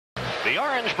The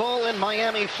Orange Bowl in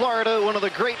Miami, Florida, one of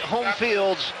the great home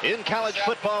fields in college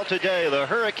football today. The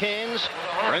Hurricanes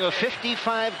bring a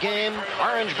 55-game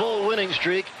Orange Bowl winning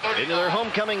streak into their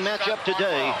homecoming matchup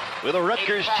today with a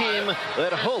Rutgers team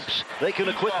that hopes they can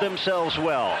acquit themselves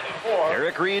well.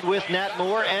 Eric Reed with Nat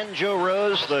Moore and Joe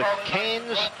Rose, the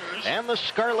Canes and the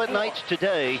Scarlet Knights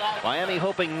today. Miami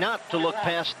hoping not to look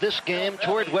past this game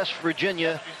toward West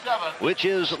Virginia, which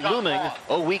is looming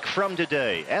a week from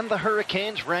today. And the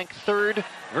Hurricanes rank third,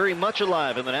 very much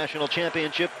alive in the national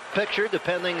championship picture,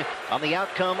 depending on the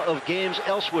outcome of games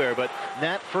elsewhere. But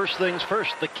Nat, first things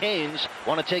first, the Canes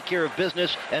want to take care of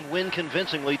business and win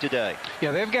convincingly today.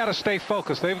 Yeah, they've got to stay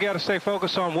focused. They've got to stay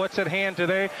focused on what's at hand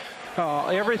today.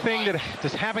 Everything that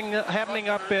is happening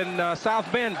up in South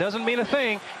Bend doesn't mean a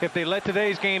thing if they let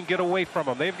today's game get away from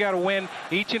them. They've got to win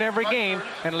each and every game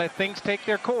and let things take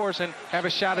their course and have a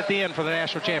shot at the end for the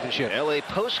national championship. A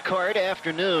postcard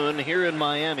afternoon here in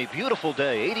Miami. Beautiful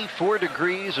day, 84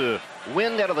 degrees, a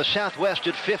wind out of the southwest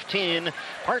at 15,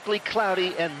 partly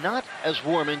cloudy and not as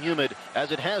warm and humid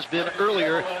as it has been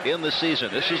earlier in the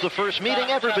season. This is the first meeting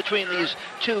ever between these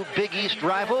two Big East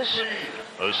rivals.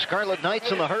 The Scarlet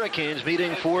Knights and the Hurricanes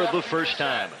meeting for the first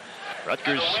time.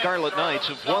 Rutgers Scarlet Knights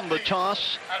have won the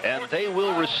toss, and they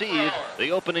will receive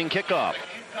the opening kickoff.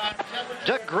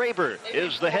 Doug Graber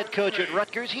is the head coach at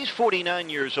Rutgers. He's 49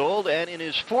 years old and in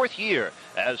his fourth year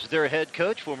as their head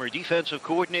coach, former defensive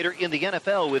coordinator in the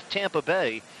NFL with Tampa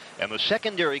Bay, and the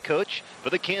secondary coach for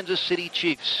the Kansas City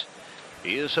Chiefs.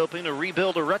 He is hoping to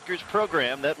rebuild a Rutgers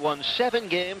program that won 7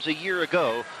 games a year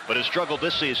ago, but has struggled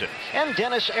this season. And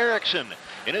Dennis Erickson,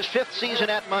 in his 5th season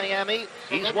at Miami,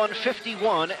 he's won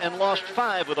 51 and lost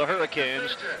 5 with the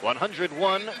Hurricanes,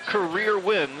 101 career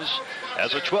wins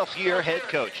as a 12th-year head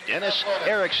coach. Dennis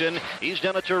Erickson, he's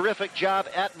done a terrific job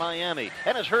at Miami.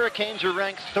 And his Hurricanes are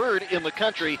ranked 3rd in the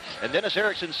country, and Dennis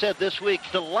Erickson said this week,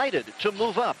 delighted to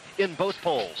move up in both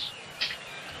polls.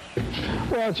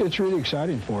 Well, it's really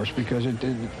exciting for us because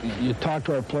you talk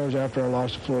to our players after our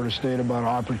loss to Florida State about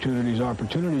opportunities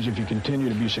if you continue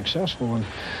to be successful.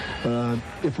 And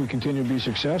if we continue to be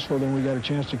successful, then we got a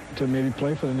chance to maybe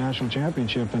play for the national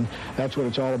championship. And that's what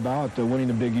it's all about, winning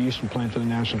the Big East and playing for the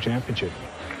national championship.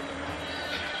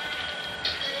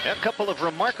 A couple of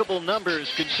remarkable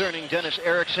numbers concerning Dennis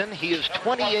Erickson. He is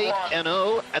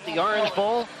 28-0 at the Orange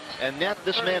Bowl. And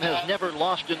this man has never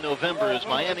lost in November. His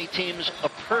Miami team's a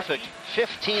perfect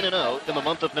 15-0 in the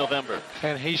month of November.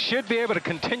 And he should be able to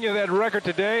continue that record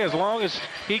today as long as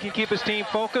he can keep his team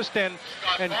focused and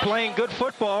playing good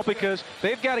football, because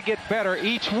they've got to get better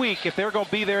each week if they're going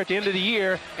to be there at the end of the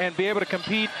year and be able to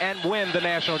compete and win the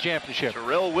national championship.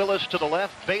 Terrell Willis to the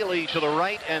left, Bailey to the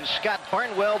right, and Scott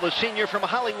Barnwell, the senior from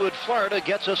Hollywood, Florida,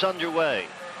 gets us underway.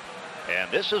 And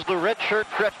this is the redshirt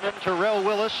freshman, Terrell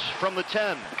Willis, from the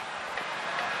 10.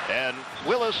 And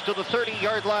Willis to the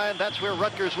 30-yard line. That's where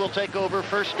Rutgers will take over,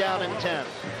 first down and 10.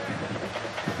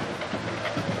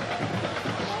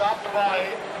 Stopped by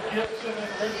Gibson and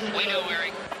Richardson. We know,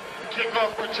 Eric.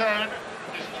 Kickoff return.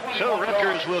 So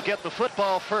Rutgers will get the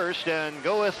football first and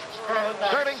go with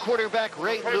starting quarterback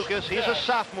Ray Lucas. He's a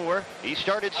sophomore. He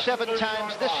started 7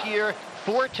 times this year,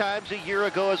 4 times a year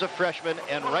ago as a freshman,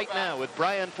 and right now with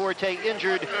Brian Forte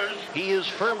injured, he is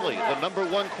firmly the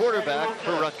 #1 quarterback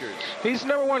for Rutgers. He's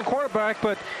 #1 quarterback,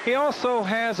 but he also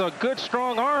has a good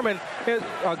strong arm and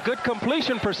a good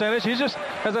completion percentage. He's just,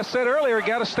 as I said earlier,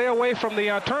 got to stay away from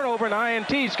the turnover and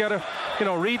INT. He's got to,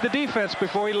 read the defense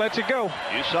before he lets it go.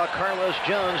 You saw Carlos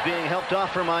Jones being helped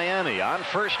off for Miami. On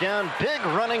first down, big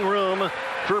running room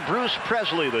for Bruce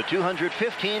Presley, the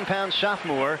 215-pound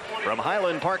sophomore from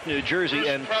Highland Park, New Jersey.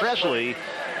 And Presley,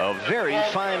 a very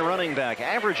fine running back,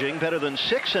 averaging better than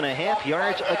 6.5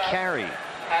 yards a carry.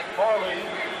 At Farley,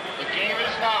 the game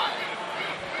is not.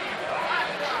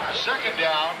 Second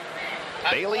down.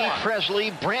 Bailey,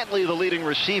 Presley, Brantley, the leading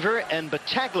receiver, and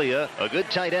Battaglia, a good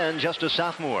tight end, just a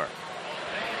sophomore.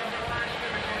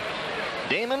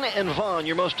 Damon and Vaughn,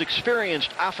 your most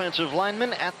experienced offensive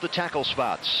linemen at the tackle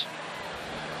spots.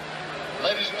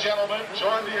 Ladies and gentlemen,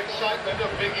 join the excitement of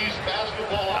Big East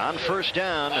basketball. On first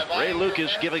down, Ray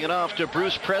Lucas giving it off to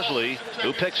Bruce Presley,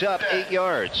 who picks up 8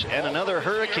 yards. And another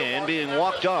Hurricane being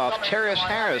walked off. Terrace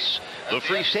Harris, the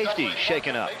free safety,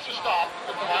 shaken up.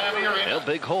 A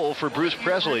big hole for Bruce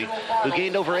Presley, who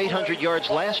gained over 800 yards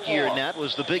last year. Nat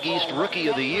was the Big East Rookie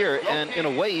of the Year, and in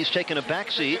a way, he's taken a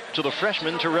backseat to the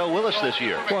freshman Terrell Willis this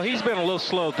year. Well, he's been a little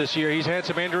slow this year. He's had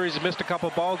some injuries, missed a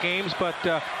couple ball games, but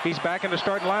he's back in the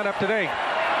starting lineup today.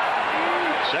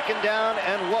 Second down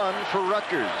and 1 for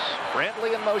Rutgers.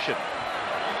 Brantley in motion.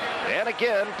 And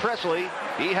again, Presley,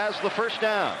 he has the first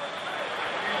down.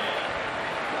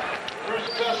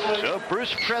 So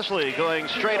Bruce Presley going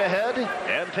straight ahead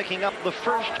and picking up the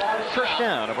first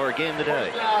down of our game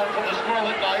today.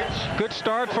 Good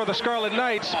start for the Scarlet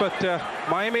Knights, but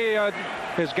Miami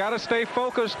has got to stay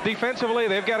focused defensively.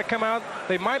 They've got to come out.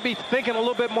 They might be thinking a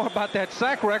little bit more about that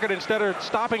sack record instead of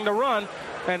stopping the run.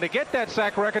 And to get that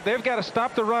sack record, they've got to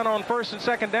stop the run on first and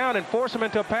second down and force them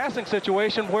into a passing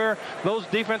situation where those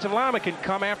defensive linemen can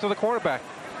come after the quarterback.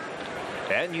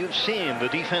 And you've seen the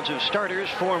defensive starters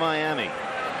for Miami.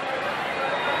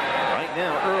 Right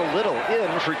now, Earl Little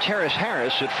in for Terrace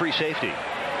Harris at free safety.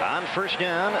 On first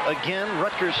down, again,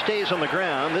 Rutgers stays on the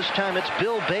ground. This time it's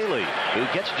Bill Bailey, who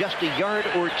gets just a yard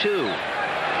or two.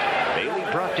 Bailey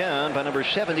brought down by number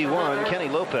 71, Kenny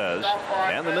Lopez,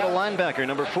 and the middle linebacker,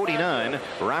 number 49,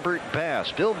 Robert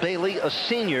Bass. Bill Bailey, a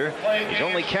senior. He's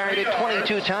only carried it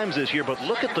 22 times this year, but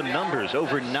look at the numbers.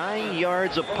 Over 9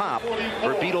 yards a pop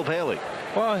for Beetle Bailey.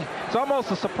 Well, it's almost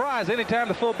a surprise anytime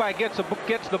the fullback gets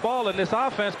the ball in this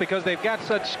offense because they've got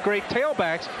such great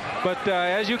tailbacks. But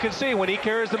as you can see, when he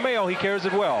carries the mail, he carries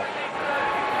it well.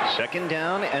 Second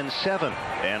down and 7.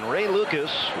 And Ray Lucas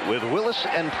with Willis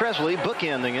and Presley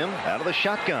bookending him out of the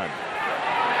shotgun.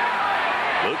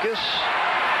 Lucas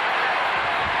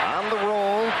on the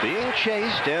roll, being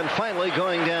chased, and finally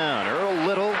going down. Earl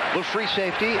Little, the free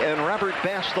safety, and Robert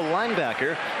Bass, the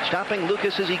linebacker, stopping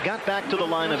Lucas as he got back to the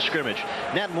line of scrimmage.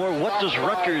 Nat Moore, what does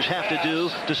Rutgers have to do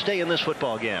to stay in this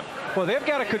football game? Well, they've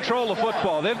got to control the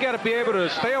football. They've got to be able to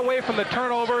stay away from the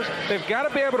turnovers. They've got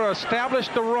to be able to establish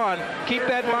the run, keep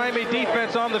that Miami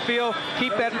defense on the field,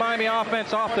 keep that Miami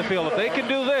offense off the field. If they can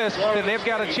do this, then they've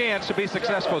got a chance to be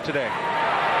successful today.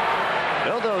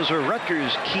 Well, those are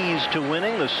Rutgers' keys to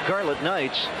winning. The Scarlet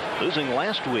Knights losing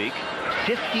last week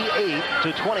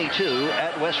 58-22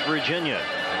 at West Virginia.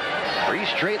 3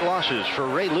 straight losses for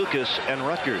Ray Lucas and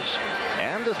Rutgers.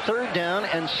 And a third down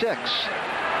and 6.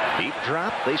 Deep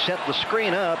drop. They set the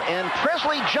screen up, and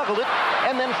Presley juggled it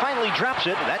and then finally drops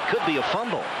it. That could be a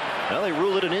fumble. Well, they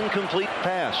rule it an incomplete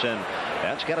pass, and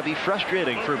that's got to be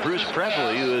frustrating for Bruce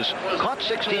Presley, who has caught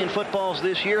 16 footballs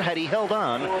this year. Had he held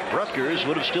on, Rutgers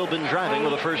would have still been driving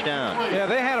with a first down. Yeah,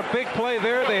 they had a big play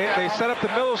there. They set up the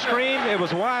middle screen. It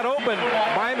was wide open.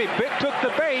 Miami took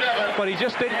the bait, but he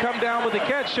just didn't come down with the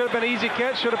catch. Should have been an easy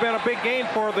catch. Should have been a big gain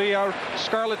for the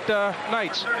Scarlet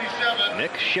Knights.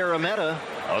 Nick Sharametta,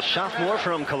 a sophomore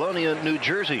from Colonia, New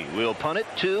Jersey, will punt it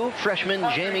to freshman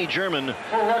Jamie German,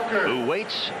 who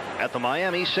waits at the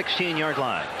Miami 16-yard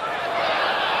line.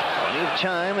 Plenty of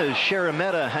time as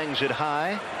Sharametta hangs it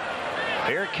high.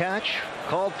 Fair catch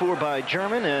called for by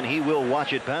German, and he will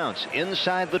watch it bounce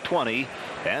inside the 20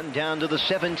 and down to the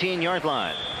 17-yard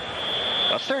line.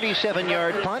 A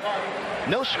 37-yard punt.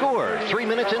 No score. 3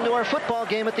 minutes into our football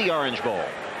game at the Orange Bowl.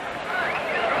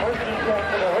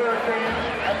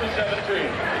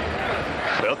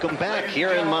 Welcome back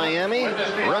here in Miami.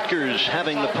 Rutgers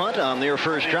having the punt on their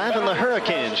first drive, and the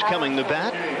Hurricanes coming to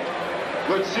bat.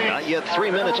 Not yet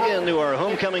 3 minutes into our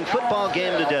homecoming football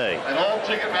game today. An all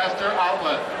Ticketmaster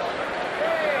outlet.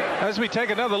 As we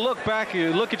take another look back,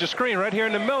 you look at your screen right here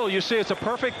in the middle, you see it's a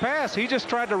perfect pass. He just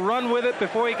tried to run with it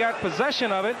before he got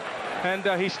possession of it. And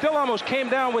he still almost came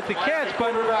down with the catch,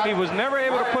 but he was never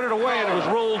able to put it away, and it was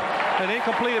ruled an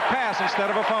incompleted pass instead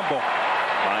of a fumble.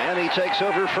 Miami takes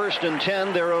over first and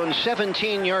 10, their own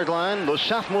 17-yard line. The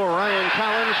sophomore Ryan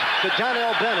Collins to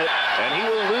Donnell Bennett, and he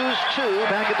will lose 2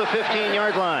 back at the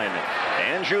 15-yard line.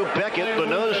 Andrew Beckett, the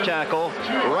nose tackle,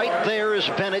 right there as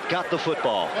Bennett got the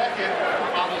football.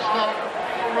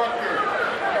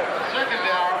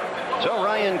 So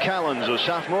Ryan Collins, a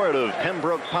sophomore out of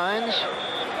Pembroke Pines,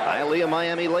 Hialeah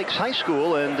Miami Lakes High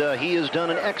School, and he has done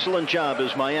an excellent job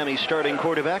as Miami's starting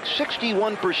quarterback.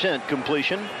 61%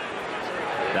 completion.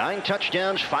 9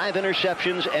 touchdowns, 5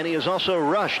 interceptions, and he has also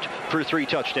rushed for 3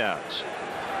 touchdowns.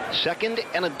 2nd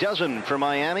and a dozen for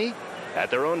Miami at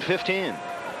their own 15.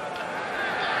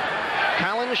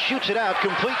 Collins shoots it out,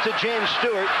 complete to James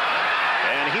Stewart,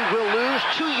 and he will lose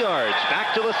 2 yards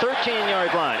back to the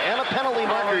 13-yard line, and a penalty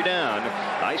marker down.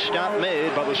 Nice stop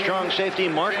made by the strong safety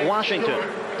Mark Washington.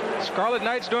 Scarlet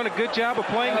Knights doing a good job of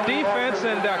playing the defense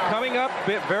and coming up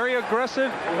very aggressive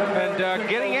and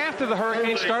getting after the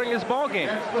Hurricanes starting this ball game.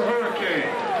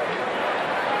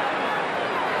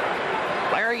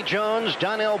 Larry Jones,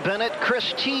 Donnell Bennett,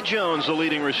 Chris T. Jones, the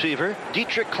leading receiver.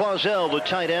 Dietrich Clausel, the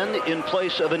tight end, in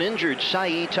place of an injured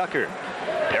Cy Tucker.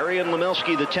 Perry and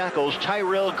Lemelski, the tackles.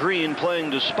 Tyrell Green playing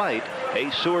despite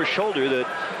a sore shoulder that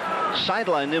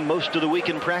sidelined him most of the week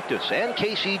in practice. And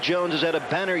Casey Jones has had a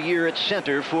banner year at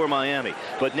center for Miami.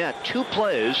 But Nat, 2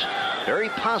 plays, very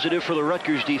positive for the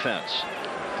Rutgers defense.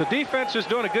 The defense is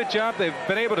doing a good job. They've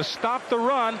been able to stop the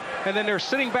run, and then they're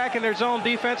sitting back in their zone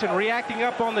defense and reacting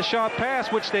up on the short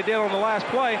pass, which they did on the last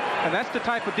play. And that's the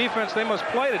type of defense they must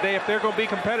play today if they're going to be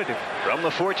competitive. From the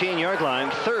 14-yard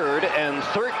line, 3rd and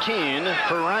 13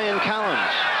 for Ryan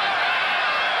Collins.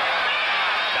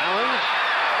 Collins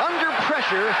under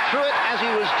pressure, threw it as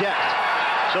he was decked.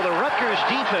 So the Rutgers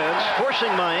defense forcing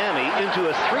Miami into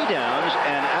a 3 downs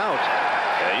and out.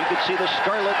 You can see the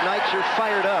Scarlet Knights are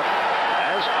fired up,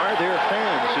 as are their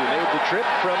fans who made the trip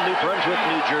from New Brunswick,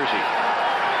 New Jersey.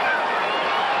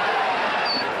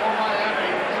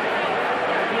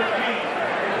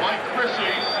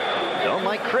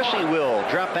 Mike Chrissy will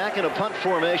drop back in a punt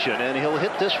formation, and he'll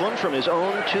hit this one from his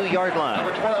own 2-yard line.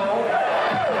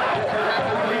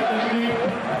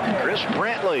 Chris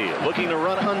Brantley looking to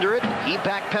run under it. He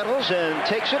backpedals and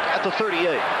takes it at the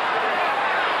 38.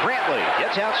 Brantley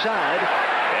gets outside,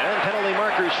 and penalty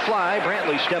markers fly.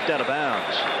 Brantley stepped out of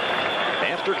bounds.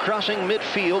 After crossing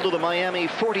midfield to the Miami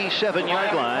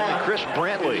 47-yard line, Chris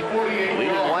Brantley,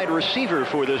 leading wide receiver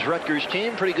for this Rutgers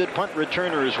team, pretty good punt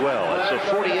returner as well. It's a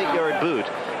 48-yard boot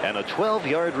and a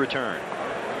 12-yard return.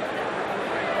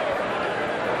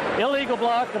 Illegal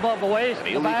block above the waist. An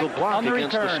illegal block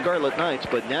against the Scarlet Knights,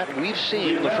 but Nat, we've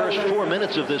seen in the first 4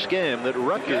 minutes of this game that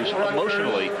Rutgers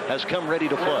emotionally has come ready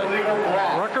to play.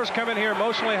 Rutgers come in here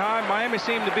emotionally high. Miami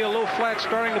seemed to be a little flat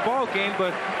starting the ball game,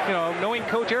 but you know, knowing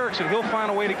Coach Erickson, he'll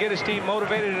find a way to get his team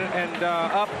motivated and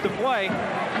up to play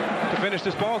to finish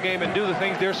this ball game and do the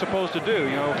things they're supposed to do.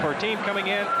 You know, for a team coming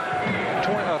in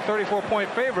a 34-point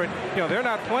favorite, you know, they're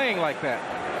not playing like that.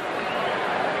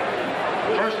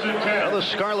 First and 10. Now the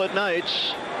Scarlet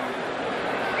Knights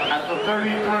At the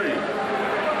 33.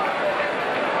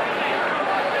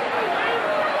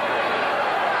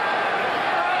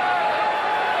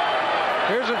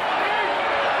 Here's a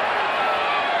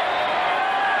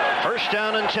first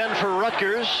down and 10 for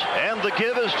Rutgers, and the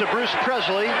give is to Bruce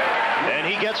Presley, and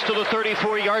he gets to the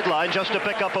 34-yard line, just a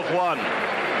pickup of 1.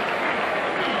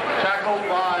 Tackled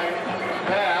by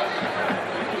pass.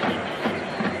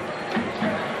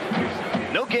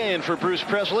 No gain for Bruce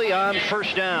Presley on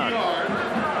first down.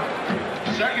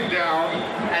 Second down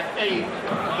at 8,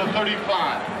 the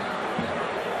 35.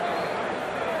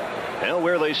 Well,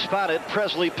 where they spot it,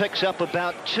 Presley picks up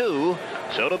about 2,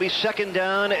 so it'll be second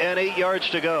down and 8 yards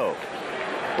to go.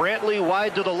 Brantley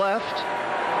wide to the left,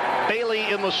 Bailey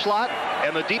in the slot,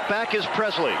 and the deep back is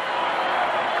Presley.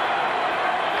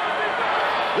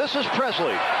 This is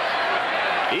Presley.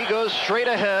 He goes straight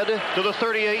ahead to the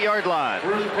 38-yard line.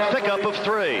 Pickup of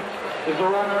 3.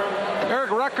 Eric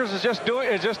Rutgers is just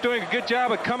doing a good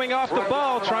job of coming off the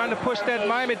ball, trying to push that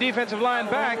Miami defensive line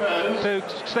back to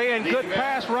stay in good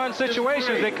pass run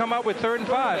situations. They come up with 3rd and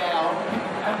 5.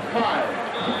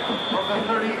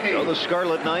 So the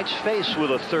Scarlet Knights face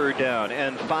with a 3rd down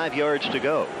and 5 yards to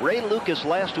go. Ray Lucas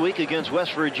last week against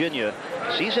West Virginia,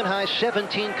 season high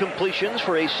 17 completions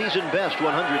for a season best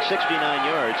 169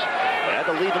 yards. But had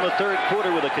to leave in the 3rd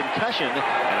quarter with a concussion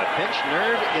and a pinched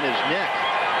nerve in his neck.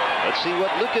 Let's see what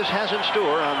Lucas has in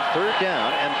store on 3rd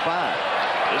down and 5.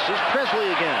 This is Presley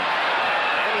again.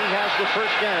 And he has the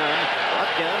first down,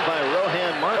 brought down by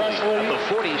Rohan Marley at the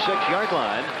 46-yard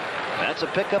line. That's a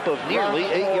pickup of nearly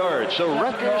 8 yards. So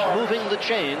Rutgers moving the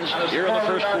chains here in the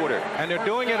first quarter. And they're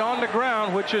doing it on the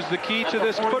ground, which is the key to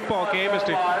this football game, is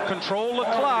to control the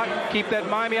clock, keep that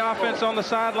Miami offense on the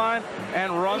sideline,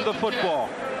 and run the football.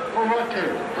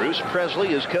 Bruce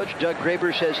Presley, as Coach Doug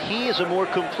Graber says, he is a more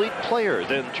complete player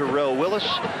than Terrell Willis.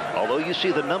 Although you see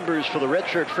the numbers for the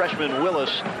redshirt freshman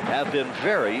Willis have been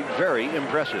very, very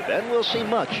impressive. And we'll see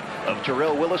much of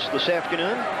Terrell Willis this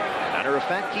afternoon. Matter of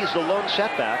fact, he's the lone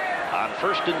setback on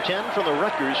 1st and 10 from the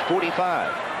Rutgers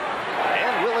 45.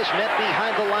 And Willis met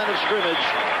behind the line of scrimmage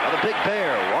by the big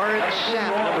bear, Warren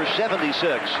Sapp, number 76,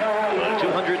 a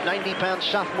 290-pound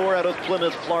sophomore out of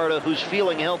Plymouth, Florida, who's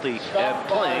feeling healthy and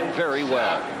playing very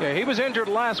well. Yeah, he was injured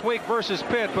last week versus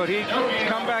Pitt, but he's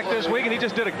come back this week, and he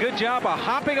just did a good job of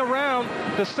hopping around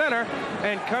the center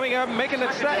and coming up, making the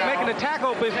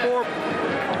tackle before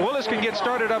Willis can get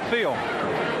started upfield.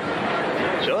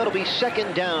 So it'll be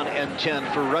second down and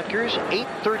 10 for Rutgers.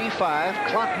 8:35,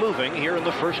 clock moving here in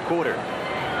the first quarter.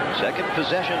 Second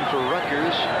possession for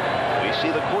Rutgers. We see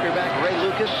the quarterback, Ray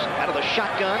Lucas, out of the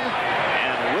shotgun.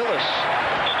 And Willis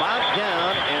bobbed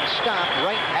down and stopped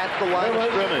right at the line of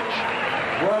scrimmage.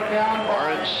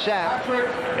 Warren Sapp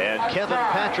and Kevin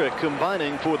Patrick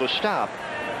combining for the stop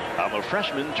on the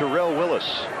freshman Terrell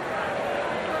Willis.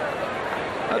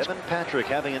 Kevin Patrick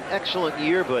having an excellent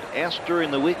year, but asked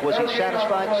during the week, was he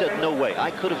satisfied? Said, no way.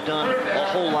 I could have done a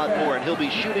whole lot more, and he'll be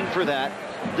shooting for that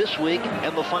this week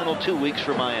and the final 2 weeks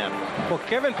for Miami. Well,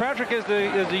 Kevin Patrick is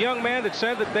the young man that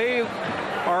said that they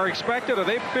are expected, or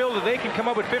they feel that they can come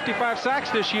up with 55 sacks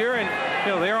this year, and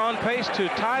they're on pace to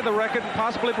tie the record and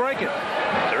possibly break it.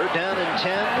 3rd down and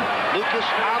 10. Lucas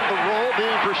on the roll,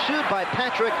 being pursued by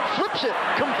Patrick, flips it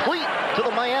complete to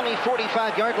the Miami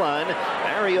 45-yard line.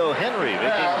 Mario Henry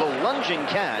making the lunging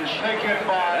catch.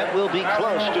 That will be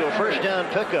close to a 1st down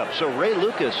pickup. So Ray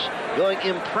Lucas going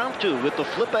impromptu with the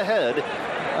flip ahead.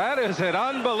 That is an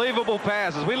unbelievable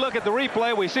pass. As we look at the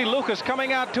replay, we see Lucas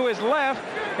coming out to his left,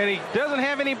 and he doesn't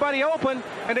have anybody open,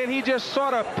 and then he just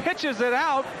sort of pitches it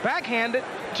out, backhanded,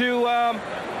 to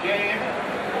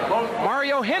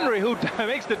Mario Henry, who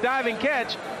makes the diving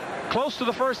catch close to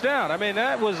the 1st down. I mean,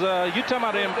 that was, you talking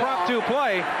about an impromptu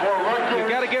play. You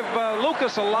got to give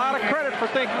Lucas a lot of credit for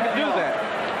thinking to do that.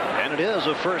 And it is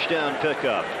a 1st down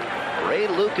pickup. Ray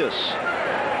Lucas.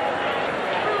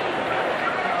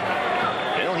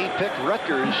 Well, he picked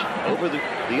Rutgers over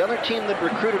the other team that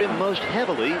recruited him most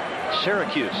heavily,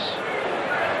 Syracuse.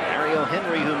 Mario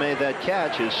Henry, who made that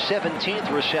catch, his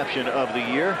 17th reception of the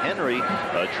year. Henry,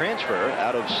 a transfer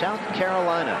out of South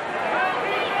Carolina.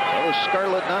 Well, the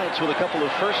Scarlet Knights with a couple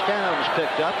of 1st downs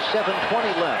picked up.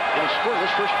 7:20 left in a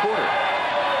scoreless 1st quarter.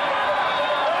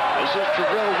 This is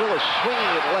Terrell Willis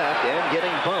swinging it left and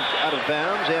getting bumped out of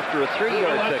bounds after a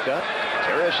 3-yard pickup.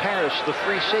 Terrace Harris, the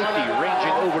free safety,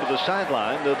 ranging over to the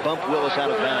sideline to bump Willis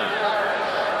out of bounds.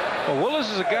 Well,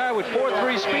 Willis is a guy with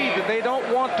 4.3 speed that they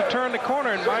don't want to turn the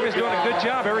corner, and Miami's doing a good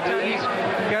job every time he's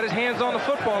got his hands on the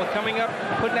football and coming up,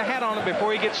 putting a hat on him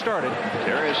before he gets started.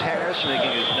 Terrace Harris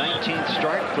making his 19th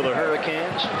start for the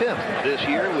Hurricanes, 5th this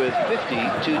year with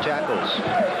 52 tackles.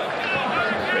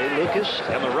 Ray Lucas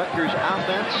and the Rutgers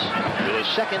offense with a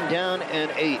 2nd down and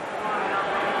 8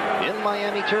 in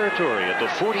Miami territory at the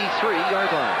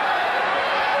 43-yard line.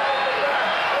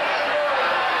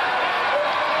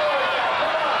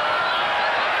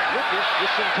 Lucas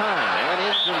just in time and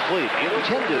incomplete,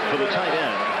 intended for the tight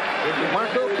end.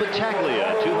 Marco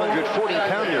Battaglia,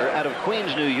 240-pounder out of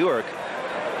Queens, New York,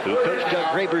 who Coach Doug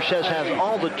Graber says has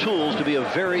all the tools to be a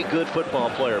very good football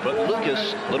player, but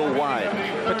Lucas a little wide.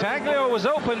 Battaglia was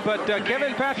open, but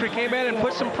Kevin Patrick came in and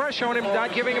put some pressure on him,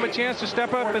 not giving him a chance to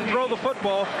step up and throw the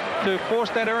football to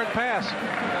force that errant pass.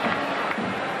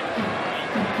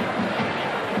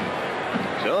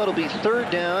 So it'll be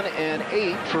 3rd down and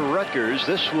 8 for Rutgers.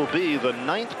 This will be the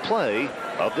 9th play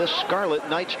of this Scarlet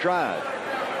Knights drive.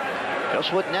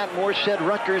 Just what Nat Moore said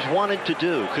Rutgers wanted to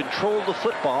do, control the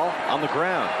football on the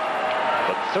ground.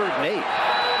 But 3rd and 8.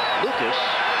 Lucas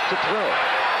to throw.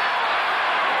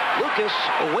 Lucas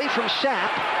away from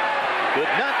Sapp. Could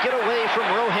not get away from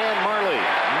Rohan Marley.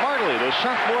 Marley, the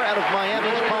sophomore out of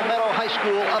Miami's Palmetto High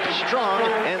School, up strong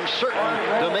and certain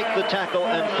to make the tackle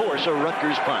and force a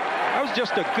Rutgers punt. That was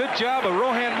just a good job of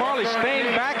Rohan Marley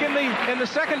staying back in the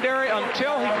secondary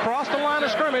until he crossed the line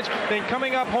of scrimmage, then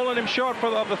coming up holding him short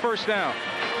of the 1st down.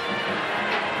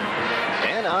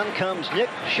 And on comes Nick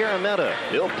Sharametta.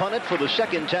 He'll punt it for the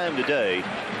 2nd time today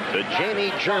to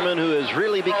Jamie German, who has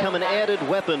really become an added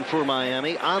weapon for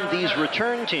Miami on these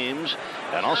return teams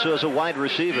and also as a wide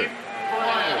receiver.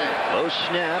 Low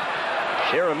snap.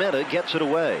 Sharametta gets it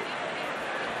away.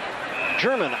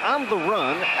 German on the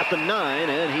run at the 9,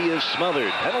 and he is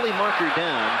smothered. Penalty marker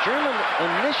down. German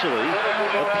initially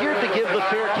appeared to give the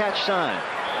fair catch sign.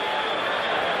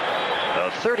 A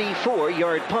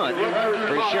 34-yard punt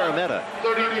for Sharametta.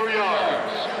 33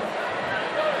 yards.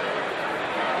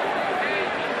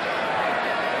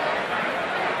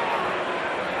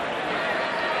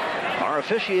 Our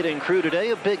officiating crew today,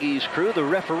 a Big East crew. The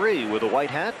referee with a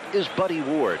white hat is Buddy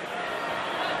Ward.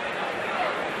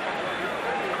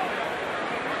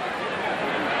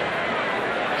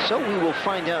 So we will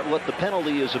find out what the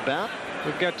penalty is about.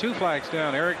 We've got 2 flags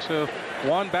down, Eric. So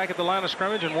one back at the line of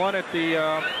scrimmage and one at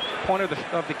the point of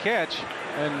the catch.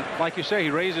 And like you say, he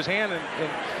raised his hand and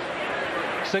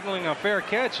signaling a fair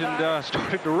catch and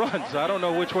started to run. So I don't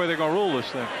know which way they're going to rule this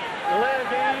thing. Delay of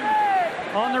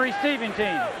game on the receiving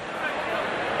team.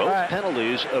 Both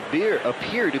penalties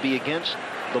appear to be against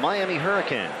the Miami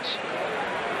Hurricanes.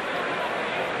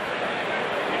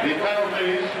 The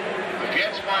penalties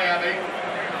against Miami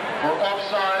for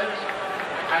offsides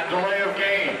and delay of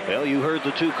game. Well, you heard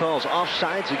the 2 calls,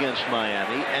 offsides against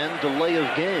Miami and delay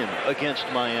of game against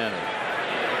Miami.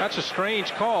 That's a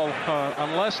strange call,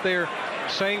 unless they're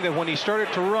saying that when he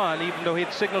started to run, even though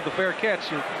he'd signaled the fair catch,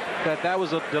 that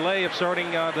was a delay of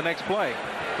starting the next play.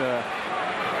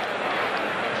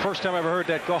 First time I ever heard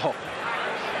that call.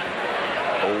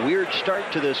 A weird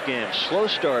start to this game. Slow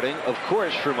starting, of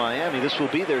course, for Miami. This will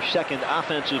be their second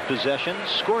offensive possession.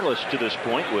 Scoreless to this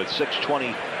point with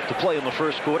 6:20 to play in the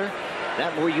first quarter.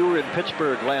 Matt Moore, you were in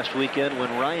Pittsburgh last weekend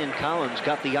when Ryan Collins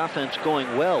got the offense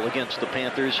going well against the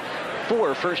Panthers.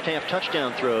 4 first-half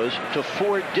touchdown throws to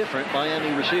 4 different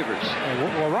Miami receivers.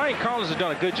 Well, Ryan Collins has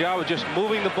done a good job of just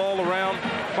moving the ball around,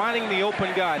 finding the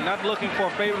open guy, not looking for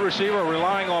a favorite receiver,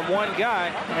 relying on one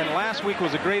guy. And last week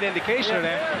was a great indication of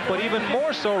that. But even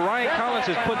more so, Ryan Collins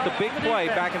has put the big play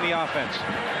back in the offense.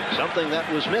 Something that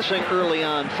was missing early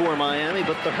on for Miami,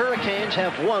 but the Hurricanes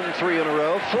have won 3 in a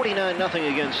row. 49-0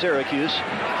 against Syracuse,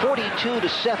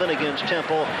 42-7 against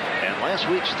Temple, and last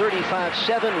week's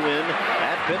 35-7 win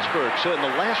at Pittsburgh. So in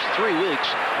the last 3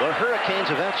 weeks, the Hurricanes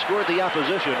have outscored the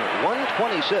opposition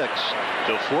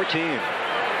 126-14.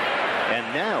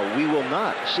 And now we will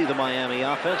not see the Miami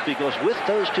offense because with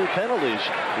those 2 penalties,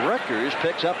 Rutgers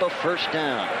picks up a first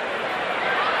down.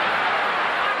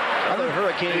 The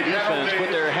Hurricane defense put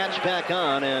their hats back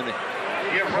on and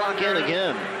clock in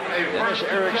again. Dennis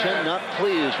Erickson not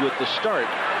pleased with the start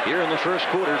here in the first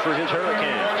quarter for his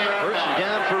Hurricanes. First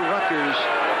down for Rutgers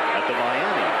at the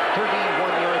Miami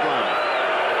 31-yard line.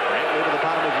 Right over the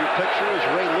bottom of your picture is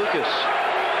Ray Lucas.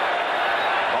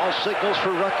 Ball signals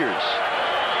for Rutgers.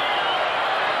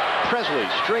 Presley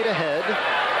straight ahead.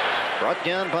 Brought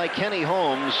down by Kenny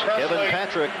Holmes. Kevin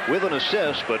Patrick with an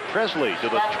assist, but Presley to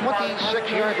the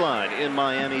 26-yard line in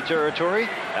Miami territory.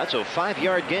 That's a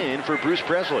 5-yard gain for Bruce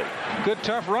Presley. Good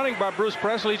tough running by Bruce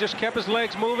Presley. Just kept his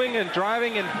legs moving and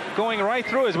driving and going right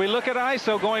through. As we look at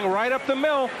ISO going right up the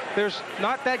middle, there's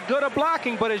not that good a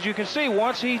blocking, but as you can see,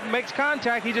 once he makes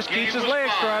contact, he just keeps his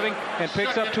legs driving and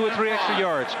picks up 2 or 3 extra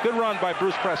yards. Good run by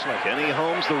Bruce Presley. Kenny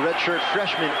Holmes, the redshirt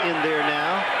freshman, in there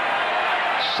now.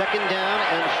 Second down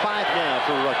and 5 now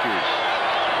for Rutgers.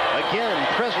 Again,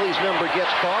 Presley's number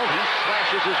gets called. He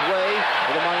slashes his way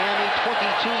to the Miami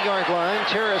 22-yard line.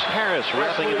 Terrace Harris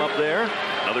wrapping him up there.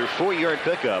 Another 4-yard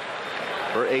pickup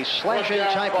for a slashing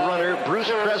type runner, Bruce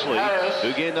Presley,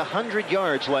 who gained 100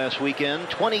 yards last weekend,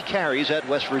 20 carries at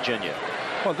West Virginia.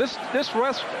 Well, this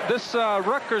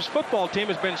Rutgers football team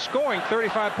has been scoring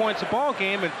 35 points a ball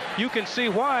game, and you can see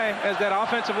why as that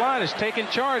offensive line is taking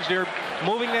charge. They're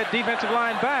moving that defensive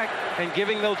line back and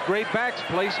giving those great backs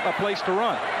a place to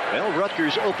run. Well,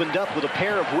 Rutgers opened up with a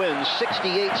pair of wins,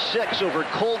 68-6 over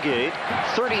Colgate,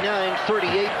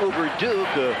 39-38 over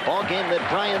Duke, a ball game that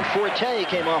Brian Forte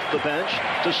came off the bench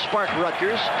to spark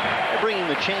Rutgers. They're bringing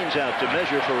the chains out to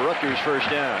measure for Rutgers' first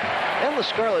down. And the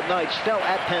Scarlet Knights fell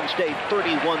at Penn State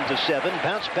 31-7,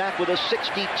 bounced back with a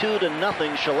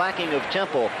 62-0 shellacking of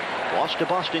Temple, lost to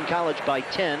Boston College by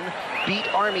 10, beat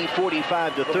Army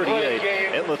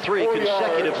 45-38, and the 3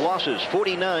 consecutive losses,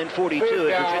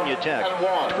 49-42 at Virginia Tech,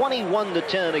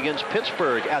 21-10 against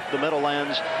Pittsburgh at the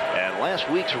Meadowlands, and last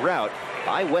week's rout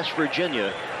by West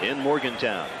Virginia in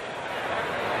Morgantown.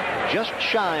 Just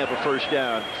shy of a first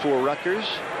down for Rutgers.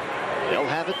 They'll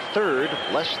have it third,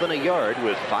 less than a yard,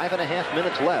 with 5.5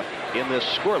 minutes left in this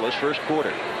scoreless first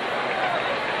quarter.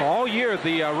 All year,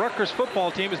 the Rutgers football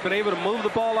team has been able to move the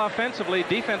ball offensively.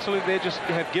 Defensively, they just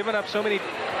have given up so many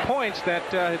points that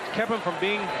it's kept them from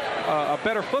being a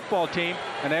better football team.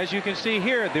 And as you can see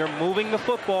here, they're moving the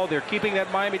football. They're keeping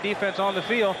that Miami defense on the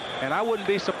field. And I wouldn't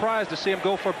be surprised to see him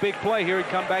go for a big play here. He'd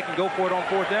come back and go for it on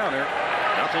 4th down there.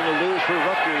 Nothing to lose for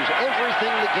Rutgers.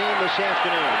 Everything to gain this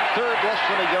afternoon. Third, less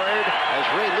than a yard as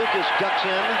Ray Lucas ducks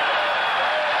in.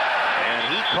 And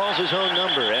he calls his own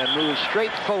number and moves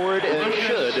straight forward and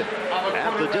should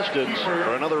have the distance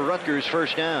for another Rutgers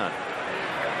first down.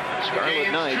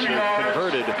 Scarlet Knights have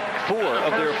converted 4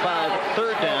 of their 5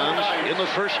 third downs in the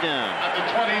first down. At the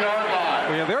 20-yard line.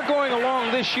 Well, yeah, they're going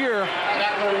along this year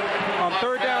on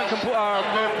third down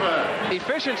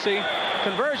efficiency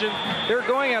conversion. They're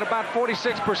going at about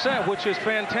 46%, which is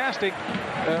fantastic,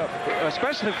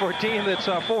 especially for a team that's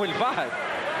 4-5.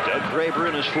 Doug Graber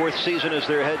in his 4th season as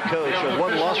their head coach, a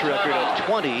 1-loss record of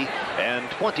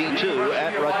 20-22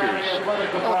 at Rutgers.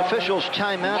 Well, officials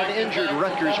time out an injured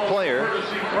Rutgers player,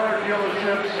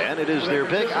 and it is their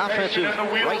big offensive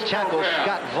right tackle,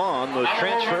 Scott Vaughn, the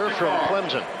transfer from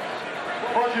Clemson.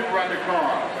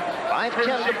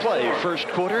 5:10 to play, first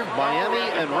quarter. Miami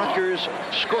and Rutgers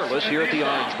scoreless here at the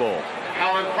Orange Bowl.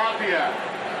 Alan Pontiac,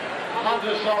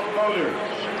 Honda South Motors,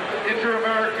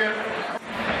 Inter-American.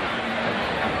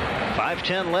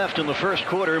 5:10 left in the first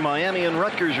quarter. Miami and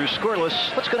Rutgers are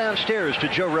scoreless. Let's go downstairs to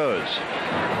Joe Rose.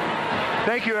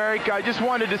 Thank you, Eric. I just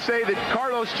wanted to say that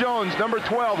Carlos Jones, number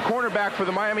 12, cornerback for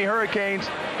the Miami Hurricanes,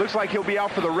 looks like he'll be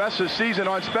out for the rest of the season.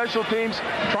 On special teams,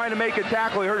 trying to make a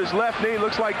tackle. He hurt his left knee.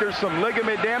 Looks like there's some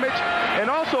ligament damage. And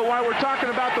also, while we're talking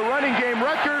about the running game,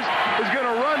 Rutgers is going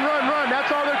to run.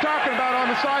 That's all they're talking about on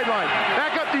the sideline.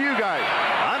 Back up to you guys.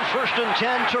 On 1st and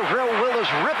 10, Terrell Willis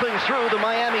ripping through the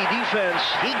Miami defense.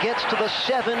 He gets to the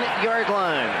 7-yard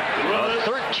line. A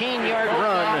 13-yard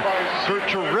run for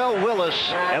Terrell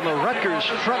Willis, and the Rutgers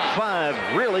front five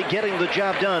really getting the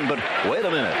job done. But wait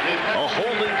a minute. A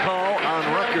holding call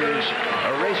on Rutgers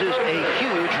erases a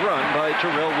huge run by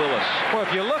Terrell Willis. Well,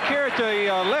 if you look here at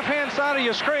the left-hand side of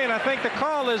your screen, I think the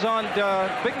call is on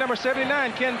big number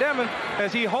 79, Ken Devon,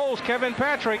 as he holds Kevin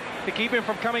Patrick to keep him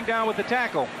from coming down with the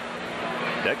tackle.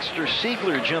 Dexter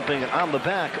Siegler jumping on the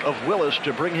back of Willis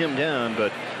to bring him down,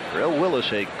 but Terrell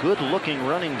Willis, a good-looking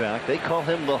running back. They call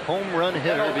him the home run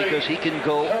hitter because he can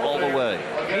go all the way.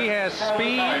 He has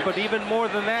speed, but even more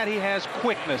than that, he has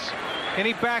quickness.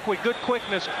 Any back with good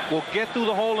quickness will get through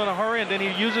the hole in a hurry, and then he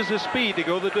uses his speed to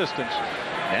go the distance.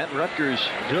 At Rutgers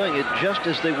doing it just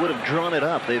as they would have drawn it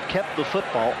up. They've kept the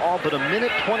football all but a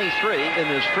minute 23 in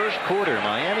this first quarter.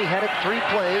 Miami had it 3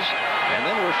 plays, and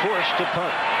then were forced to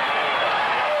punt.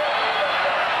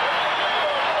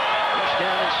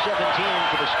 Down in 17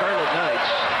 for the Scarlet Knights.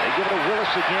 They give it to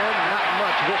Willis again. Not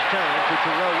much this time for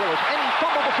Terrell Willis. And he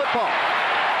fumbled the football.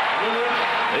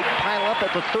 They pile up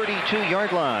at the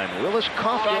 32-yard line. Willis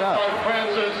coughed it up.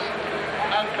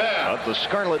 But the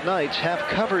Scarlet Knights have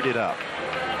covered it up.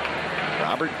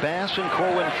 Robert Bass and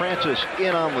Corwin Francis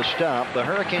in on the stop. The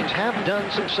Hurricanes have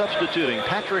done some substituting.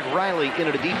 Patrick Riley in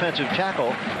at a defensive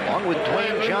tackle, along with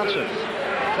Dwayne Johnson.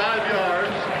 5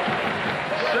 yards.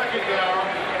 2nd down.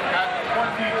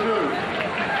 22.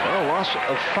 Well, a loss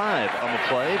of 5 on the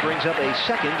play brings up a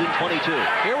 2nd and 22.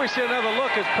 Here we see another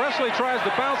look as Presley tries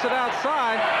to bounce it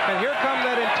outside, and here comes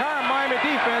that entire Miami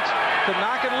defense to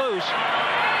knock it loose.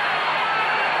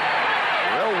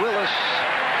 Terrell Willis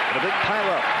in a big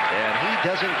pileup, and he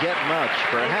doesn't get much.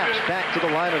 Perhaps back to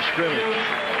the line of scrimmage.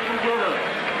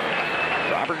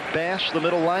 Robert Bass, the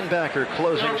middle linebacker,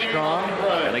 closing strong.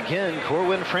 And again,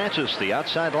 Corwin Francis, the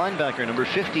outside linebacker, number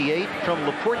 58 from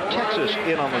LaPorte, Texas,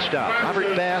 in on the stop.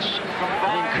 Robert Bass,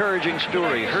 an encouraging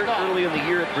story. Hurt early in the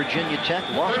year at Virginia Tech,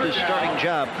 lost his starting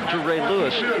job to Ray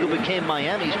Lewis, who became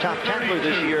Miami's top tackler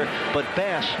this year. But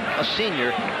Bass, a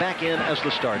senior, back in as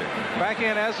the starter. Back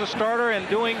in as the starter and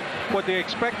doing what they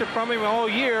expected from him all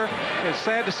year. It's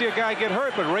sad to see a guy get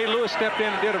hurt, but Ray Lewis stepped in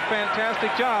and did a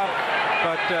fantastic job.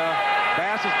 But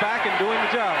Bass is back and doing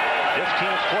the job.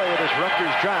 15th play of this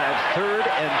Rutgers drive, 3rd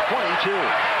and 22.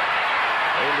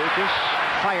 Ray Lucas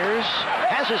fires,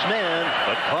 has his man,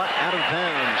 but caught out of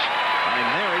bounds by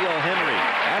Mario Henry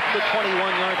at the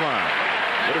 21-yard line.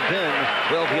 Would have been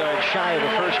 12 yards shy of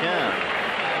the first down.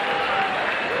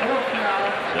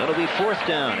 So it'll be 4th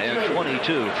down and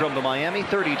 22 from the Miami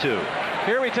 32.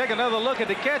 Here we take another look at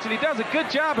the catch, and he does a good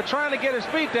job of trying to get his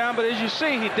feet down, but as you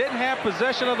see, he didn't have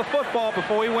possession of the football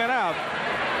before he went out.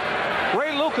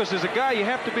 Ray Lucas is a guy you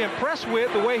have to be impressed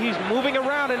with, the way he's moving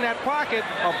around in that pocket,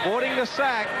 avoiding the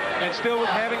sack, and still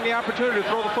having the opportunity to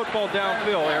throw the football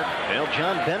downfield, Eric. Well,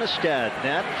 John Benestad,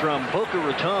 Nat, from Boca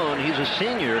Raton, he's a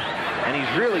senior, and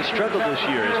he's really struggled this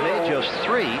year. He's made just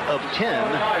 3 of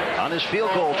 10 on his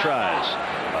field goal tries.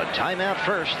 A timeout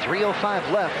first, 3:05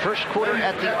 left, first quarter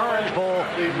at the Orange Bowl.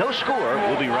 No score.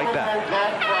 We'll be right back.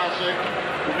 Golf Classic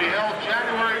will be held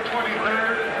January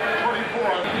 23rd,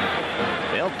 24th.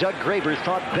 Well, Doug Graber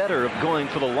thought better of going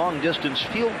for the long-distance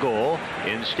field goal.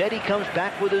 Instead, he comes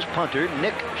back with his punter,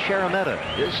 Nick Sharametta,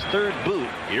 his 3rd boot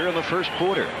here in the first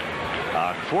quarter.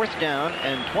 4th down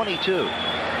and 22.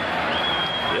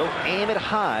 He'll aim it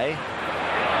high.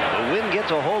 The wind gets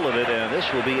a hold of it, and this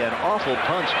will be an awful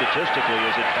punt statistically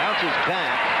as it bounces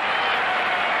back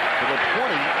to the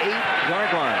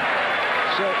 28-yard line.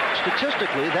 So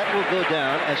statistically, that will go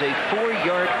down as a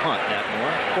 4-yard punt, Nat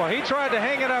Moore. Well, he tried to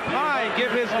hang it up high and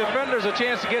give his defenders a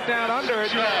chance to get down under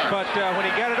it, but when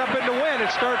he got it up in the wind, it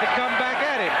started to come back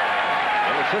at him.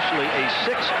 Well, officially a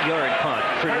 6-yard punt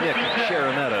for Nick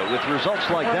Sharametta. With results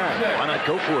like that, why not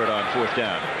go for it on 4th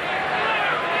down?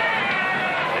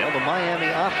 The Miami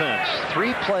offense,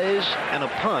 3 plays and a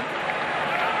punt,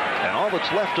 and all that's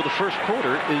left of the first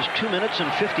quarter is 2 minutes and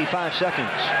 55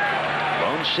 seconds.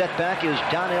 Lone setback is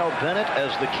Donnell Bennett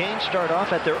as the Canes start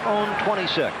off at their own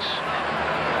 26.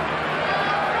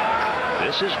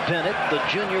 This is Bennett, the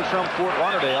junior from Fort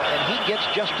Lauderdale, and he gets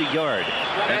just a yard.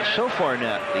 And so far,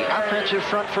 Nat, the offensive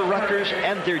front for Rutgers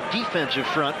and their defensive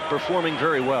front performing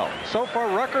very well. So far,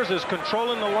 Rutgers is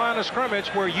controlling the line of scrimmage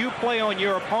where you play on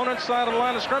your opponent's side of the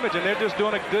line of scrimmage, and they're just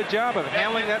doing a good job of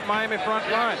handling that Miami front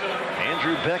line.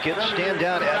 Andrew Beckett stand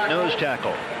out at nose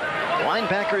tackle.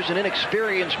 Linebackers an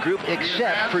inexperienced group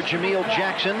except for Jameel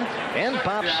Jackson and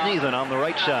Bob Sneathen on the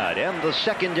right side. And the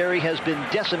secondary has been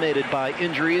decimated by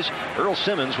injuries. Earl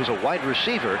Simmons was a wide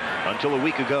receiver until a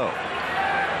week ago.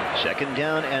 2nd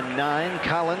down and 9.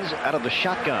 Collins out of the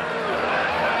shotgun.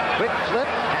 Quick flip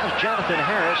has Jonathan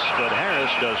Harris, but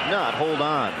Harris does not hold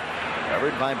on.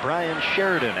 Covered by Brian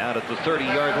Sheridan out at the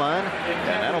 30-yard line,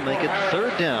 and that'll make it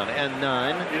 3rd down and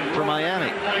 9 for Miami.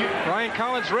 Ryan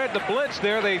Collins read the blitz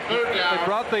there. They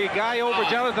brought the guy over,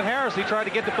 Jonathan Harris. He tried to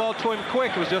get the ball to him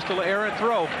quick. It was just an errant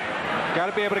throw. Got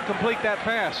to be able to complete that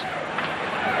pass.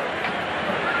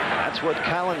 That's what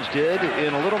Collins did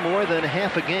in a little more than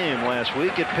half a game last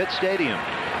week at Pitt Stadium.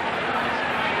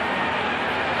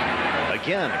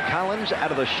 Again, Collins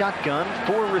out of the shotgun.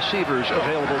 4 receivers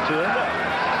available to him.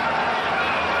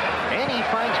 And he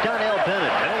finds Donnell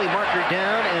Bennett. Penalty marker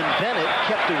down, and Bennett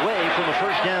kept away from the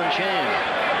first down chain.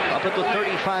 Up at the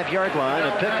 35-yard line,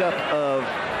 a pickup of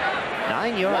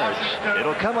 9 yards.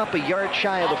 It'll come up a yard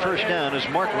shy of the first down as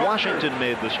Mark Washington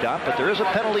made the stop, but there is a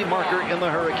penalty marker in the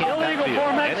Hurricane backfield,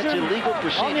 and it's illegal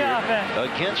procedure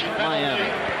against Miami.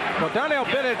 Well, Donnell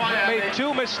Bennett made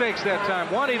 2 mistakes that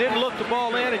time. One, he didn't look the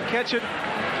ball in and catch it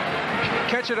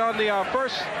on the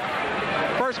first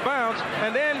bounce,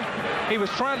 and then he was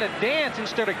trying to dance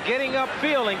instead of getting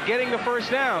upfield and getting the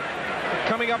first down.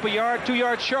 Coming up a yard, 2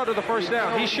 yards short of the first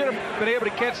down. He should have been able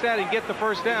to catch that and get the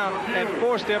first down and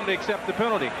forced them to accept the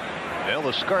penalty. Well,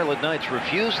 the Scarlet Knights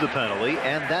refuse the penalty,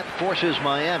 and that forces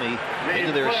Miami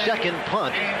into their 2nd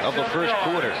punt of the first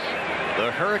quarter.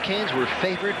 The Hurricanes were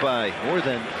favored by more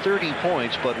than 30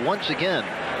 points, but once again,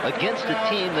 against a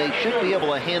team they should be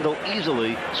able to handle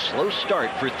easily. Slow start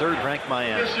for 3rd-ranked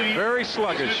Miami. Very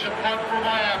sluggish.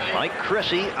 Mike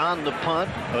Crissy on the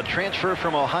punt, a transfer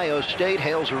from Ohio State,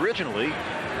 hails originally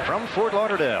from Fort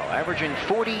Lauderdale, averaging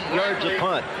 40 yards a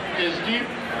punt,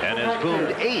 and has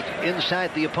boomed 8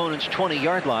 inside the opponent's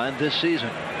 20-yard line this season.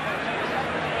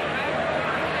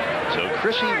 So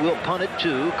Crissy will punt it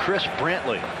to Chris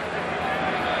Brantley.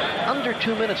 Under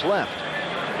 2 minutes left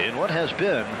in what has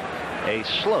been a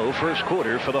slow first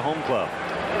quarter for the home club.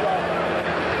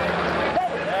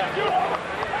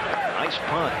 Nice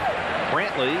punt.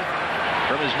 Brantley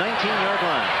from his 19-yard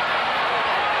line.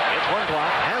 It's one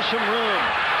block, has some room.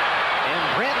 And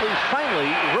Brantley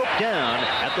finally roped down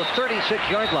at the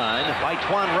 36-yard line by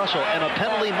Twan Russell, and a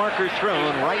penalty marker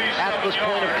thrown right at this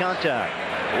point of contact.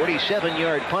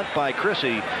 47-yard punt by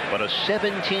Crissy, but a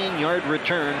 17-yard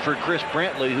return for Chris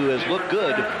Brantley, who has looked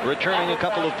good returning a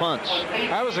couple of punts.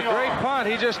 That was a great punt.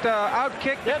 He just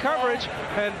outkicked the coverage,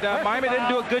 and Miami didn't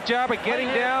do a good job of getting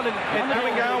down and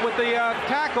coming down with the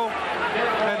tackle.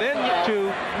 And then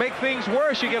to make things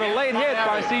worse, you get a late hit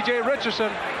by C.J.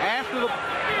 Richardson after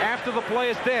the play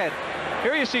is dead.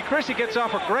 Here you see Crissy gets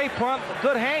off a great punt,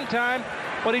 good hang time,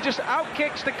 but he just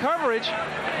outkicks the coverage,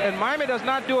 and Miami does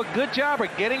not do a good job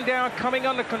of getting down, coming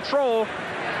under control,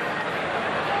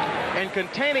 and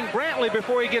containing Brantley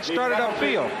before he gets started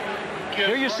upfield.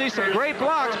 Here you see some great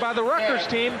blocks by the Rutgers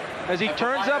team as he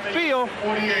turns upfield.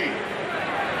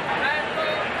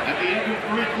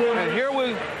 And here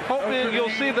we hope you'll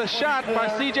see the shot by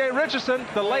C.J. Richardson,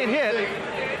 the late hit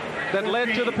that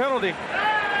led to the penalty.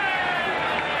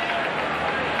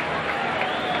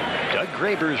 Doug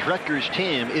Graber's Rutgers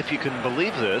team, if you can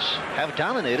believe this, have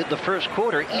dominated the first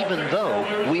quarter, even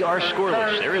though we are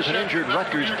scoreless. There is an injured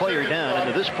Rutgers player down,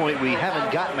 and to this point we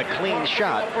haven't gotten a clean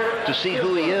shot to see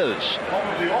who he is.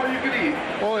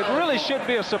 Well, it really should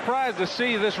be a surprise to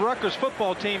see this Rutgers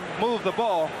football team move the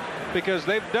ball, because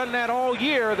they've done that all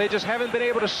year. They just haven't been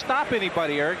able to stop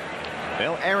anybody, Eric.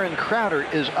 Well, Aaron Crowder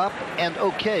is up and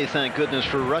okay, thank goodness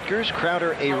for Rutgers.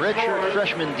 Crowder, a redshirt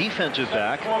freshman defensive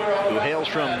back who hails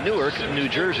from Newark, New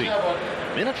Jersey.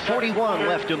 Minute 41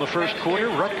 left in the first quarter.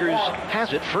 Rutgers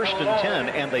has it 1st and 10,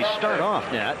 and they start off,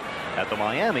 Nat, at the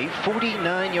Miami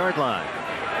 49-yard line.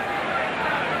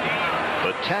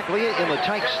 But Taglia in the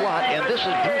tight slot, and this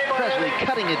is Bruce Presley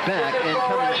cutting it back and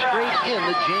coming straight in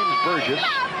to James Burgess.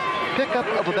 Pickup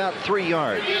of about 3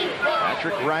 yards.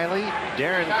 Patrick Riley,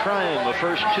 Darren Cryan, the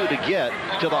first two to get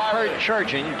to the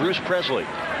hard-charging Bruce Presley.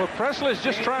 Well, Presley's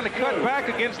just trying to cut back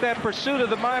against that pursuit of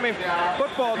the Miami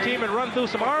football team and run through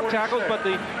some arm tackles, but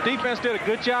the defense did a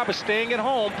good job of staying at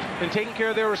home and taking care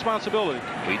of their responsibility.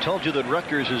 We told you that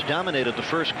Rutgers has dominated the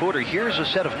first quarter. Here's a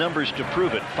set of numbers to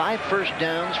prove it. 5 first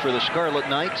downs for the Scarlet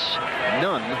Knights,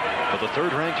 none for the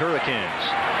third-ranked Hurricanes.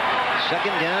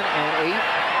 Second down and 8.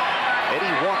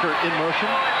 Eddie Walker in motion.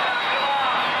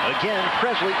 Again,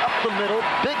 Presley up the middle,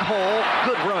 big hole,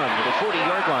 good run to the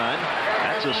 40-yard line.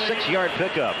 That's a 6-yard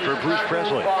pickup for Bruce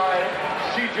Presley.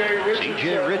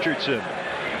 C.J. Richardson,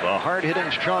 the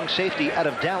hard-hitting strong safety out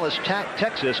of Dallas,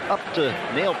 Texas, up to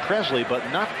nail Presley, but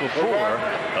not before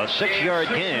a 6-yard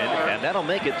gain, and that'll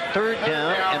make it third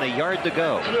down and a yard to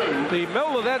go. The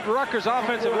middle of that Rutgers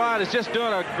offensive line is just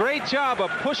doing a great job of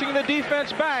pushing the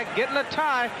defense back, getting a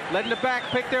tie, letting the back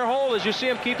pick their hole as you see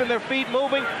them keeping their feet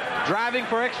moving, driving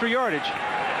for extra yardage.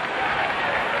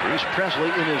 Bruce Presley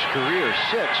in his career,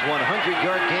 6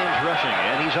 100-yard games rushing,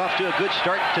 and he's off to a good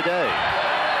start today.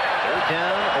 Third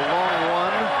down, a long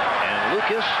one, and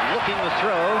Lucas looking to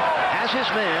throw, has his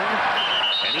man,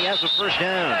 and he has a first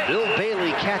down. Bill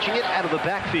Bailey catching it out of the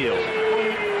backfield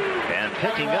and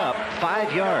picking up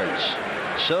 5 yards.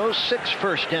 So 6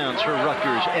 first downs for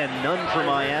Rutgers and none for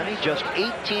Miami. Just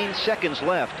 18 seconds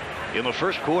left in the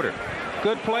first quarter.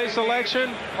 Good play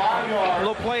selection, a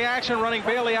little play action running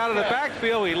Bailey out of the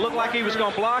backfield. He looked like he was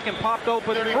going to block and popped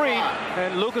open free,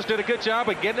 and Lucas did a good job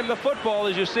of getting him the football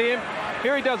as you see him.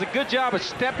 Here he does a good job of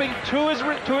stepping to his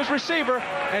receiver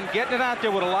and getting it out there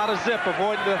with a lot of zip,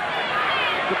 avoiding the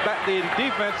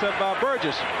defense of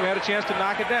Burgess, who had a chance to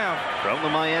knock it down. From the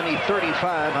Miami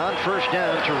 35 on first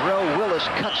down, Terrell Willis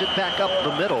cuts it back up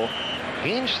the middle,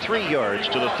 gains 3 yards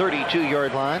to the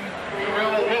 32-yard line.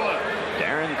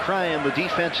 Darren Cryan, the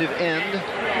defensive end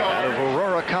out of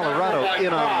Aurora, Colorado,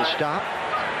 in on the stop.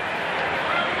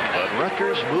 But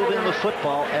Rutgers moving the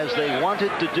football as they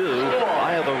wanted to do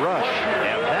via the rush.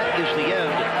 And that is the end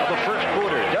of the first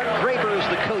quarter. Doug Graber is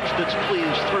the coach that's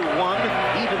pleased through one.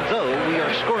 Even though we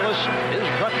are scoreless, his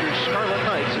Rutgers Scarlet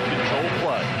Knights in control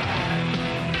play.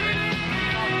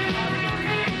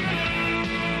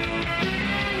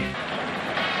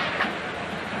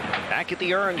 Back at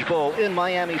the Orange Bowl in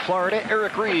Miami, Florida,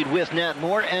 Eric Reed with Nat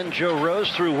Moore and Joe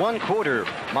Rose through one quarter.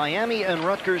 Miami and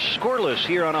Rutgers scoreless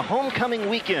here on a homecoming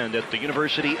weekend at the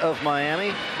University of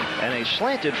Miami. And a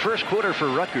slanted first quarter for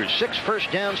Rutgers. 6 first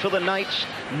downs for the Knights,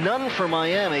 none for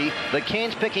Miami. The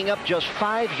Canes picking up just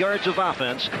 5 yards of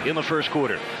offense in the first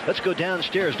quarter. Let's go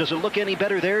downstairs. Does it look any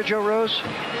better there, Joe Rose?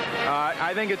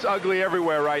 I think it's ugly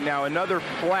everywhere right now. Another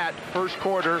flat first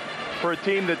quarter for a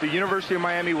team that the University of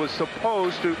Miami was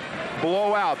supposed to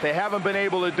blow out. They haven't been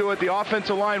able to do it. The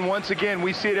offensive line, once again,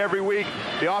 we see it every week.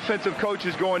 The offensive coach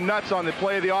is going nuts on the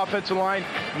play of the offensive line.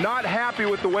 Not happy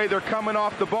with the way they're coming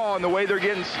off the ball and the way they're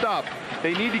getting stuffed.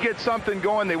 They need to get something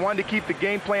going. They wanted to keep the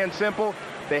game plan simple.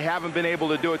 They haven't been able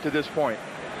to do it to this point.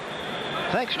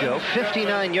 Thanks, Joe.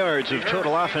 59 yards of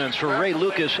total offense for Ray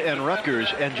Lucas and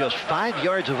Rutgers, and just 5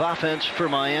 yards of offense for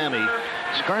Miami.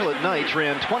 Scarlet Knights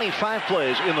ran 25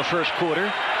 plays in the first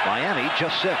quarter. Miami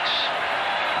just 6.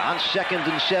 On 2nd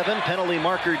and 7, penalty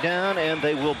marker down, and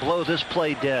they will blow this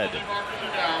play dead.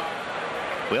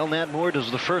 Well, Nat Moore,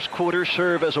 does the first quarter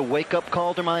serve as a wake-up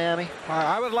call to Miami?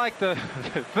 I would like to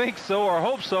think so or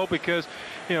hope so, because,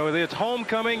 you know, it's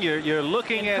homecoming. You're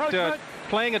looking at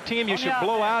playing a team you should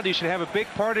blow out. You should have a big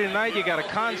party tonight. You got a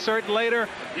concert later,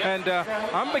 and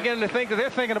I'm beginning to think that they're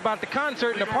thinking about the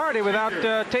concert and the party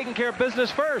without taking care of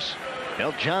business first.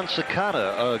 Well, John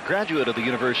Cicada, a graduate of the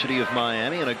University of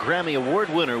Miami and a Grammy Award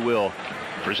winner, will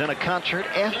present a concert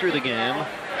after the game.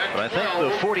 But I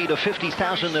think the 40 to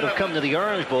 50,000 that have come to the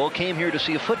Orange Bowl came here to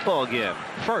see a football game.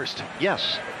 First.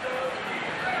 Yes.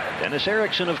 Dennis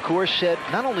Erickson, of course, said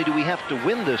not only do we have to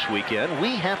win this weekend,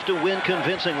 we have to win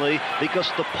convincingly because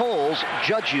the polls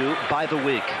judge you by the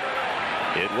week.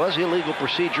 It was illegal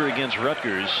procedure against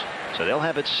Rutgers, so they'll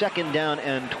have it 2nd down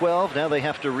and 12. Now they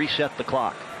have to reset the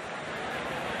clock.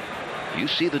 You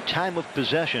see the time of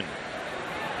possession,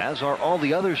 as are all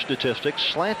the other statistics,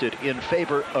 slanted in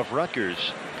favor of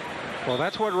Rutgers. Well,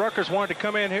 that's what Rutgers wanted to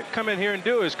come in here and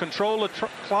do, is control the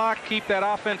clock, keep that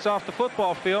offense off the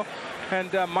football field.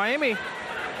 And Miami,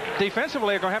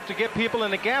 defensively, are going to have to get people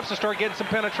in the gaps and start getting some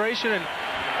penetration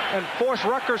and force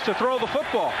Rutgers to throw the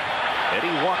football.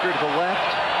 Eddie Walker to the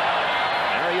left.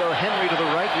 Mario Henry to the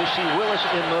right. You see Willis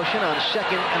in motion on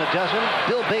 2nd and a dozen.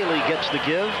 Bill Bailey gets the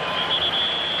give.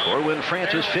 Corwin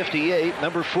Francis, 58.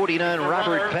 Number 49,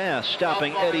 Robert Bass,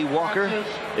 stopping Eddie Walker.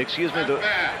 Excuse me,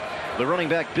 The running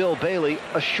back Bill Bailey,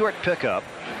 a short pickup.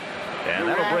 And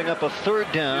that'll bring up a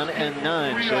 3rd down and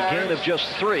 9. So a gain of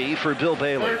just 3 for Bill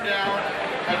Bailey. 3rd down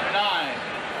and 9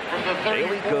 from the 34.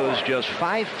 Bailey goes just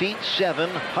 5 feet 7,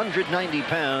 190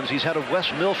 pounds. He's out of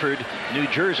West Milford, New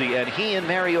Jersey, and he and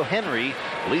Mario Henry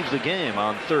leave the game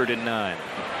on 3rd and 9.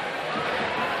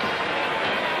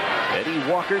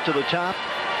 Eddie Walker to the top,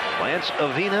 Lance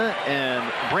Avina and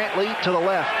Brantley to the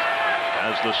left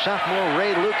as the sophomore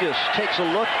Ray Lucas takes a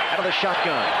look out of the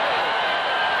shotgun.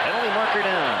 Penalty marker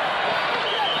down.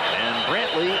 And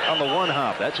Brantley on the 1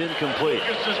 hop. That's incomplete.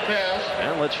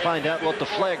 And let's find out what the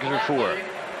flags are for.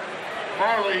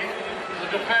 Farley is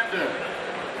a defender.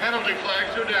 Penalty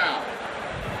flags are down.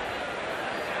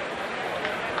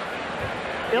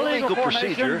 Illegal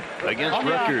procedure against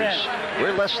Rutgers.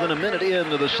 We're less than a minute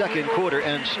into the 2nd quarter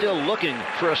and still looking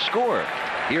for a score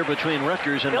here between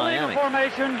Rutgers and Miami.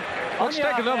 Formation. Let's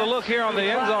take another look here on the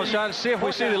end zone shot and see if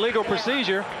we see the legal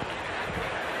procedure.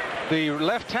 The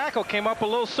left tackle came up a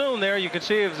little soon there. You can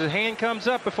see if his hand comes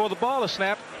up before the ball is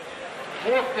snapped.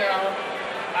 4th down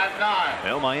and 9.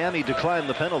 Well, Miami declined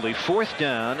the penalty. 4th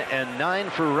down and 9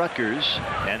 for Rutgers.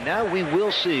 And now we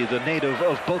will see the native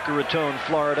of Boca Raton,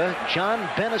 Florida, John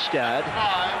Benestad.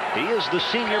 He is the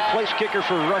senior place kicker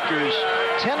for Rutgers.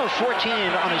 10 of 14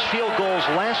 on his field goals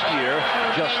last year.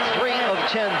 Just 3 of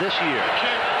 10 this year.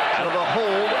 Out of the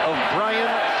hold of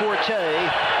Brian Forte,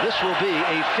 this will be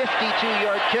a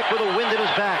 52-yard kick with a wind at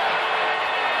his back.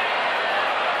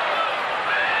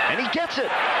 And he gets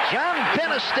it. John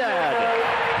Benestad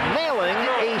nailing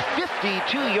a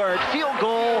 52-yard field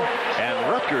goal,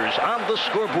 and Rutgers on the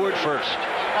scoreboard first.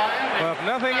 Well, if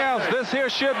nothing else, this here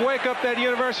should wake up that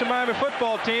University of Miami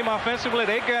football team offensively.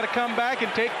 They've got to come back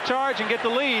and take charge and get the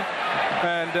lead.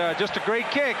 And just a great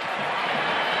kick.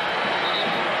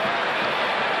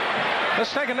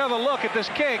 Let's take another look at this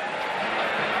kick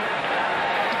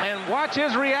and watch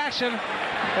his reaction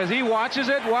as he watches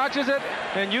it,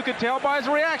 and you can tell by his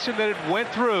reaction that it went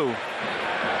through.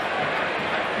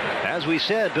 As we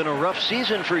said, been a rough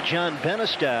season for John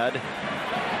Benestad,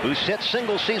 who set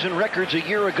single-season records a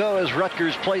year ago as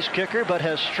Rutgers place kicker, but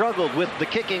has struggled with the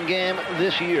kicking game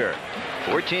this year.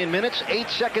 14 minutes, 8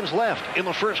 seconds left in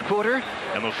the 1st quarter,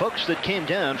 and the folks that came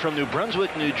down from New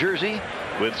Brunswick, New Jersey,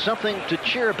 with something to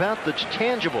cheer about that's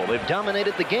tangible. They've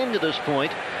dominated the game to this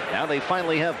point. Now they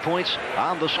finally have points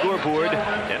on the scoreboard.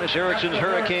 Dennis Erickson's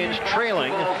Hurricanes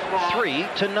trailing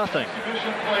 3-0.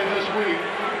 Exhibition play this week.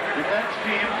 The next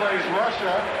team plays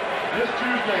Russia this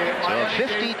Tuesday at Miami. So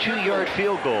a 52-yard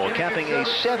field goal, capping a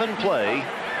 7-play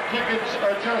Tickets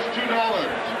are just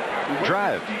 $2.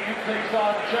 drive. The team takes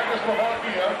on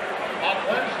Czechoslovakia on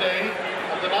Wednesday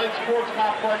at the Night Sports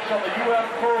Complex on the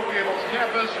UF Coral Gables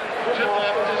campus. Tip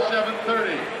off to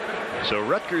 7:30. So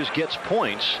Rutgers gets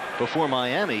points before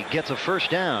Miami gets a 1st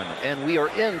down, and we are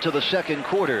into the 2nd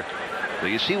quarter. So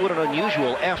you see what an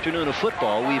unusual afternoon of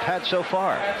football we've had so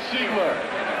far.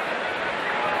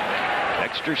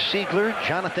 Dexter Siegler,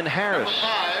 Jonathan Harris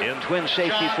in twin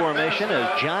safety formation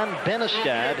as John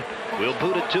Benestad will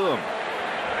boot it to him.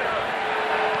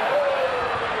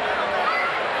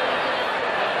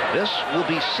 This will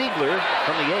be Siegler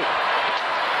from the 8.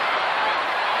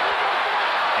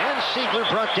 And Siegler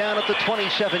brought down at the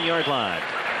 27-yard line.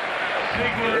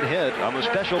 Good hit on the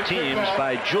special teams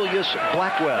by Julius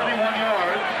Blackwell.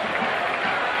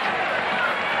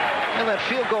 And that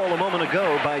field goal a moment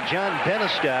ago by John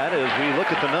Benestad, as we look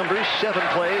at the numbers, 7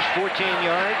 plays, 14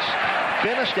 yards.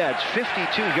 Benestad's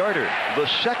 52-yarder, the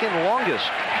 2nd longest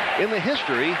in the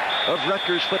history of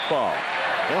Rutgers football.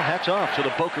 Well, hats off to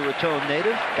the Boca Raton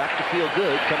native. Got to feel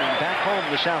good coming back home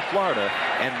to South Florida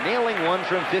and nailing one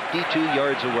from 52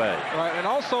 yards away. Right, and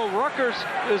also Rutgers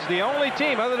is the only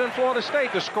team other than Florida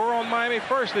State to score on Miami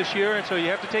first this year, and so you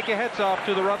have to take your hats off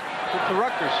to the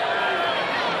Rutgers.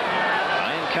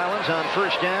 Ryan Collins on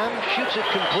 1st down, shoots it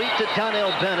complete to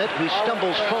Donnell Bennett, who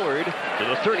stumbles forward to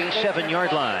the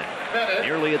 37-yard line.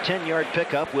 Nearly a 10-yard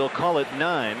pickup. We'll call it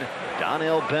 9.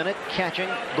 Donnell Bennett catching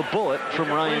the bullet from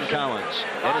Ryan Collins.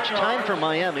 And it's time for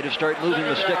Miami to start moving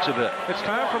the sticks a bit. It's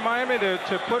time for Miami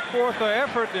to put forth the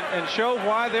effort and show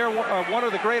why they're one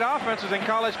of the great offenses in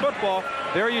college football.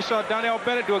 There you saw Donnell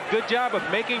Bennett do a good job of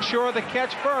making sure the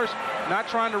catch first, not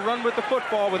trying to run with the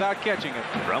football without catching it.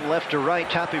 From left to right,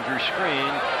 top of your screen,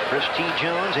 Chris T.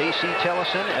 Jones, A.C.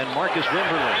 Tellison, and Marcus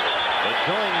Wimberly. But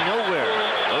going nowhere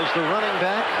goes the running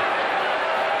back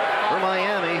for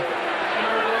Miami.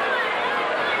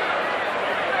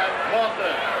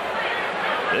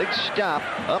 Big stop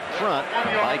up front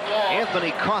by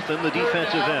Anthony Cawthon, the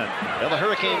defensive end. Now, the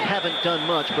Hurricanes haven't done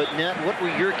much, but Nat, what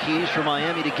were your keys for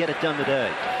Miami to get it done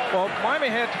today? Well, Miami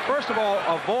had to, first of all,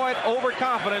 avoid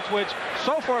overconfidence, which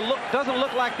so far doesn't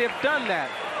look like they've done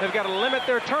that. They've got to limit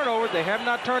their turnovers. They have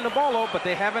not turned the ball over, but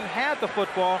they haven't had the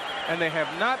football, and they have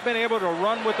not been able to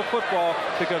run with the football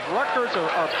because Rutgers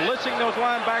are blitzing those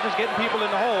linebackers, getting people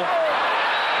in the hole.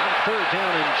 On 3rd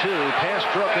down and 2, pass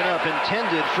broken up,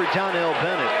 intended for Donnell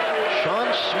Bennett.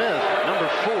 Sean Smith, number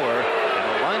 4, and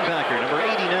the linebacker, number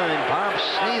 89, Bob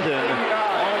Sneathen,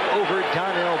 all over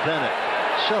Donnell Bennett.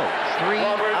 So, 3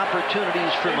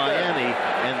 opportunities for Miami,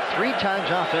 and 3 times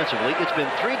offensively. It's been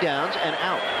 3 downs and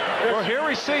out. Well, here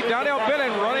we see Donnell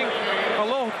Bennett running a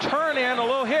little turn in, a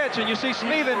little hitch, and you see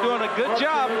Sneathen doing a good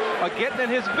job of getting in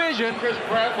his vision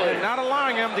and not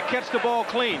allowing him to catch the ball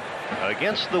clean.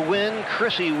 Against the wind,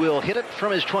 Chrissy will hit it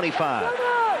from his 25.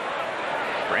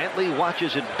 Brantley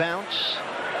watches it bounce.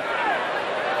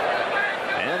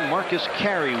 And Marcus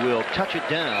Carey will touch it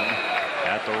down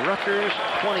at the Rutgers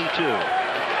 22.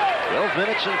 12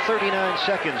 minutes and 39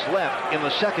 seconds left in the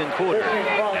 2nd quarter.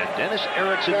 And Dennis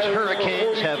Ericsson's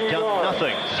Hurricanes have done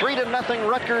nothing. 3-0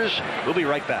 Rutgers. We'll be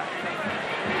right back.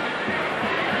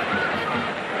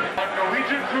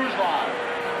 Norwegian Cruise Line.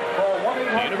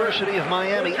 The University of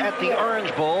Miami at the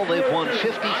Orange Bowl. They've won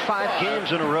 55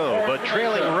 games in a row, but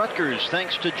trailing Rutgers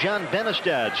thanks to John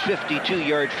Benestad's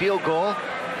 52-yard field goal.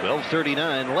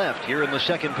 12:39 left here in the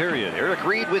 2nd period. Eric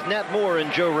Reed with Nat Moore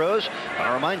and Joe Rose.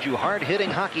 I'll remind you, hard-hitting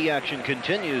hockey action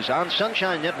continues on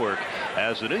Sunshine Network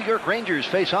as the New York Rangers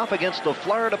face off against the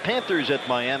Florida Panthers at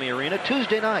Miami Arena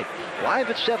Tuesday night, live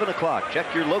at 7 o'clock.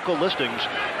 Check your local listings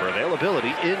for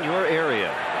availability in your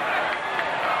area.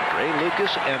 Ray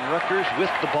Lucas and Rutgers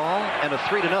with the ball and a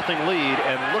 3-0 lead,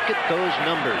 and look at those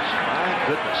numbers. My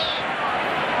goodness.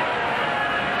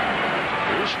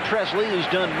 Bruce Presley, who's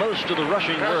done most of the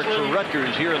rushing work for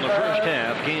Rutgers here in the first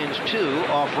half, gains 2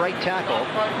 off right tackle.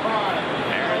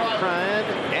 Aaron Cryan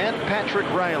and Patrick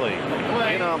Riley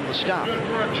in on the stop.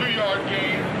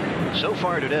 So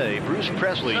far today, Bruce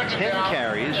Presley, 10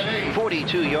 carries,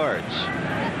 42 yards.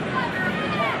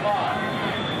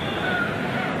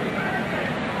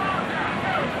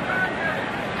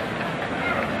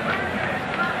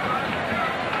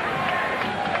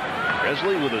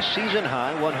 Presley with a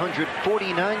season-high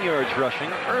 149 yards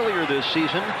rushing earlier this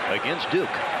season against Duke.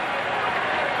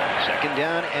 2nd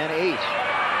down and 8.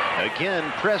 Again,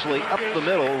 Presley up the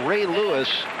middle. Ray Lewis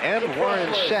and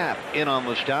Warren Sapp in on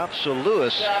the stop. So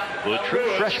Lewis, the true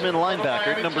freshman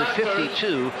linebacker, number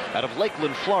 52, out of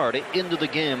Lakeland, Florida, into the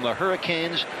game. The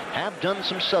Hurricanes have done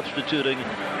some substituting,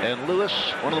 and Lewis,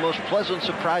 one of the most pleasant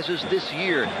surprises this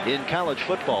year in college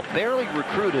football. Barely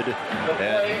recruited,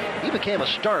 and he became a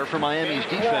star for Miami's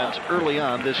defense early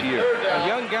on this year. A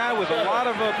young guy with a lot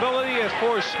of ability as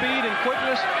far as speed and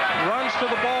quickness, runs to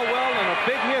the ball well, and a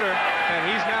big hitter,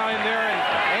 and he's now in there and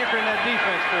anchoring that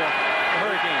defense for the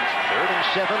Hurricanes. 3rd and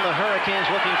 7, the Hurricanes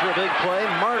looking for a big play.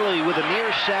 Marley with a near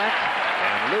sack,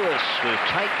 and Lewis with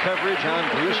tight coverage on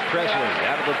Bruce Presley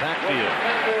out of the backfield.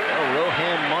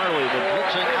 Rohan Marley, the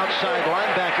blitzing outside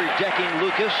linebacker, decking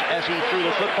Lucas as he threw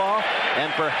the football,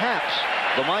 and perhaps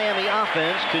the Miami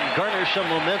offense could garner some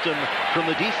momentum from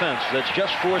the defense that's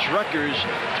just forced Rutgers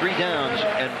 3 downs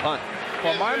and punt.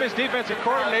 Well, Miami's defensive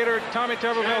coordinator, Tommy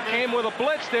Tuberville, came with a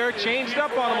blitz there, changed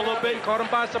up on him a little bit, and caught him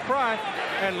by surprise.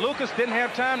 And Lucas didn't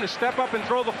have time to step up and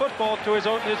throw the football to his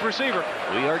receiver.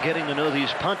 We are getting to know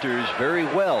these punters very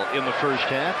well in the first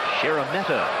half.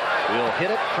 Sharametta will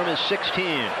hit it from his 16.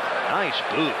 Nice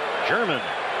boot. German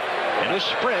in a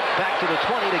sprint back to the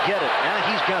 20 to get it. Now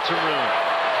he's got some room.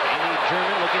 Jamie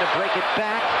German looking to break it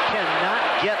back.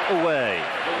 Cannot get away.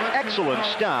 Excellent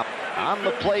stop on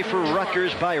the play for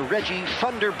Rutgers by Reggie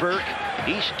Funderburk.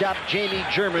 He stopped Jamie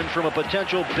German from a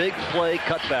potential big play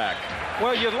cutback.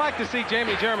 Well, you'd like to see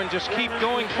Jamie German just keep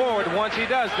going forward once he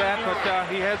does that, but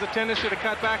he has a tendency to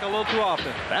cut back a little too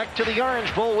often. Back to the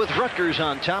Orange Bowl with Rutgers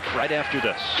on top right after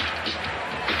this.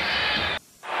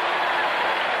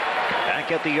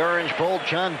 Back at the Orange Bowl,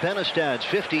 John Benestad's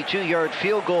 52-yard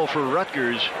field goal for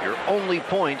Rutgers, your only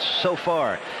points so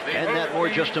far. And that more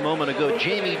just a moment ago.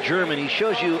 Jamie German, he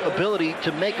shows you ability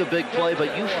to make a big play,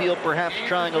 but you feel perhaps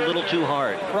trying a little too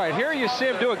hard. Right, here you see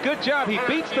him do a good job. He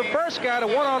beats the first guy to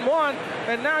one-on-one,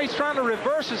 and now he's trying to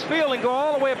reverse his field and go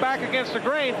all the way back against the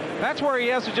grain. That's where he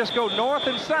has to just go north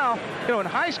and south. You know, in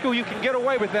high school, you can get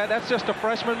away with that. That's just a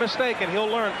freshman mistake, and he'll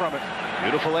learn from it.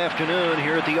 Beautiful afternoon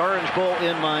here at the Orange Bowl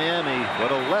in Miami.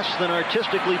 What a less than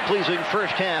artistically pleasing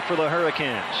first half for the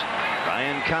Hurricanes.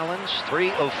 Ryan Collins,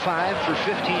 3 of 5 for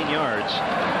 15 yards.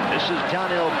 This is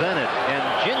Donnell Bennett,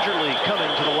 and gingerly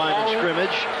coming to the line of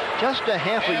scrimmage, just a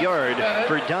half a yard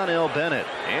for Donnell Bennett.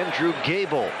 Andrew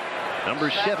Gable,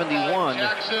 number 71,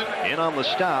 in on the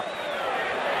stop.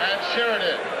 and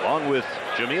Sheridan. Along with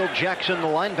Jameel Jackson, the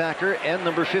linebacker, and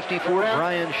number 54,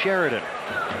 Brian Sheridan.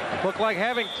 Look like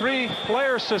having 3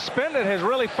 players suspended has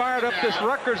really fired up this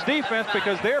Rutgers defense,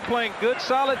 because they're playing good,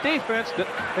 solid defense.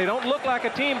 They don't look like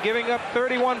a team giving up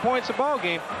 31 points a ball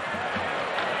game.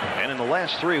 And in the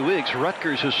last 3 weeks,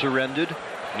 Rutgers has surrendered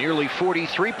nearly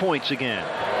 43 points again.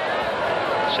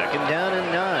 2nd down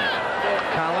and 9.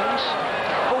 Collins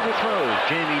overthrows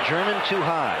Jamie German too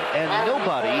high, and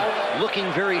nobody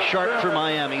looking very sharp for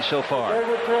Miami so far.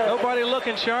 Nobody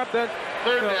looking sharp. 3rd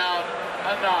down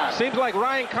and 9. Seems like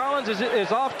Ryan Collins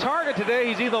is off target today.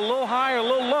 He's either a little high or a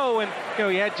little low, and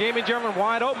he had Jamie German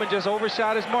wide open, just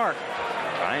overshot his mark.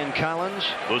 Ryan Collins,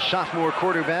 the sophomore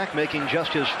quarterback, making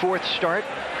just his 4th start.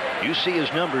 You see his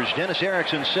numbers. Dennis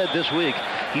Erickson said this week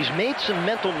he's made some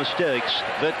mental mistakes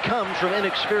that come from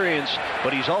inexperience,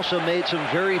 but he's also made some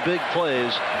very big plays,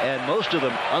 and most of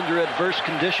them under adverse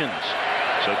conditions.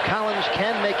 So Collins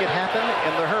can make it happen,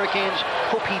 and the Hurricanes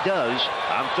hope he does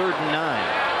on 3rd and 9.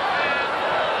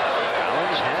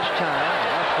 Collins has time.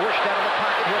 Now forced out of the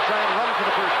pocket. He'll try and run for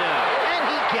the 1st down, and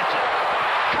he gets it.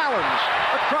 Collins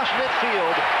across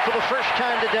midfield for the first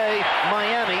time today.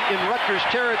 Miami in Rutgers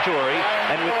territory,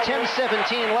 and with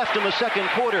 10:17 left in the 2nd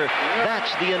quarter,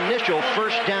 that's the initial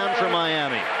 1st down for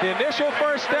Miami. The initial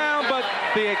 1st down, but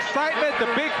the excitement, the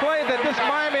big play that this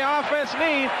Miami offense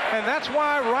needs, and that's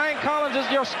why Ryan Collins is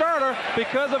your starter,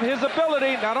 because of his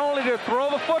ability not only to throw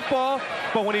the football,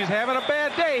 but when he's having a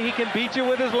bad day, he can beat you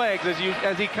with his legs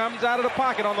as he comes out of the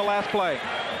pocket on the last play.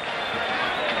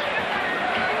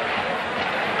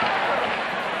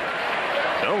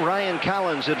 So Ryan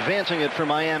Collins advancing it for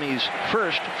Miami's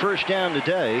first down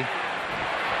today.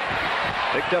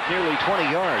 Picked up nearly 20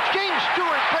 yards. James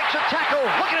Stewart breaks a tackle.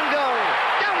 Look at him go.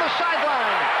 Down the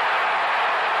sideline.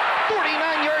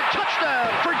 49-yard touchdown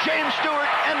for James Stewart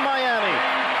and Miami.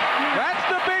 That's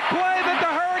the big play that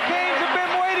the Hurricanes have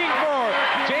been waiting for.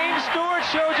 James Stewart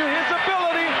showed you his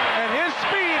ability and his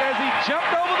speed as he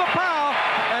jumped over the pile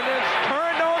and then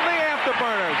turned on the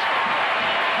afterburners.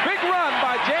 Big run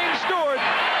by James Stewart,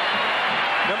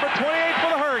 number 28 for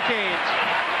the Hurricanes.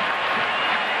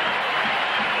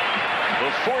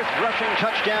 The 4th rushing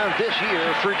touchdown this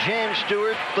year for James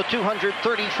Stewart, the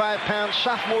 235-pound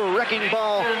sophomore wrecking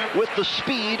ball with the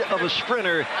speed of a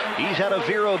sprinter. He's out of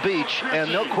Vero Beach,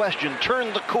 and no question,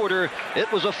 turned the quarter.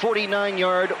 It was a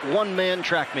 49-yard, one-man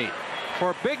track meet.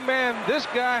 For a big man, this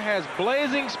guy has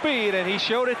blazing speed, and he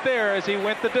showed it there as he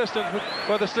went the distance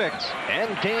for the 6. And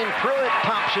Dane Pruitt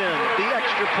pops in the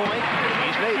extra point.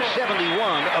 He's made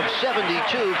 71 of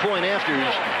 72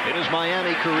 point-afters in his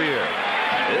Miami career.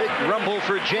 Big rumble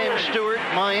for James Stewart.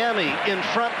 Miami in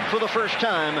front for the first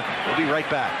time. We'll be right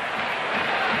back.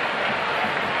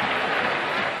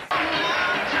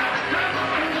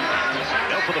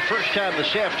 For the first time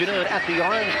this afternoon at the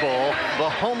Orange Bowl, the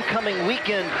homecoming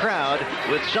weekend crowd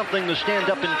with something to stand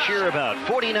up and cheer about.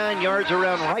 49 yards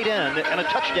around right end and a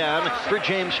touchdown for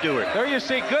James Stewart. There you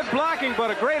see good blocking,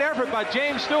 but a great effort by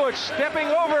James Stewart, stepping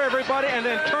over everybody and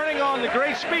then turning on the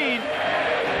great speed.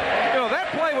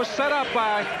 That play was set up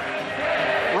by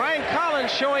Ryan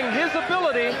Collins, showing his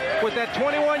ability with that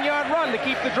 21-yard run to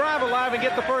keep the drive alive and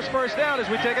get the first down. As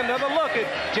we take another look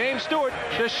at James Stewart,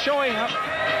 just showing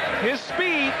his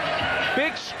speed.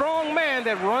 Big, strong man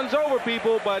that runs over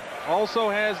people, but also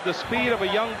has the speed of a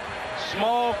young,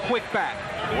 small, quick back.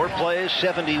 4 plays,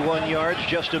 71 yards,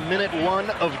 just a minute 1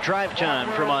 of drive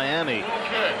time for Miami.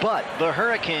 But the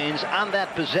Hurricanes on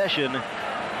that possession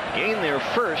gain their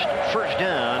first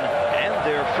down and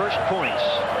their first points.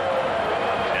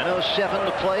 10:07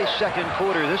 to play, 2nd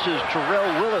quarter. This is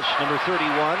Terrell Willis, number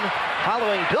 31,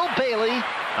 following Bill Bailey.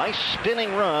 Nice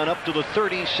spinning run up to the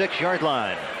 36-yard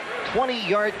line.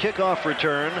 20-yard kickoff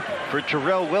return for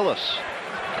Terrell Willis.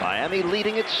 Miami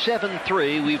leading at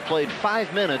 7-3. We've played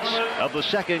 5 minutes of the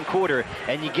 2nd quarter,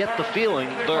 and you get the feeling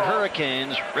the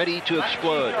Hurricanes ready to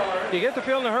explode. You get the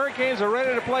feeling the Hurricanes are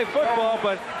ready to play football,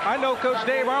 but I know Coach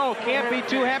Dave Arnold can't be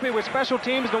too happy with special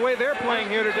teams the way they're playing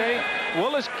here today.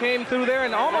 Willis came through there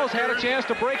and almost had a chance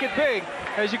to break it big.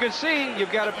 As you can see,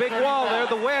 you've got a big wall there,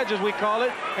 the wedge as we call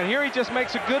it, and here he just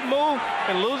makes a good move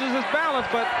and loses his balance,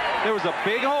 but there was a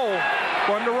big hole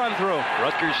for him to run through.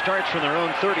 Rutgers starts from their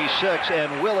own 36,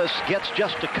 and Willis gets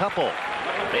just a couple.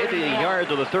 Maybe a yard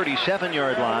to the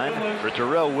 37-yard line for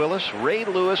Terrell Willis. Ray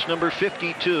Lewis, number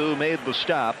 52, made the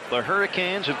stop. The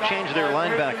Hurricanes have changed their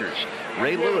linebackers.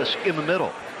 Ray Lewis in the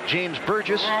middle. James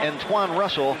Burgess and Twan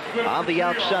Russell on the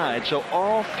outside. So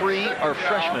all three are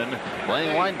freshmen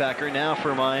playing linebacker now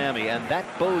for Miami, and that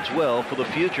bodes well for the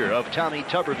future of Tommy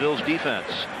Tuberville's defense.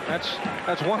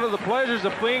 That's one of the pleasures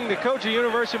of being the coach of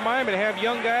University of Miami, to have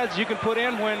young guys you can put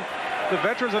in when the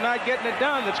veterans are not getting it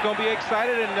done, that's going to be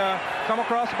excited and come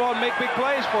across the ball and make big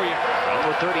plays for you.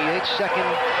 Number 38, 2nd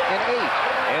and 8.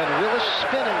 And Willis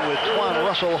spinning with Twan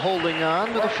Russell holding on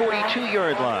to the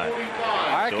 42-yard line.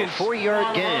 So a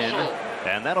 4-yard gain,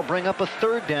 and that'll bring up a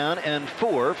 3rd down and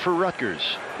 4 for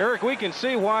Rutgers. Eric, we can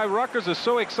see why Rutgers is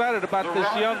so excited about this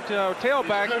young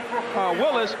tailback,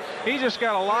 Willis. He just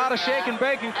got a lot of shake and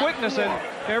bake and quickness, and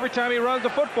every time he runs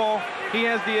the football, he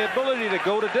has the ability to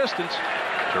go to distance.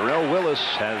 Terrell Willis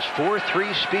has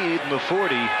 4.3 speed in the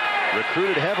 40,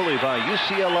 recruited heavily by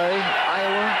UCLA,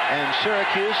 Iowa, and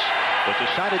Syracuse, but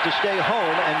decided to stay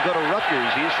home and go to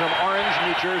Rutgers. He's from Orange,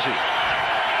 New Jersey.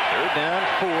 3rd down,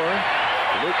 4.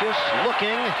 Lucas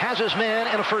looking, has his man,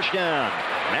 and a 1st down.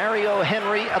 Mario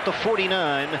Henry at the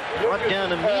 49, brought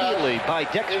down immediately by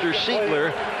Dexter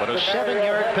Siegler, but a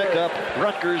 7-yard pickup.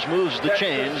 Rutgers moves the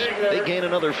chains. They gain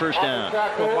another 1st down.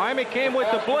 Well, Miami came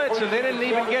with the blitz, and they didn't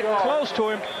even get close to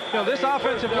him. You know, this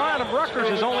offensive line of Rutgers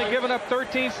has only given up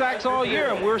 13 sacks all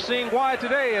year, and we're seeing why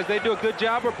today, as they do a good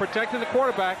job of protecting the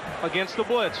quarterback against the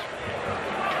blitz.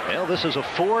 Well, this is a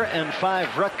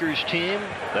 4-5 Rutgers team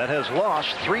that has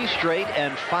lost 3 straight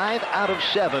and 5 out of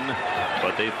 7,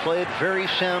 but they've played very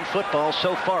sound football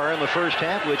so far in the first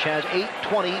half, which has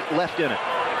 8:20 left in it.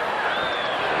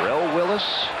 Terrell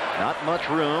Willis, not much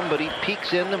room, but he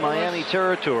peeks into Miami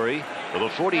territory to the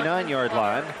 49-yard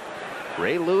line.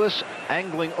 Ray Lewis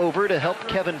angling over to help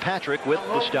Kevin Patrick with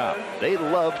the stop. They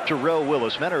love Terrell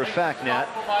Willis. Matter of fact, Nat,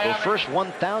 the first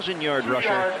 1,000-yard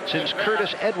rusher since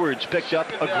Curtis Edwards picked up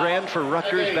a grand for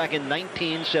Rutgers back in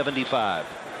 1975.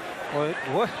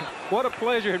 Well, what a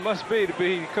pleasure it must be to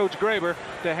be Coach Graber,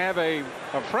 to have a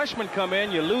freshman come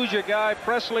in. You lose your guy,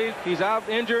 Presley, he's out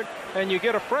injured, and you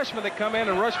get a freshman that come in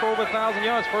and rush for over 1,000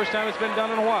 yards. First time it's been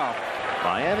done in a while.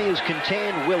 Miami has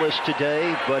contained Willis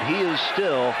today, but he is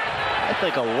still, I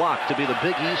think, a lock to be the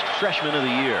Big East Freshman of the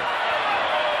Year.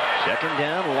 2nd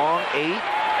down, long 8.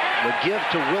 The give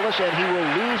to Willis, and he will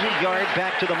lose a yard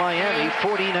back to the Miami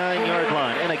 49-yard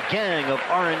line. And a gang of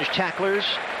orange tacklers.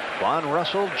 Von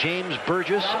Russell, James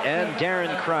Burgess, and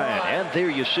Darren Cryan. And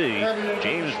there you see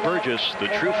James Burgess, the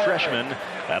true freshman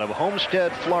out of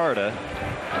Homestead, Florida.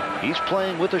 He's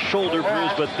playing with a shoulder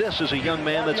bruise, but this is a young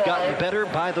man that's gotten better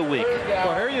by the week.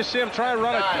 Well, here you see him try to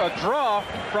run a draw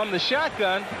from the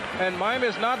shotgun, and Miami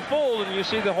is not fooled, and you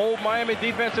see the whole Miami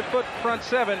defensive front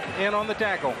 7 in on the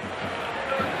tackle.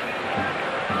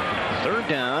 3rd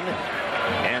down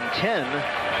and 10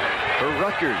 for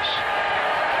Rutgers.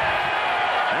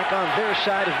 Back on their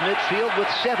side of midfield with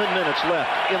 7 minutes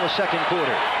left in the 2nd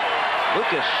quarter.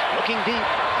 Lucas looking deep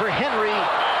for Henry,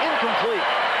 incomplete.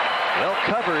 Well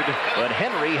covered, but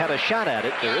Henry had a shot at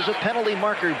it. There is a penalty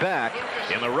marker back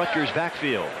in the Rutgers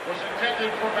backfield. Was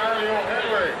intended for Mario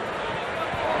Henry.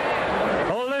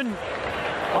 Holding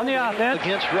on the offense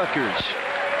Against Rutgers.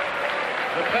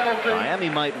 The penalty. Miami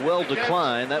might well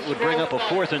decline. That would bring up a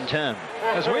 4th and 10.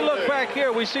 As we look back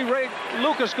here, we see Ray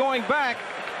Lucas going back.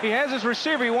 He has his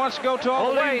receiver. He wants to go to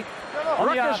all the way.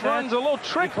 Rutgers runs a little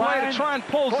trick play to try and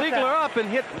pull Ziegler up and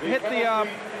hit the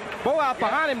bow out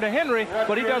behind him to Henry,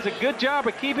 but he does a good job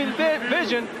of keeping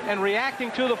vision and reacting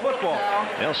to the football.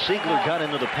 Well, Ziegler got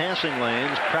into the passing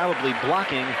lanes, probably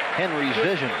blocking Henry's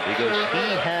vision because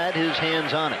he had his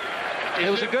hands on it. It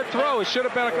was a good throw. It should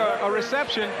have been a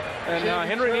reception, and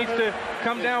Henry needs to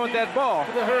come down with that ball.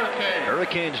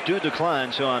 Hurricanes do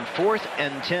decline, so on 4th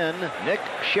and 10, Nick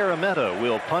Sharametta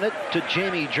will punt it to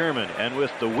Jamie German, and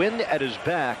with the wind at his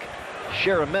back,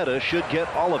 Sharametta should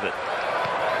get all of it.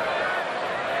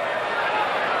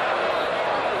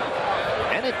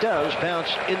 And it does bounce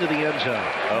into the end zone.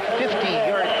 A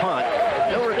 50-yard punt,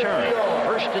 no return.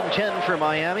 1st and 10 for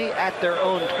Miami at their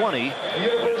own 20.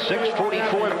 With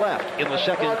 6:44 left in the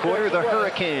 2nd quarter, the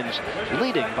Hurricanes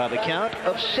leading by the count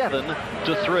of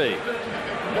 7-3.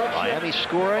 Miami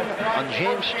scoring on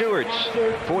James Stewart's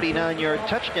 49-yard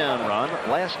touchdown run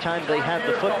last time they had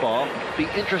the football. Be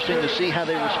interesting to see how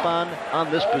they respond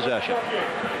on this possession.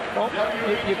 Well,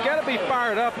 you've got to be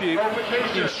fired up.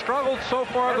 You've struggled so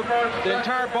far the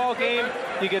entire ball game.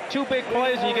 You get 2 big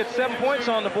plays and you get 7 points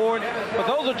on the board, but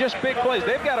those are just big plays.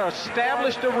 They've got to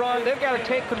establish the run. They've got to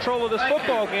take control of this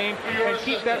football game and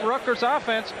keep that Rutgers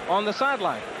offense on the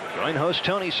sideline. Join host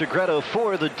Tony Segreto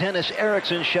for the Dennis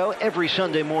Erickson Show every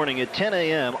Sunday morning at 10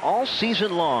 a.m. all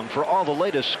season long for all the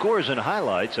latest scores and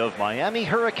highlights of Miami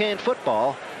Hurricane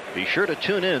football. Be sure to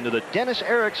tune in to the Dennis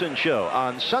Erickson Show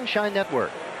on Sunshine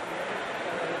Network.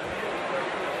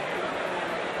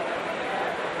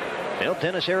 Well,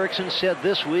 Dennis Erickson said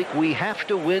this week, we have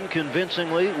to win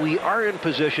convincingly. We are in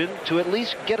position to at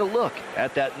least get a look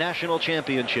at that national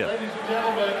championship. Ladies and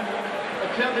gentlemen,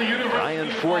 attend the University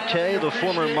Ryan Forte, the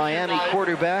former Miami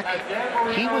quarterback,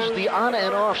 he was the on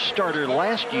and off starter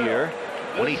last year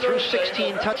when he threw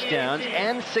 16 touchdowns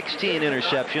and 16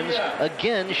 interceptions,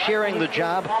 again sharing the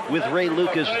job with Ray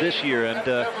Lucas this year. And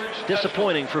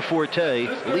disappointing for Forte,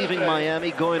 leaving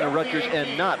Miami, going to Rutgers,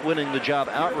 and not winning the job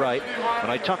outright. When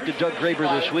I talked to Doug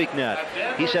Graber this week,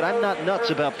 Nat, he said, I'm not nuts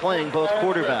about playing both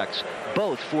quarterbacks.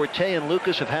 Both Forte and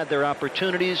Lucas have had their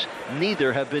opportunities.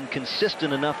 Neither have been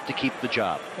consistent enough to keep the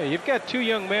job. Yeah, you've got two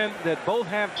young men that both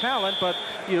have talent, but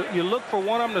you look for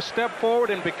one of them to step forward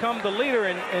and become the leader,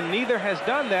 and neither has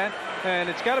done that. And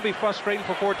it's got to be frustrating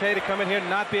for Forte to come in here and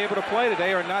not be able to play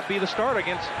today or not be the starter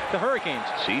against the Hurricanes.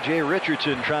 C.J.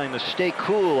 Richardson trying to stay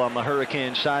cool on the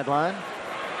Hurricane sideline.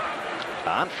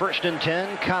 On 1st and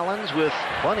 10, Collins with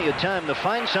plenty of time to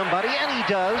find somebody, and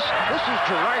he does. This is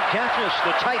Gerard Gaffness,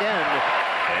 the tight end,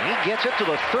 and he gets it to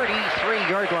the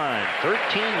 33-yard line.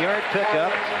 13-yard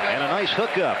pickup and a nice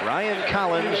hookup. Ryan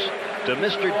Collins to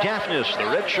Mr. Gaffness, the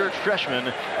redshirt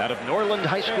freshman out of Norland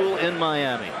High School in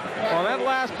Miami. Well, that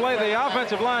last play, the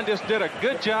offensive line just did a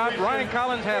good job. Ryan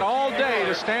Collins had all day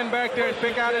to stand back there and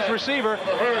pick out his receiver,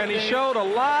 and he showed a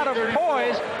lot of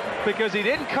poise because he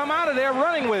didn't come out of there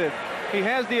running with it. He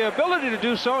has the ability to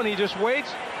do so, and he just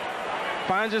waits,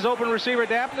 finds his open receiver,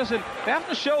 Daphnis, and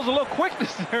Daphnis shows a little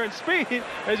quickness there and speed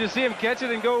as you see him catch it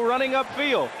and go running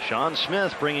upfield. Sean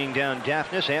Smith bringing down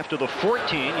Daphnis after the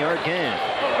 14-yard gain.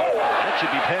 That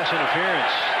should be pass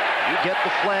interference. You get the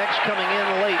flags coming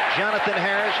in late. Jonathan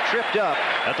Harris tripped up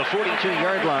at the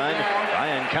 42-yard line.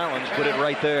 Ryan Collins put it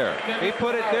right there. He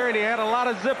put it there, and he had a lot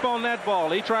of zip on that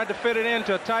ball. He tried to fit it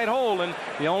into a tight hole, and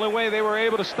the only way they were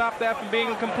able to stop that from being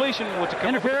a completion was to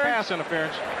come up with pass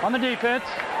interference. On the defense.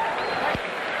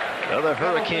 Well, the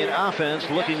Hurricane offense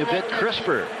looking a bit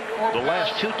crisper. The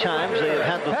last two times they have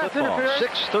had the football.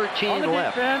 6:13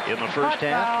 left in the first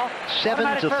half.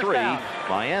 7-3.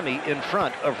 Miami in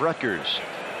front of Rutgers.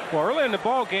 Well, early in the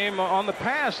ball game, on the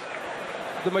pass,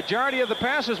 the majority of the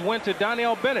passes went to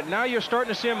Donnell Bennett. Now you're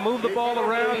starting to see him move the ball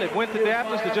around. It went to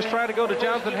Daphnis to just try to go to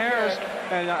Jonathan Harris.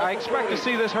 And I expect to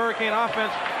see this Hurricane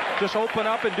offense just open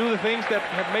up and do the things that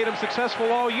have made them successful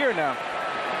all year now.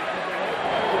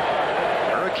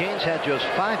 Hurricanes had just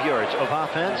 5 yards of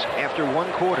offense after one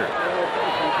quarter.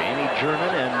 Danny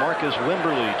German and Marcus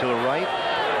Wimberly to the right.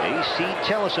 A.C.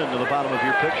 Tellison to the bottom of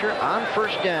your picture. On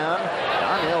first down,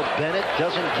 Donnell Bennett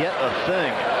doesn't get a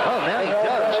thing. Oh, now he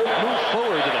does move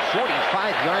forward to the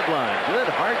 45-yard line. Good,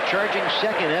 hard-charging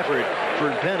second effort for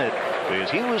Bennett,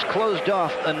 because he was closed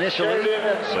off initially,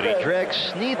 but he dragged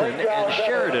Sneathen and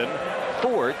Sheridan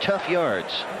 4 tough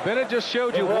yards. Bennett just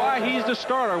showed you why he's the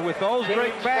starter with those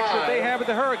great backs that they have at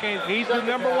the Hurricanes. He's the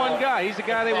 #1 guy. He's the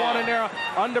guy they want in there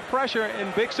under pressure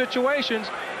in big situations,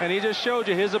 and he just showed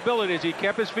you his abilities. He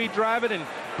kept his feet driving and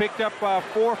picked up 4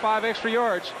 or 5 extra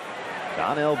yards.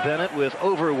 Donnell Bennett with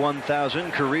over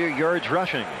 1,000 career yards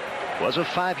rushing. Was a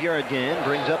 5-yard gain,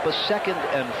 brings up a 2nd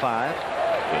and 5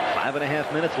 with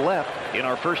 5.5 minutes left in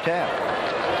our first half.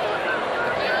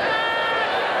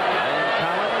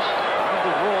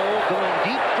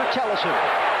 Tellison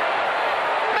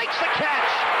makes the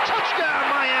catch. Touchdown,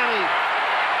 Miami.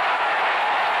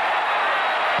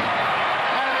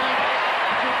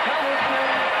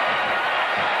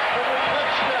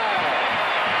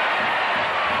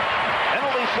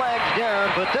 Penalty flags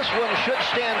down, but this one should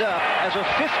stand up as a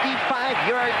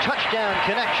 55-yard touchdown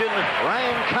connection.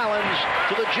 Ryan Collins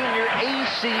to the junior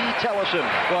A.C. Tellison.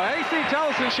 Well, A.C.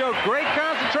 Tellison showed great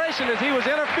concentration as he was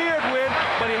interfered with,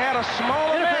 but he had a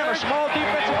smaller man, a small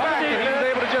defensive back, and he was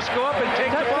able to just go up and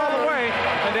take the ball away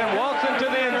and then waltz into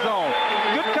the end zone.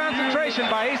 Good concentration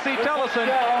by A.C. Tellison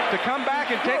to come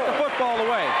back and take the football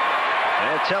away.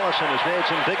 And Tellison has made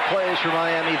some big plays for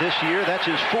Miami this year. That's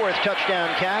his 4th touchdown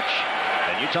catch.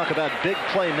 And you talk about big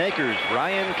playmakers.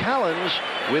 Ryan Collins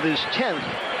with his 10th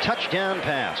touchdown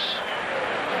pass.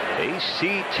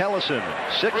 A.C. Tellison,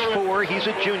 6'4". He's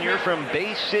a junior from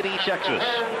Bay City, Texas.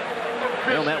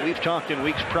 You know, Matt, we've talked in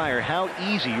weeks prior how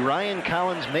easy Ryan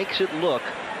Collins makes it look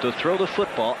to throw the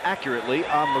football accurately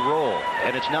on the roll.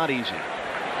 And it's not easy.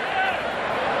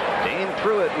 Dane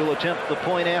Pruitt will attempt the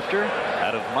point after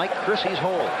out of Mike Chrissy's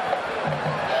hole.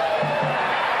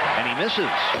 And he misses.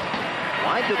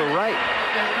 Wide to the right.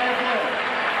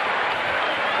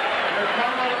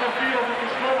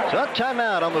 So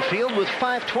timeout on the field with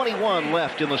 5:21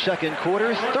 left in the second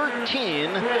quarter.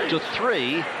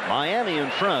 13-3, Miami in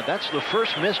front. That's the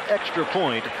first missed extra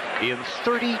point in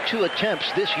 32 attempts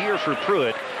this year for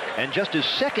Pruitt, and just his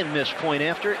second missed point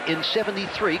after in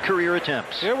 73 career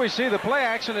attempts. Here we see the play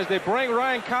action as they bring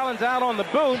Ryan Collins out on the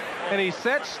boot, and he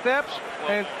sets, steps,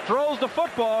 and throws the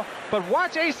football. But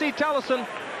watch A.C. Tellison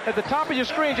at the top of your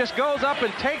screen just goes up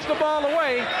and takes the ball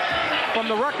away from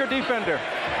the Rutgers defender.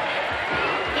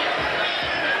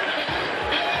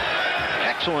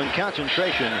 Excellent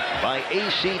concentration by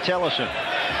A.C. Tellison.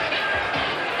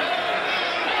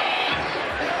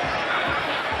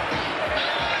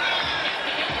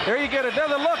 There you get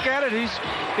another look at it. He's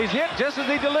hit just as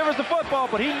he delivers the football,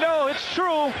 but he knows it's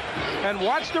true. And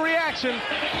watch the reaction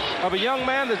of a young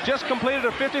man that's just completed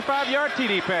a 55-yard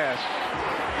TD pass.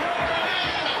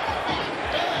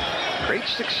 Great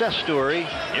success story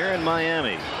here in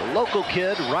Miami. The local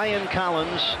kid, Ryan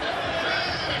Collins,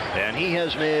 and he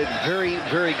has made very,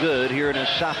 very good here in his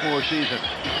sophomore season.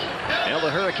 Well, the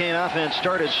Hurricane offense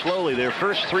started slowly. Their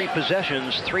first 3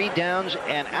 possessions, 3 downs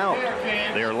and out.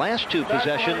 Their last 2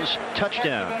 possessions,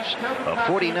 touchdowns. A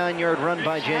 49-yard run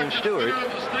by James Stewart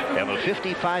and a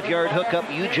 55-yard hookup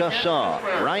you just saw.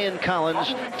 Ryan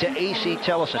Collins to A.C.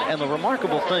 Tellison. And the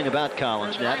remarkable thing about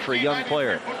Collins, Nat, for a young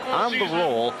player, on the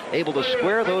roll, able to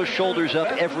square those shoulders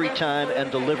up every time and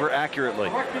deliver accurately.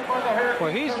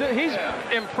 Well, he's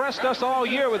impressed us all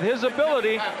year with his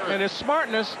ability and his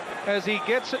smartness as he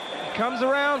gets it, comes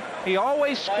around, he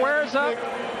always squares up,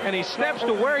 and he steps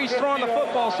to where he's throwing the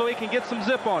football so he can get some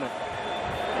zip on it.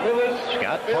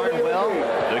 Scott Barnwell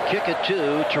to kick it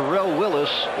to Terrell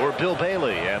Willis or Bill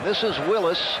Bailey. And this is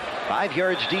Willis, 5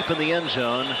 yards deep in the end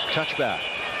zone, touchback.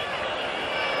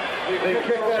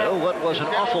 So what was an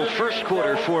awful first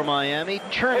quarter for Miami,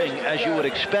 turning as you would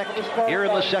expect here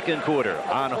in the second quarter.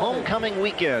 On homecoming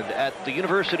weekend at the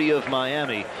University of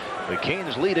Miami, the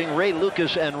Canes leading Ray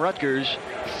Lucas and Rutgers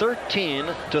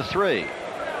 13-3.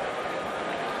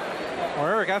 Well,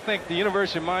 Eric, I think the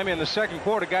University of Miami in the second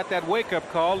quarter got that wake-up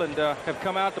call and have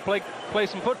come out to play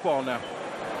some football now.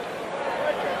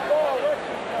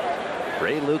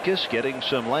 Ray Lucas getting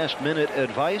some last-minute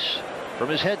advice from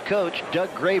his head coach,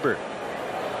 Doug Graber.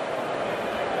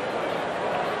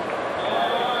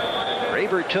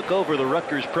 Graber took over the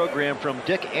Rutgers program from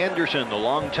Dick Anderson, the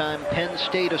longtime Penn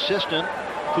State assistant,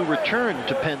 who returned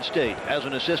to Penn State as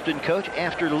an assistant coach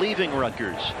after leaving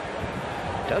Rutgers.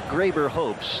 Doug Graber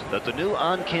hopes that the new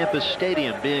on-campus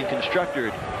stadium being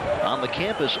constructed on the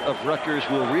campus of Rutgers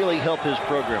will really help his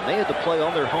program. They had to play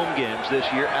all their home games this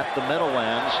year at the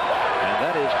Meadowlands, and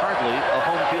that is hardly a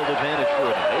home field advantage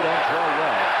for them. They don't draw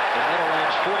well. The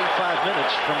Meadowlands 45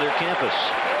 minutes from their campus.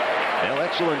 Well,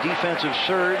 excellent defensive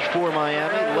surge for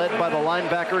Miami, led by the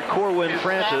linebacker Corwin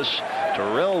Francis.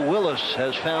 Terrell Willis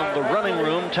has found the running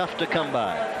room tough to come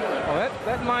by. Well,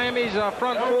 that Miami's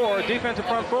front four, defensive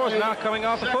front four, is now coming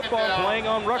off the football, playing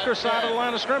on Rutgers' side of the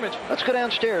line of scrimmage. Let's go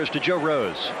downstairs to Joe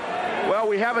Rose. Well,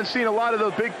 we haven't seen a lot of the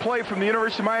big play from the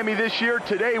University of Miami this year.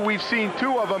 Today, we've seen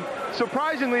 2 of them.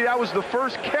 Surprisingly, that was the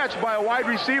first catch by a wide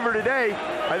receiver today.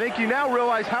 I think you now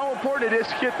realize how important it is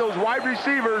to get those wide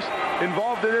receivers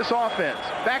involved in this offense.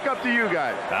 Back up to you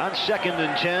guys. On 2nd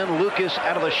and 10, Lucas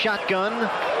out of the shotgun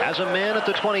as a man at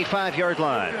the 25-yard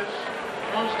line.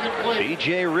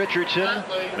 C.J. Richardson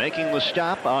making the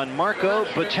stop on Marco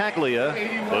Battaglia,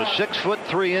 the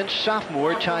 6'3"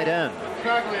 sophomore tight end.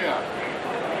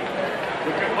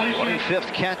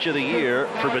 25th catch of the year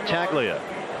for Battaglia.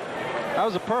 That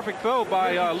was a perfect throw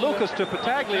by Lucas to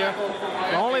Battaglia.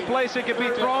 The only place it could be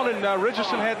thrown, and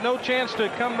Richardson had no chance to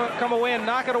come away and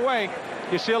knock it away.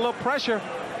 You see a little pressure,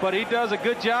 but he does a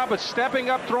good job of stepping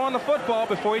up, throwing the football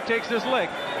before he takes this lick.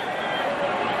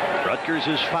 Rutgers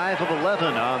is 5 of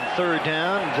 11 on 3rd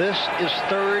down. This is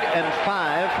 3rd and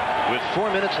 5 with 4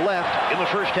 minutes left in the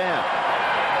first half.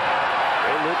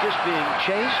 Lucas being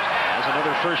chased as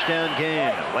another first down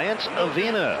gain. Lance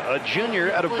Avina, a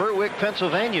junior out of Berwick,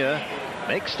 Pennsylvania,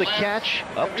 makes the catch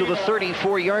up to the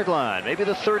 34-yard line, maybe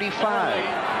the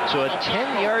 35. So a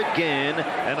 10-yard gain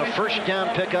and a first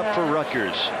down pickup for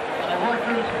Rutgers.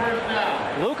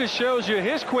 Lucas shows you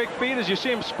his quick feet as you see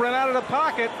him sprint out of the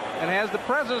pocket and has the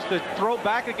presence to throw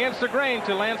back against the grain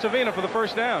to Lance Avina for the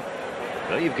first down.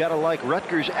 Well, you've got to like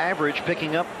Rutgers' average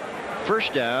picking up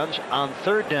first downs on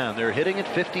 3rd down. They're hitting at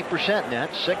 50%,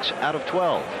 Nat, 6 out of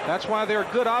 12. That's why they're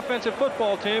a good offensive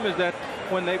football team, is that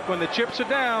when the chips are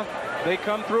down, they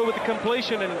come through with the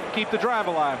completion and keep the drive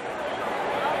alive.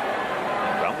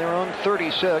 From their own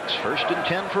 36, 1st and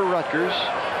 10 for Rutgers.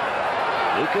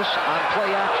 Lucas on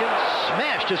play action,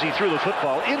 smashed as he threw the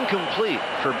football, incomplete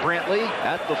for Brantley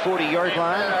at the 40-yard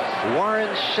line.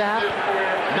 Warren Sapp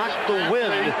knocked the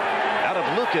wind out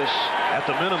of Lucas at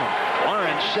the minimum.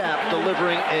 Warren Sapp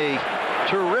delivering a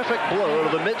terrific blow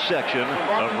to the midsection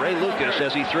of Ray Lucas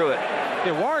as he threw it.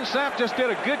 Yeah, Warren Sapp just did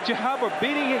a good job of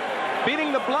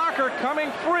beating the blocker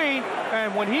coming free,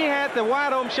 and when he had the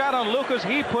wide open shot on Lucas,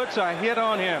 he puts a hit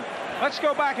on him. Let's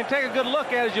go back and take a good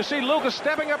look at it. You see Lucas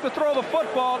stepping up to throw the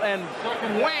football, and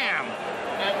wham!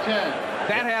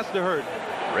 That has to hurt.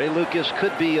 Ray Lucas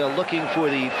could be looking for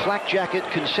the flak jacket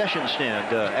concession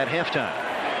stand at halftime.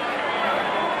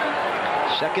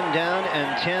 2nd down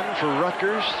and 10 for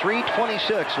Rutgers.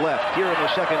 3:26 left here in the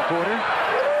 2nd quarter.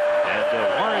 And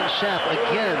Warren Sapp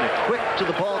again quick to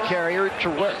the ball carrier,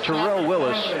 Terrell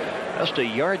Willis. Just a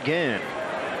yard gain.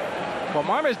 Well,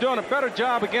 Miami's doing a better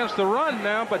job against the run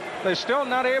now, but they're still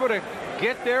not able to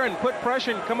get there and put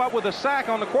pressure and come up with a sack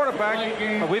on the quarterback.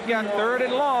 But we've got 3rd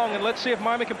and long, and let's see if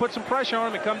Miami can put some pressure on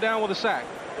him and come down with a sack.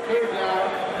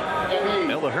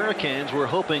 Well, the Hurricanes were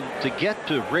hoping to get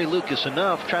to Ray Lucas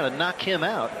enough, try to knock him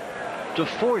out, to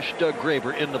force Doug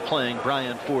Graber into playing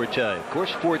Brian Forte. Of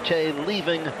course, Forte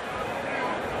leaving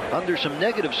under some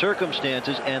negative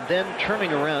circumstances and then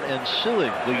turning around and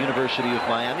suing the University of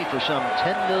Miami for some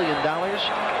 $10 million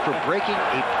for breaking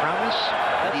a promise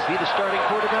that he'd be the starting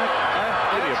quarterback.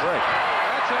 Give me a break.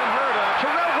 That's unheard of.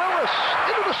 Terrell Willis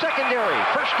into the secondary.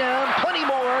 1st down, plenty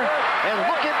more, and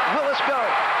look at Willis go.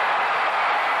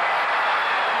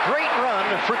 Great run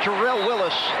for Terrell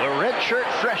Willis. The redshirt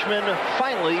freshman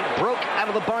finally broke out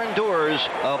of the barn doors.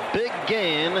 A big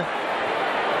gain.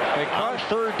 On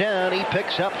 3rd down, he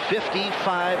picks up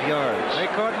 55 yards. They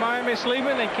caught Miami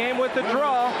sleeping and came with the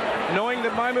draw, knowing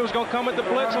that Miami was going to come with the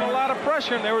blitz and a lot of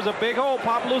pressure, and there was a big hole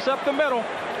popped loose up the middle.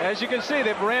 As you can see,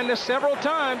 they've ran this several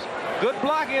times. Good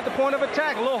blocking at the point of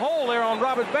attack. A little hole there on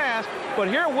Robert Bass. But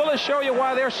here Willis show you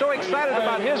why they're so excited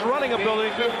about his running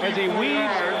ability as he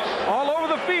weaves all over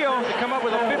the field to come up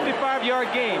with a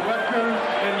 55-yard gain.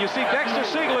 And you see Dexter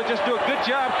Siegler just do a good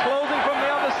job closing from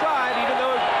the other side, even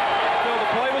though the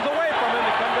play was away from him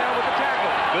to come down with the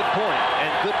tackle. Good point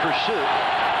and good pursuit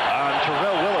on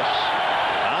Terrell Willis.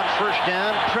 On 1st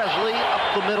down, Presley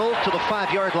up the middle to the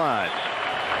 5-yard line.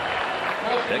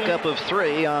 Pickup of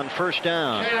 3 on 1st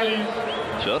down.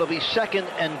 So it'll be 2nd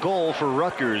and goal for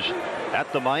Rutgers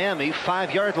at the Miami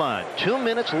 5-yard line. 2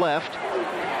 minutes left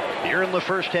here in the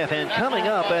 1st half, and coming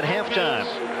up at halftime,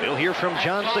 we'll hear from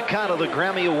John Cicada, the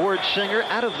Grammy Award singer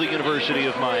out of the University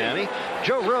of Miami.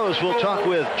 Joe Rose will talk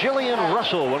with Jillian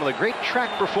Russell, one of the great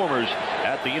track performers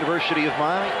at the University of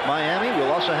Miami.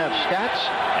 We'll also have stats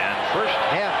and 1st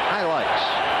half highlights.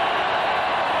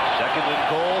 2nd and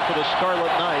goal for the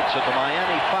Scarlet Knights at the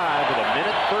Miami 5 with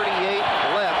 1:38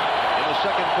 left in the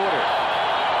 2nd quarter.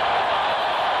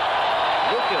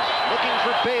 Lucas looking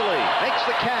for Bailey, makes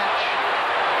the catch.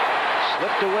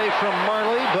 Slipped away from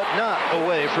Marley, but not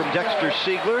away from Dexter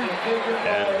Siegler.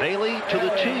 And Bailey to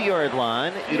the 2-yard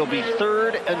line. It'll be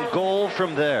 3rd and goal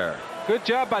from there. Good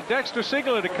job by Dexter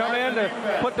Siegler to come in to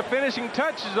put the finishing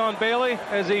touches on Bailey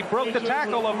as he broke the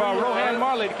tackle of Rohan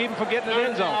Marley to keep him from getting in the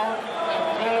end zone.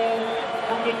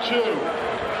 From the 2.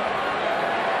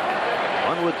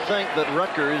 One would think that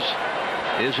Rutgers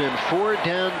is in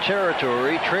 4-down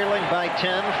territory, trailing by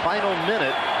 10, final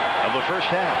minute of the 1st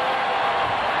half.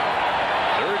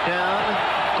 3rd down,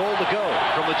 goal to go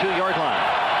from the 2-yard line.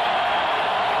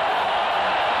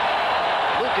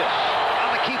 Lucas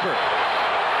on the keeper.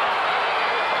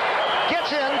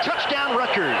 Gets in, touchdown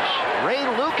Rutgers. Ray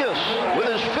Lucas with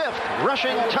his 5th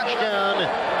rushing touchdown,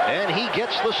 and he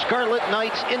gets the Scarlet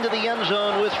Knights into the end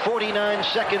zone with 49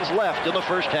 seconds left in the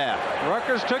 1st half.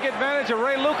 Rutgers took advantage of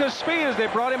Ray Lucas' speed as they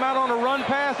brought him out on a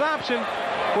run-pass option,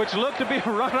 which looked to be a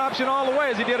run option all the way,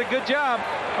 as he did a good job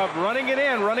of running it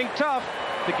in, running tough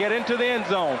to get into the end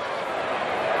zone.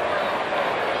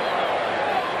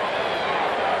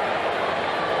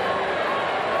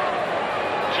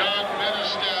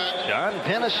 John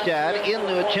Penestad in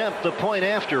to attempt the point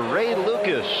after. Ray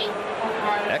Lucas,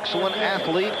 excellent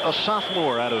athlete, a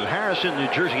sophomore out of Harrison,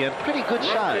 New Jersey, and pretty good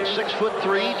size,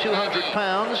 6'3", 200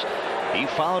 pounds. He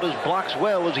followed his blocks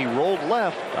well as he rolled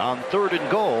left on 3rd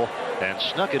and goal and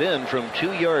snuck it in from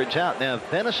 2 yards out. Now, if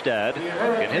Penestad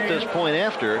can hit this point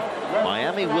after,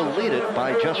 Miami will lead it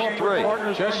by just 3.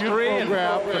 Just 3, and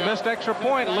the missed extra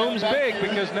point looms big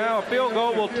because now a field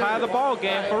goal will tie the ball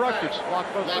game for Rutgers.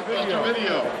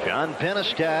 John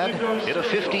Penestad hit a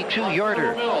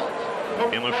 52-yarder.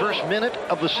 in the first minute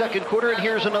of the second quarter. And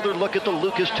here's another look at the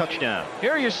Lucas touchdown.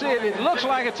 Here you see it. It looks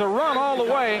like it's a run all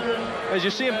the way as you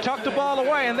see him tuck the ball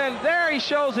away. And then there he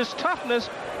shows his toughness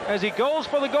as he goes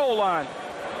for the goal line.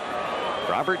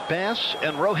 Robert Bass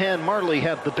and Rohan Marley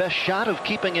have the best shot of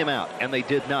keeping him out, and they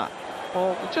did not.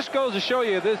 Well, it just goes to show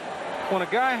you this. When a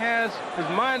guy has his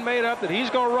mind made up that he's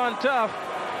going to run tough,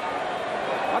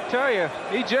 I'll tell you,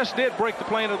 he just did break the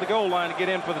plane of the goal line to get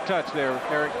in for the touch there,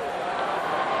 Eric.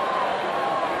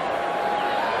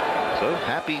 So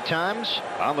happy times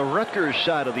on the Rutgers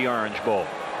side of the Orange Bowl.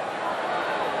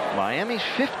 Miami's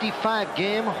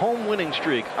 55-game home winning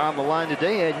streak on the line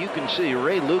today, and you can see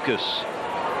Ray Lucas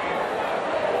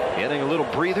getting a little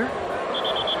breather.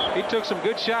 He took some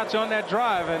good shots on that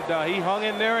drive, and he hung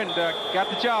in there and got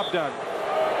the job done.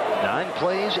 9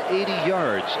 plays, 80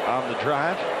 yards on the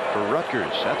drive for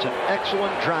Rutgers. That's an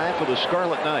excellent drive for the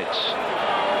Scarlet Knights.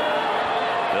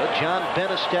 So John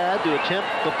Benestad to attempt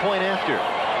the point after.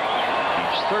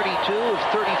 He's 32 of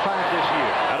 35 this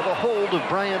year. Out of the hold of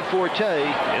Brian Forte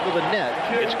into the net.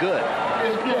 It's good.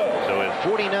 So with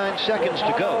 49 seconds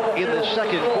to go in the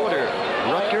second quarter,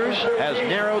 Rutgers has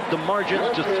narrowed the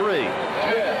margins to 3.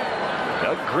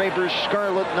 Doug Graber's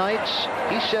Scarlet Knights,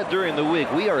 he said during the week,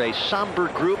 we are a somber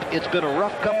group. It's been a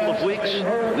rough couple of weeks.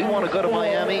 We want to go to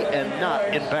Miami and not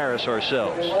embarrass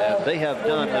ourselves. And they have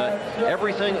done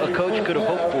everything a coach could have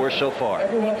hoped for so far.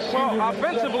 Well,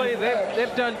 offensively,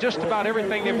 they've done just about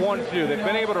everything they've wanted to do. They've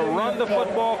been able to run the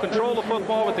football, control the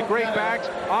football with the great backs.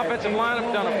 Offensive line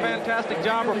have done a fantastic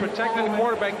job of protecting the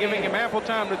quarterback, giving him ample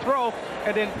time to throw.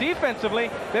 And then defensively,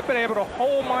 they've been able to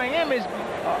hold Miami's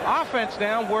offense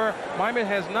down, where Miami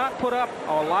has not put up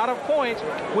a lot of points,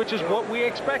 which is what we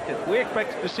expected. We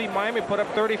expected to see Miami put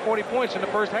up 30, 40 points in the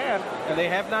first half, and they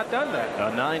have not done that.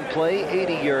 A 9-play,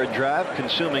 80-yard drive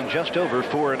consuming just over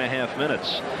 4.5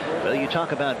 minutes. Well, you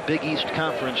talk about Big East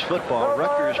Conference football.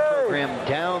 Rutgers program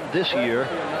down this year.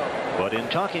 But in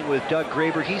talking with Doug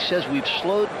Graber, he says we've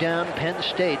slowed down Penn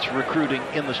State's recruiting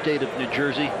in the state of New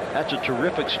Jersey. That's a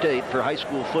terrific state for high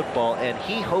school football, and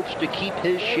he hopes to keep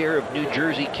his share of New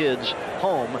Jersey kids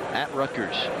home at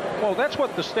Rutgers. Well, that's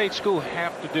what the state school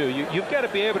have to do. You've got to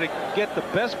be able to get the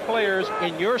best players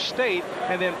in your state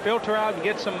and then filter out and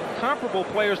get some comparable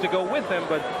players to go with them.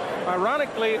 But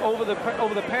ironically, over the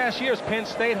past years, Penn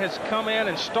State has come in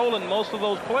and stolen most of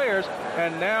those players,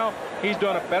 and now he's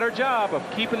done a better job of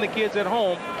keeping the kids at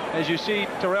home, as you see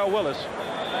Terrell Willis.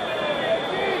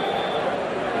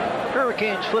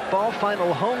 Hurricanes football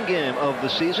final home game of the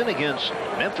season against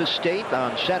Memphis State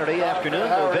on Saturday afternoon,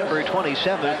 November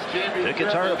 27th.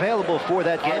 Tickets are available for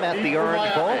that game at the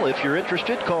Orange Bowl. If you're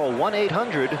interested, call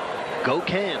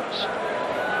 1-800-GO-CANS.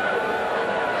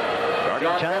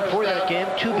 Starting time for that game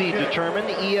to be determined.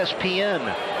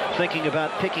 ESPN thinking about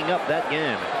picking up that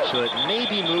game, so it may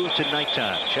be moved to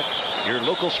nighttime. Check your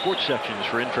local sports sections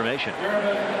for information.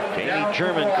 Jamie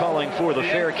German calling for the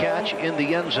fair catch in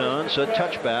the end zone, so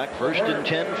touchback, 1st and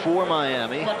 10 for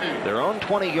Miami. Their own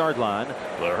 20-yard line.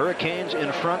 The Hurricanes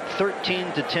in front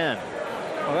 13-10.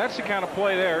 Well, that's the kind of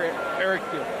play there, Eric.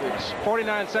 It's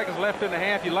 49 seconds left in the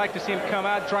half. You'd like to see him come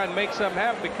out and try and make something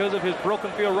happen because of his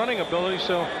broken field running ability.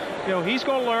 So, you know, he's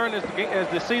going to learn as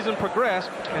the season progresses,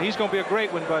 and he's going to be a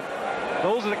great one. But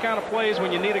those are the kind of plays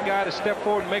when you need a guy to step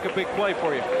forward and make a big play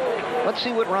for you. Let's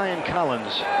see what Ryan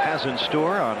Collins has in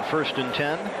store on 1st and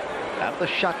 10. Out of the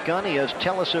shotgun, he has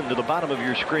Tellison to the bottom of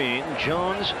your screen,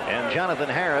 Jones and Jonathan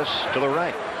Harris to the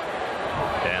right.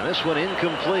 And this one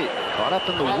incomplete. Caught up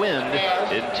in the wind,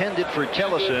 intended for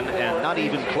Tellison, and not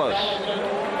even close.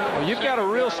 Well, you've got a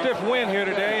real stiff wind here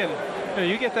today, and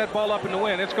you get that ball up in the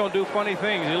wind, it's going to do funny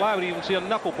things. You're liable to even see a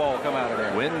knuckleball come out of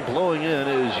there. Wind blowing in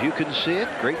as you can see it.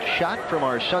 Great shot from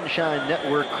our Sunshine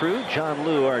Network crew. John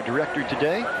Liu, our director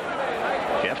today.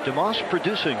 Jeff DeMoss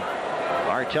producing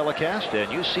our telecast, and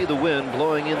you see the wind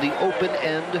blowing in the open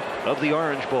end of the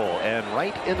Orange Bowl and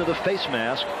right into the face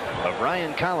mask of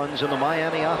Ryan Collins and the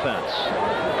Miami offense.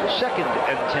 2nd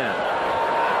and 10.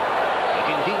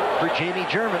 Looking deep for Jamie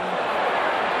German.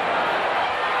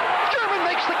 German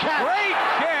makes the catch. Great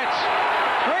catch.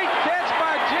 Great catch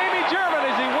by Jamie German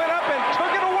as he went up and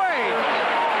took it away.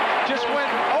 Just went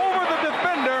over the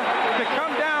defender to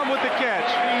come down with the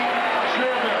catch.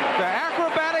 The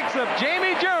acrobatics of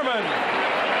Jamie German.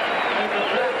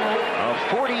 A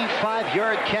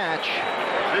 45-yard catch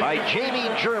by Jamie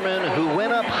German, who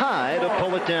went up high to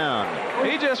pull it down.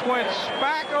 He just went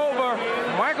back over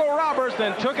Michael Roberts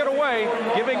and took it away,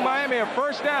 giving Miami a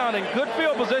first down in good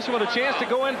field position with a chance to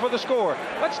go in for the score.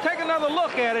 Let's take another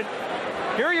look at it.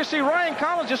 Here you see Ryan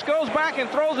Collins just goes back and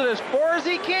throws it as far as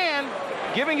he can.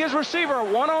 giving his receiver a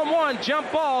one-on-one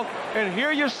jump ball. And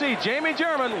here you see Jamie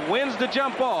German wins the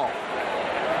jump ball.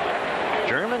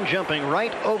 German jumping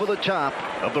right over the top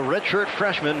of the redshirt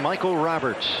freshman Michael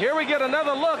Roberts. Here we get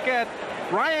another look at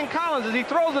Ryan Collins as he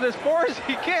throws it as far as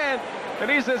he can. And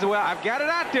he says, well, I've got it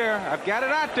out there. I've got it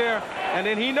out there. And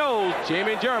then he knows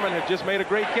Jamie German has just made a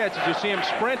great catch as you see him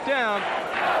sprint down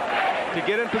to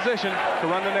get in position to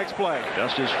run the next play.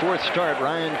 Just his fourth start,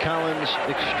 Ryan Collins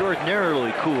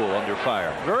extraordinarily cool under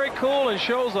fire. Very cool and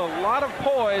shows a lot of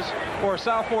poise for a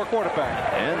sophomore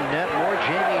quarterback. And net more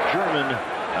Jamie German.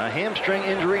 A hamstring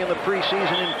injury in the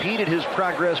preseason impeded his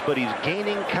progress, but he's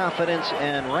gaining confidence,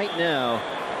 and right now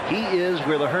he is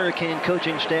where the Hurricane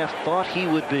coaching staff thought he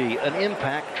would be, an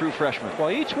impact true freshman.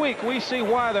 Well, each week we see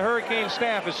why the Hurricane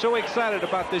staff is so excited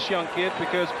about this young kid,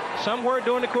 because somewhere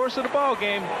during the course of the ball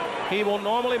game, he will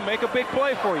normally make a big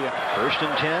play for you. 1st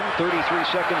and 10, 33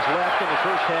 seconds left in the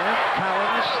first half.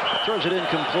 Collins throws it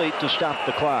incomplete to stop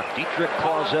the clock. Dietrich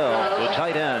Clausel, the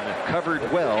tight end, covered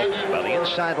well by the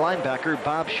inside linebacker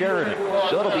Bob Sheridan.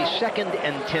 So it'll be 2nd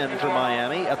and 10 for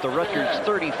Miami at the Rutgers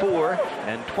 34,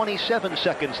 and 27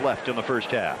 seconds left in the first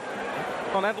half.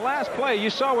 On that last play, you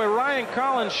saw where Ryan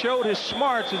Collins showed his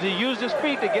smarts as he used his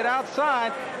feet to get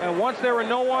outside, and once there were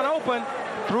no one open,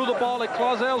 threw the ball at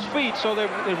Clausel's feet so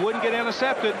that it wouldn't get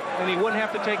intercepted and he wouldn't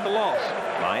have to take the loss.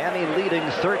 Miami leading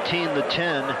 13-10,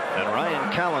 and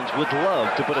Ryan Collins would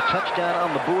love to put a touchdown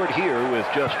on the board here with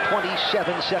just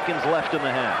 27 seconds left in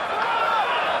the half.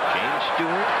 James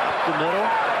Stewart up the middle,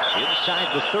 inside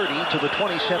the 30 to the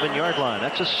 27-yard line.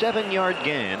 That's a 7-yard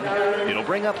gain. It'll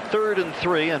bring up 3rd and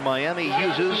 3, and Miami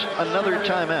uses another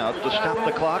timeout to stop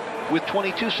the clock with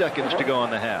 22 seconds to go in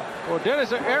the half. Well,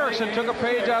 Dennis Erickson took a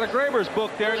page out of Graber's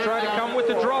book there and tried to come with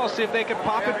the draw, see if they could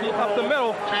pop it up the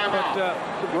middle, but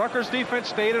the Rutgers defense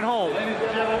stayed at home.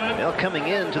 Now coming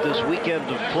into this weekend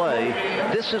of play,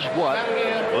 this is what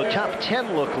the top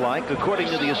 10 look like according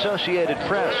to the Associated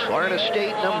Press. Florida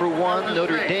State #1,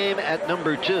 Notre Dame at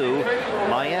 #2,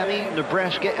 Miami,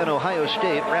 Nebraska, and Ohio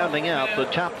State rounding out the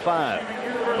top 5.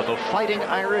 But the Fighting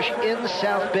Irish in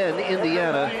South Bend,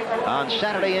 Indiana on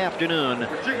Saturday afternoon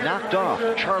knocked off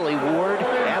Charlie Ward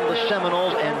and the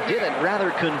Seminoles, and did it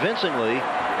rather convincingly.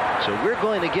 So we're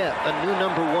going to get a new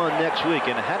 #1 next week.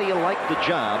 And how do you like the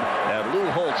job that Lou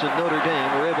Holtz and Notre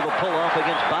Dame were able to pull off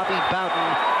against Bobby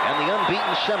Bowden and the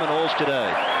unbeaten Seminoles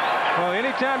today? Well,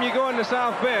 anytime you go into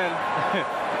South Bend,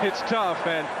 it's tough,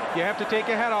 and you have to take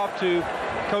your hat off to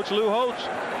Coach Lou Holtz,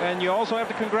 and you also have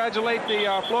to congratulate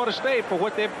the Florida State for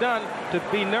what they've done to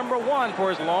be #1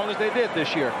 for as long as they did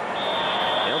this year.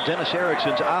 Well, Dennis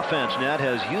Erickson's offense, Nat,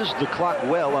 has used the clock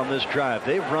well on this drive.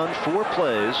 They've run 4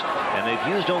 plays, and they've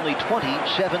used only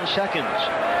 27 seconds.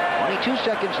 22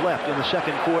 seconds left in the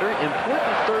second quarter.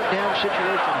 Important 3rd down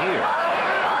situation here.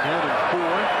 Down and 4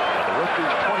 at the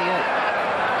Rutgers 28.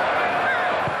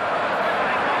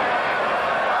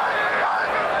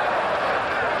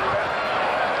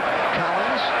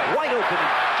 Collins, wide open.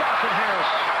 Jonathan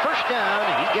Harris, first down.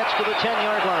 He gets to the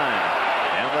 10-yard line.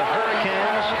 And the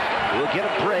Hurricanes will get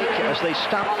a break as they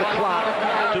stop the clock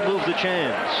to move the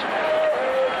chains.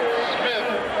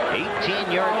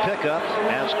 18-yard pickup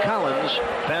as Collins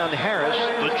found Harris,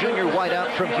 the junior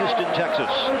wideout from Houston, Texas.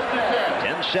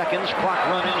 10 seconds, clock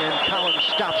running, and Collins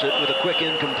stops it with a quick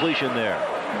incompletion there.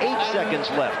 8 seconds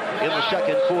left in the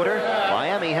second quarter.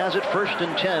 Miami has it 1st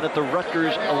and 10 at the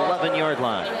Rutgers 11-yard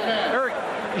line. Eric,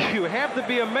 you have to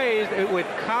be amazed with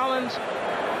Collins'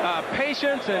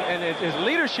 patience and his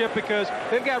leadership, because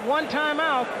they've got 1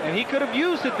 timeout and he could have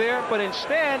used it there, but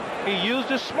instead he used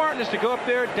his smartness to go up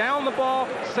there, down the ball,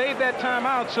 save that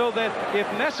timeout so that if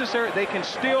necessary they can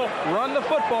still run the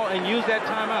football and use that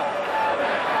timeout.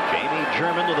 Jamie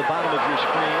German to the bottom of your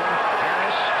screen.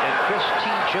 Harris and Chris T.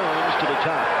 Jones to the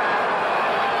top.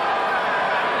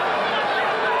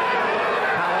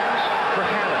 Collins for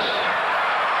Harris.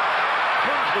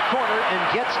 Turns the corner and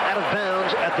gets out of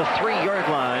bounds at the 3-yard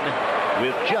line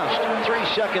with just 3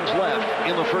 seconds left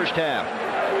in the first half.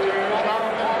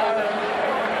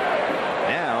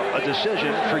 Now a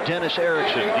decision for Dennis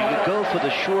Erickson. Do you go for the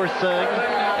sure thing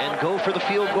and go for the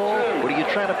field goal, or do you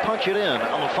try to punch it in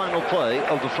on the final play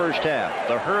of the first half?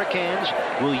 The Hurricanes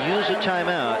will use a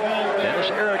timeout. Dennis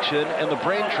Erickson and the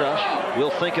Brain Trust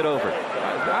will think it over.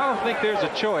 I don't think there's a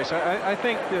choice. I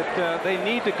think that they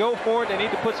need to go for it. They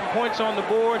need to put some points on the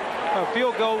board. A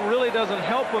field goal really doesn't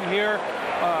help them here.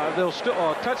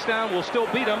 A touchdown will still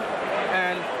beat them.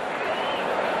 And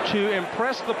to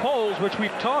impress the polls, which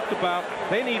we've talked about,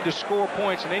 they need to score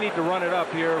points and they need to run it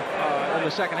up here in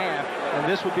the second half. And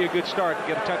this would be a good start to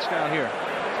get a touchdown here.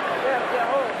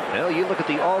 Well, you look at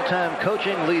the all-time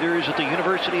coaching leaders at the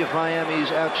University of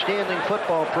Miami's outstanding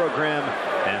football program,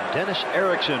 and Dennis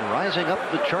Erickson rising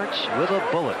up the charts with a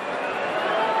bullet.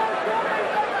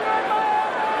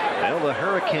 Well, the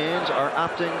Hurricanes are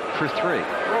opting for 3.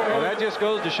 Well, that just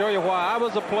goes to show you why I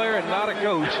was a player and not a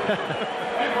coach.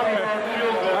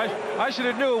 I should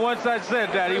have knew once I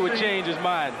said that he would change his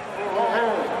mind.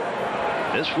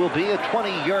 This will be a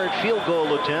 20-yard field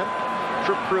goal attempt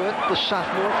for Pruitt, the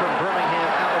sophomore from Birmingham,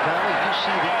 Alabama. You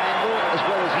see the angle as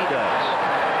well as he does.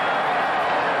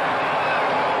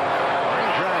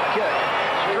 Line drive kick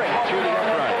straight through the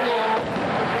uprights.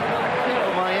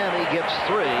 Miami gets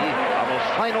 3 on the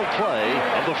final play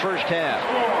of the first half.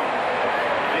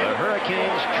 The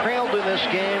Hurricanes trailed in this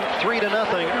game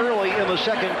 3-0 early in the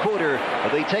second quarter.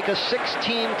 They take a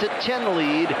 16-10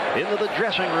 lead into the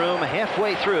dressing room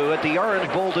halfway through at the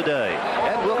Orange Bowl today.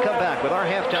 And we'll come back with our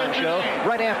halftime show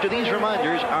right after these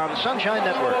reminders on Sunshine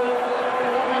Network.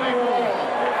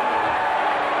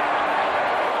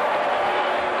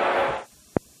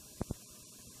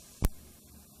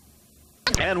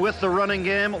 And with the running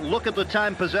game, look at the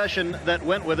time possession that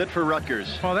went with it for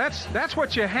Rutgers. Well, that's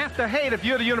what you have to hate if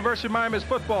you're the University of Miami's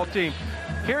football team.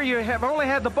 Here you have only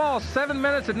had the ball 7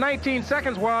 minutes and 19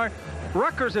 seconds while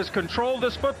Rutgers has controlled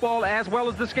this football as well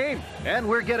as this game. And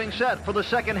we're getting set for the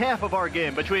second half of our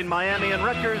game between Miami and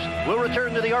Rutgers. We'll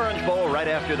return to the Orange Bowl right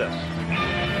after this.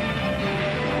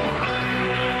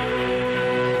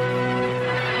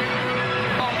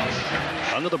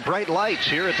 Under the bright lights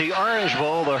here at the Orange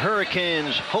Bowl, the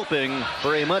Hurricanes hoping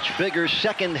for a much bigger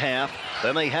second half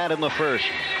than they had in the first.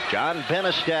 John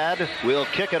Benestad will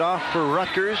kick it off for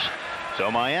Rutgers. So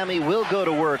Miami will go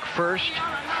to work first.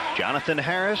 Jonathan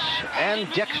Harris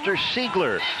and Dexter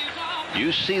Siegler.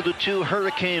 You see the 2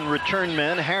 Hurricane return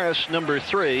men, Harris number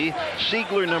 3,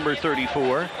 Siegler number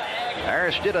 34.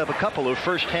 Harris did have a couple of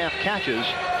first half catches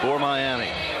for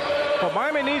Miami. Well,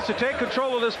 Miami needs to take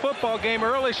control of this football game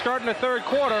early, starting the third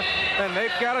quarter, and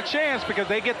they've got a chance because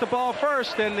they get the ball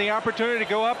first and the opportunity to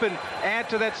go up and add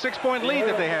to that 6-point lead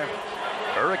that they have.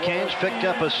 Hurricanes picked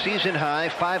up a season-high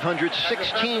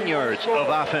 516 yards of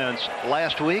offense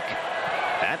last week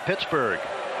at Pittsburgh.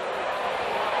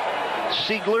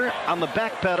 Siegler on the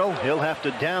back pedal. He'll have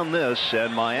to down this,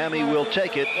 and Miami will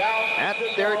take it at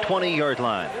their 20-yard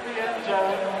line.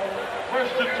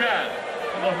 First and 10.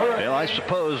 Well, I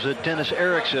suppose that Dennis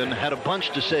Erickson had a bunch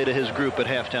to say to his group at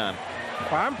halftime.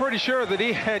 Well, I'm pretty sure that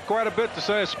he had quite a bit to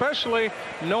say, especially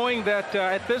knowing that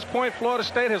at this point Florida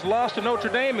State has lost to Notre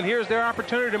Dame, and here's their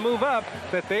opportunity to move up,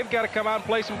 that they've got to come out and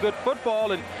play some good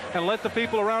football and let the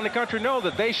people around the country know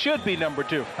that they should be number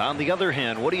 2. On the other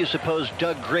hand, what do you suppose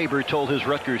Doug Graber told his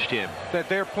Rutgers team? That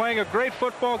they're playing a great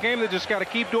football game. They just got to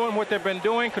keep doing what they've been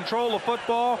doing, control the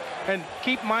football, and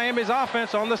keep Miami's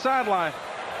offense on the sideline.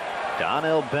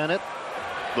 Donnell Bennett,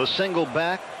 the single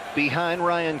back behind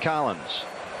Ryan Collins.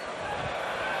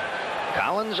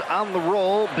 Collins on the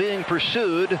roll, being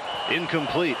pursued,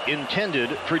 incomplete,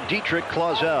 intended for Dietrich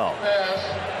Clausel.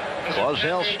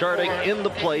 Clausel starting in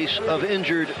the place of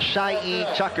injured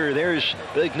Cy Tucker. There's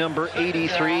big number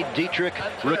 83, Dietrich,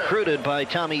 recruited by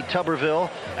Tommy Tuberville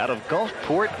out of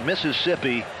Gulfport,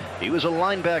 Mississippi. He was a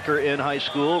linebacker in high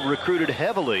school, recruited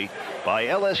heavily by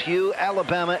LSU,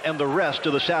 Alabama, and the rest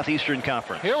of the Southeastern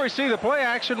Conference. Here we see the play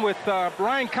action with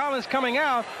Ryan Collins coming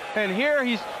out, and here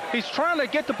he's trying to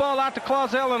get the ball out to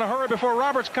Clausel in a hurry before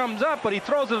Roberts comes up, but he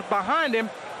throws it behind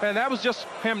him, and that was just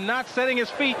him not setting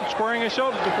his feet and squaring his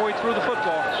shoulders before he threw the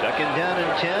football. Second down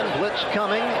and 10, blitz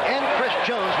coming, and Chris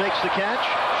Jones makes the catch.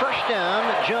 First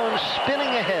down, Jones spinning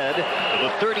ahead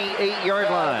to the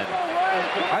 38-yard line.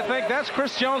 I think that's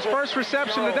Chris Jones' first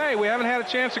reception today. We haven't had a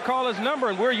chance to call his number,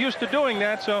 and we're used to doing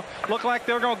that, so look like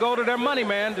they're going to go to their money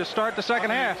man to start the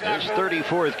second half. His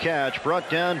 34th catch brought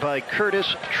down by Curtis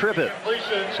Tribbett.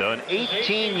 So an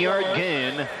 18-yard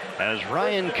gain as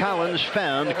Ryan Collins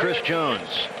found Chris Jones.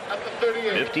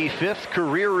 55th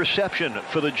career reception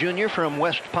for the junior from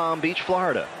West Palm Beach,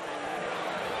 Florida.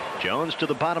 Jones to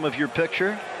the bottom of your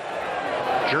picture.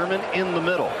 German in the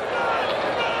middle.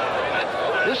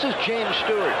 This is James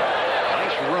Stewart.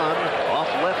 Nice run off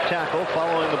left tackle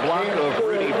following the block of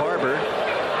Rudy Barber.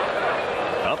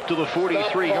 Up to the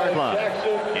 43-yard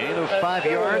line. Gain of 5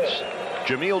 yards.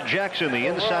 Jameel Jackson, the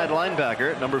inside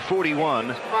linebacker, number 41,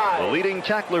 the leading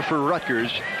tackler for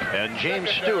Rutgers, and James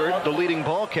Stewart, the leading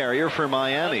ball carrier for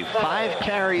Miami. 5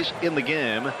 carries in the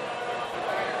game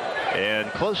and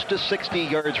close to 60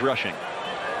 yards rushing.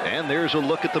 And there's a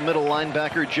look at the middle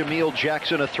linebacker, Jameel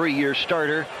Jackson, a 3-year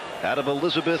starter out of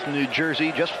Elizabeth, New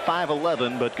Jersey, just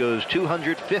 5'11", but goes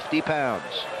 250 pounds.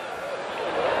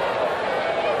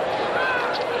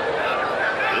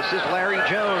 This This is Larry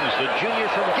Jones, the junior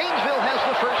from Gainesville, has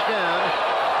the first down.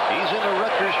 He's into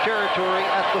Rutgers territory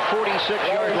at the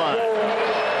 46-yard line.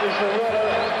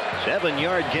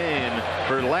 7-yard gain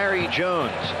for Larry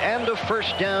Jones and a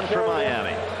first down for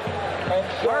Miami.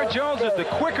 Larry Jones is the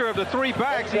quicker of the three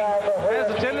backs. He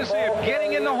has a tendency of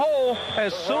getting in the hole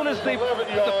as soon as the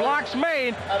block's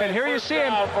made. And here you see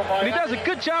him. And he does a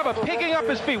good job of picking up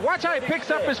his feet. Watch how he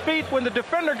picks up his feet when the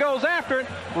defender goes after it,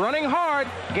 running hard,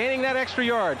 gaining that extra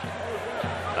yard.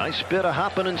 Nice bit of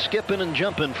hopping and skipping and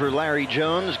jumping for Larry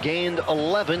Jones. Gained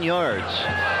 11 yards.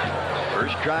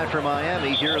 First drive for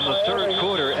Miami here in the third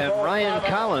quarter, and Ryan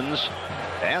Collins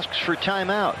asks for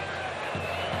timeout.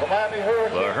 The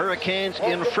Hurricanes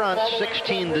in front,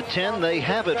 16-10. They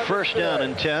have it first down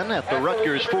and 10 at the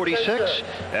Rutgers 46.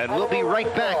 And we'll be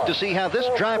right back to see how this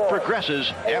drive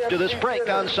progresses after this break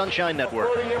on Sunshine Network.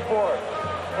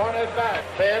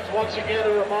 Fans, once again,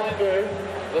 a reminder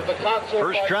that the concert.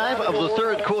 First drive of the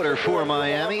third quarter for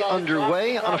Miami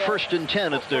underway on a 1st and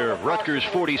 10 at their Rutgers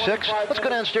 46. Let's go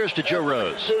downstairs to Joe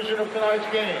Rose.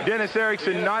 Dennis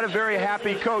Erickson, not a very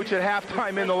happy coach at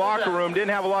halftime in the locker room. Didn't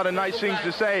have a lot of nice things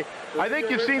to say. I think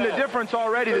you've seen the difference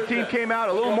already. The team came out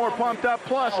a little more pumped up.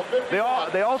 Plus,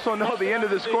 they also know the end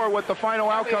of the score, what the final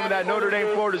outcome of that Notre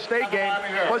Dame-Florida State game.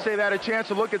 Plus, they've had a chance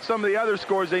to look at some of the other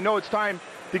scores. They know it's time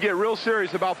to get real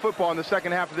serious about football in the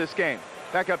second half of this game.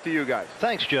 Back up to you guys.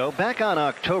 Thanks, Joe. Back on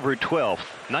October 12th,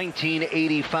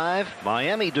 1985,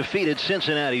 Miami defeated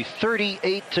Cincinnati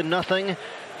 38-0,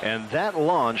 and that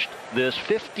launched this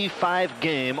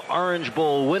 55-game Orange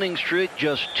Bowl winning streak,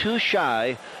 just too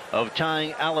shy of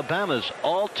tying Alabama's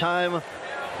all-time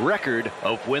record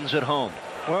of wins at home.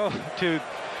 Well, to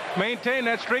maintain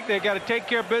that streak, they've got to take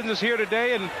care of business here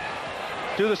today and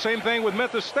do the same thing with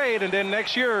Memphis State, and then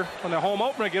next year on the home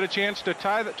opener get a chance to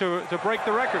tie to break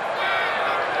the record.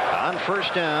 On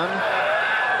first down,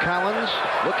 Collins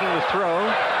looking to throw,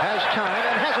 has time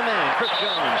and has a man, Chris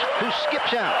Jones, who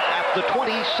skips out at the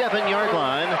 27-yard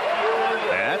line.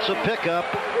 That's a pickup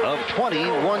of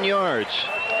 21 yards.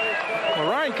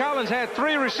 Well, Ryan Collins had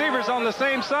 3 receivers on the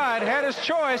same side, had his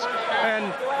choice,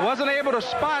 and wasn't able to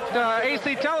spot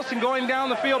A.C. Tellison going down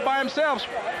the field by himself.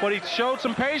 But he showed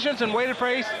some patience and waited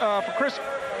for Chris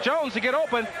Jones to get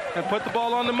open and put the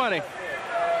ball on the money.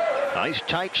 Nice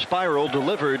tight spiral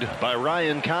delivered by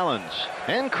Ryan Collins.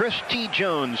 And Chris T.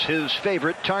 Jones, his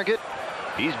favorite target.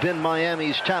 He's been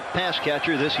Miami's top pass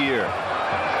catcher this year.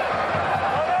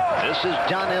 This is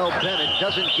Donnell Bennett.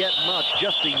 Doesn't get much,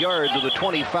 just a yard to the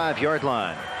 25-yard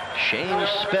line. Shane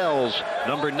Spells,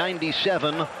 number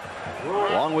 97,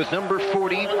 along with number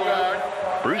 40,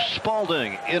 Bruce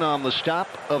Spalding, in on the stop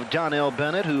of Donnell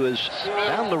Bennett, who has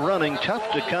found the running tough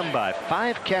to come by.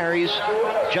 5 carries,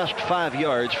 just 5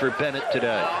 yards for Bennett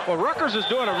today. Well, Rutgers is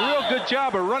doing a real good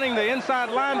job of running the inside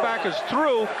linebackers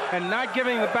through and not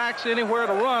giving the backs anywhere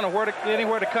to run or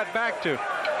anywhere to cut back to.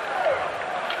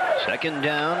 Second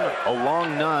down, a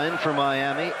long 9 for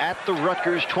Miami at the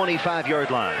Rutgers 25-yard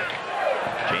line.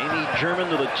 Jamie German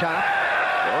to the top.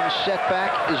 One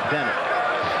setback is Bennett.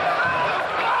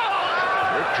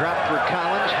 Good drop for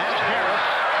Collins. Has Harris.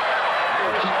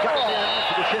 Harris cuts in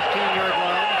to the 15-yard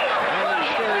line. And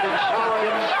Sheridan stopped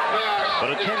him. But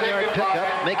a 10-yard pickup,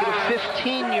 make it a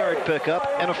 15-yard pickup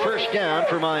and a first down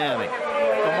for Miami.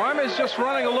 Well, Miami's just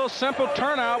running a little simple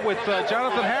turnout with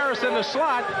Jonathan Harris in the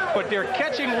slot, but they're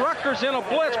catching Rutgers in a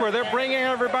blitz where they're bringing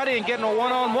everybody and getting a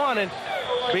one-on-one and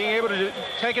being able to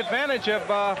take advantage of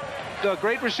the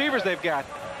great receivers they've got.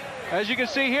 As you can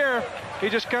see here, he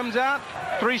just comes out,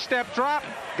 3-step drop,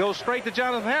 goes straight to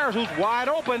Jonathan Harris, who's wide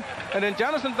open, and then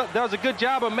Jonathan does a good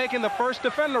job of making the first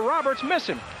defender, Roberts, miss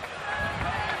him.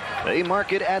 They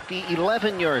mark it at the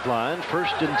 11-yard line,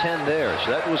 1st and 10 there.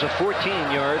 So that was a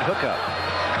 14-yard hookup.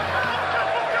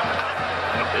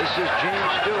 This is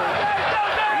James Stewart.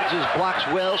 Reads his blocks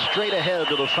well, straight ahead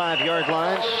to the 5-yard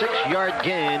line. 6-yard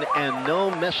gain and no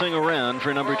messing around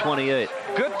for number 28.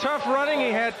 Good tough running.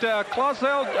 He had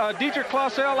Dietrich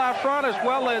Clausel out front, as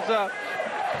well as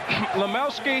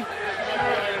Lemelski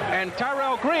and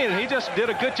Tyrell Green. He just did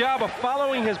a good job of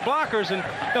following his blockers, and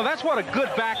that's what a good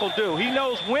back will do. He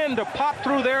knows when to pop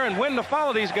through there and when to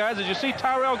follow these guys. As you see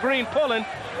Tyrell Green pulling,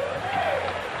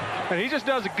 and he just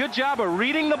does a good job of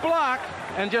reading the block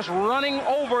and just running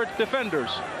over defenders.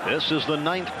 This is the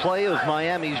 9th play of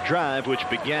Miami's drive, which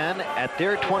began at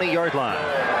their 20-yard line.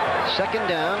 Second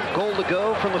down, goal to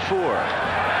go from the 4.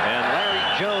 And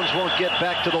Larry Jones won't get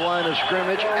back to the line of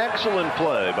scrimmage. Excellent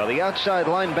play by the outside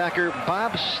linebacker,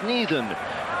 Bob Sneathen.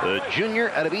 The junior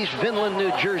out of East Vinland,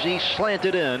 New Jersey,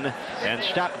 slanted in and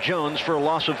stopped Jones for a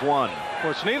loss of 1.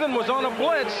 Well, Sneathen was on a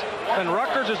blitz, and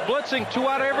Rutgers is blitzing 2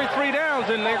 out of every 3 downs,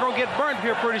 and they're going to get burnt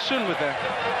here pretty soon with that.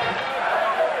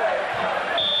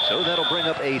 So that'll bring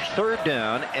up a 3rd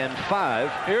down and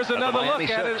 5. Here's another look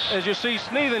 6. at it as you see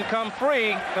Sneathen come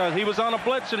free. He was on a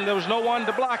blitz, and there was no one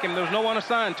to block him. There was no one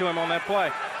assigned to him on that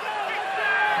play.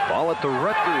 Ball at the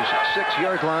Rutgers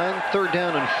 6-yard line. 3rd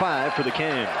down and 5 for the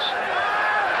Canes.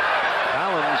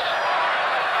 Collins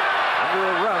under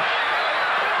a rush,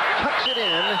 tucks it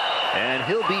in, and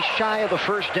he'll be shy of the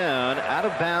 1st down, out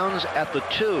of bounds at the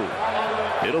 2.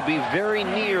 It'll be very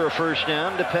near a 1st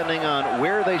down depending on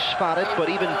where they spot it, but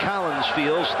even Collins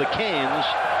feels the Canes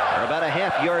are about a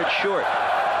half-yard short.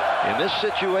 In this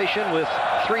situation with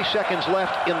 3 seconds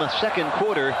left in the 2nd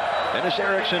quarter, Dennis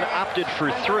Erickson opted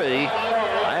for 3.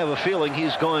 I have a feeling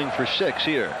he's going for 6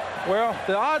 here. Well,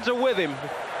 the odds are with him.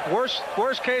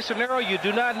 Worst case scenario, you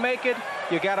do not make it.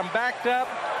 You got them backed up.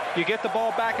 You get the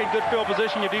ball back in good field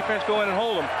position. Your defense go in and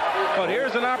hold them. But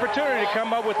here's an opportunity to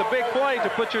come up with a big play to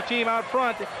put your team out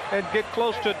front and get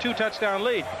close to a 2-touchdown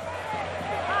lead.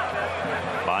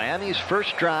 Miami's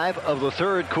first drive of the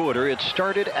 3rd quarter. It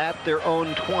started at their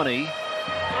own 20.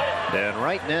 And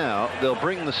right now, they'll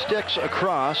bring the sticks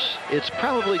across. It's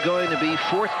probably going to be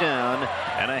 4th down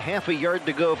and a half a yard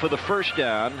to go for the 1st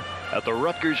down at the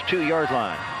Rutgers 2-yard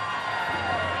line.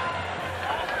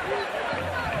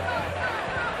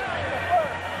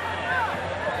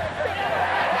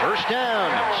 First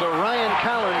down, so Ryan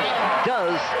Collins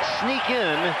does sneak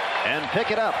in and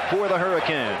pick it up for the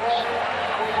Hurricanes.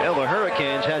 Well, the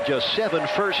Hurricanes had just 7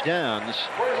 first downs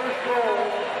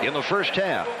in the first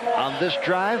half. On this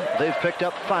drive, they've picked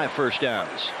up 5 first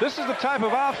downs. This is the type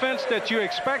of offense that you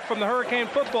expect from the Hurricane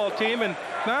football team, and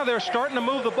now they're starting to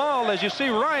move the ball as you see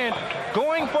Ryan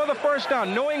going for the 1st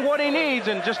down, knowing what he needs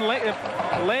and just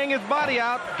laying his body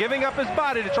out, giving up his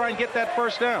body to try and get that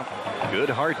 1st down. Good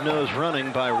hard-nosed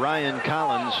running by Ryan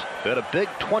Collins. Had a big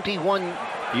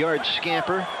 21-yard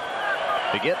scamper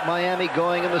to get Miami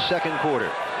going in the 2nd quarter.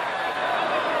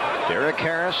 Derek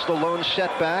Harris, the lone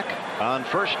setback on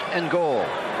 1st and goal.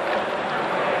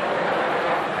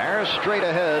 Harris straight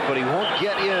ahead, but he won't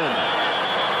get in.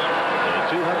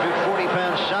 The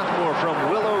 240-pound sophomore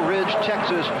from Willow Ridge,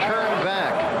 Texas, turned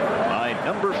back by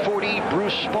number 40,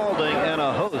 Bruce Spalding, and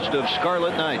a host of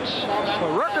Scarlet Knights.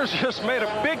 Well, Rutgers just made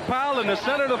a big pile in the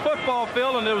center of the football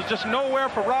field, and there was just nowhere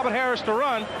for Robert Harris to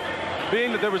run,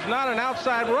 being that there was not an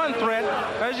outside run threat.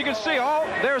 As you can see,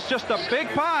 there's just a big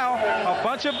pile, a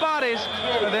bunch of bodies,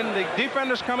 and then the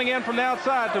defenders coming in from the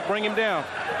outside to bring him down.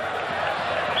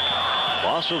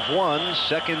 Loss of 1,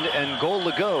 2nd and goal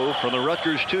to go from the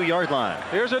Rutgers 2-yard line.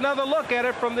 Here's another look at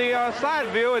it from the side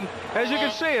view, and as you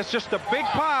can see, it's just a big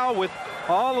pile with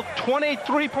all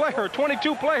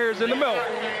 22 players in the middle.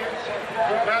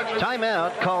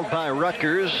 Timeout called by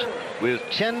Rutgers with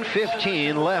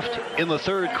 10:15 left in the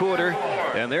 3rd quarter.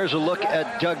 And there's a look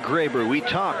at Doug Graber. We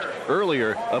talked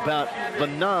earlier about the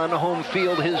non-home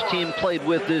field his team played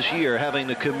with this year, having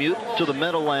to commute to the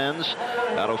Meadowlands,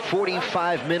 about a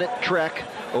 45-minute trek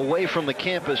away from the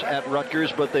campus at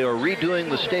Rutgers, but they are redoing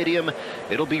the stadium.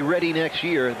 It'll be ready next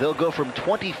year. They'll go from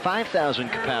 25,000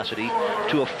 capacity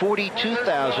to a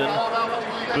 42,000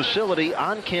 facility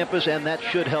on campus, and that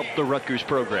should help the Rutgers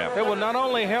program. It will not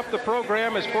only help the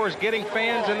program as far as getting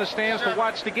fans in the stands to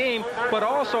watch the game, but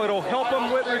also it'll help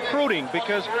them with recruiting,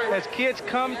 because as kids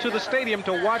come to the stadium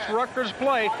to watch Rutgers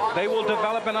play, they will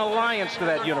develop an alliance to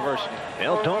that university.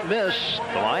 Well, don't miss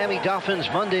the Miami Dolphins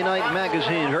Monday Night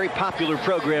Magazine, very popular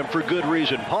program for good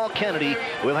reason. Paul Kennedy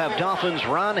will have Dolphins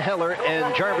Ron Heller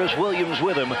and Jarvis Williams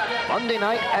with him Monday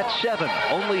night at 7,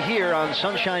 only here on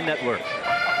Sunshine Network.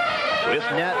 With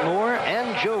Nat Moore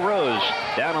and Joe Rose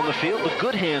down on the field, the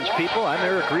Good Hands people. I'm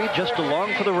Eric Reed, just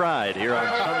along for the ride here on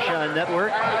Sunshine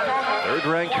Network.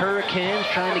 3rd-ranked Hurricanes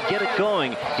trying to get it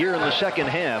going here in the 2nd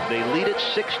half. They lead it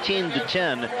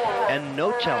 16-10, and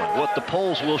no telling what the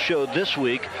polls will show this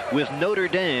week with Notre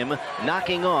Dame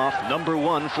knocking off number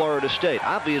 1 Florida State.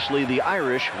 Obviously, the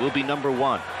Irish will be number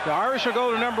 1. The Irish will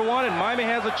go to number 1, and Miami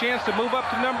has a chance to move up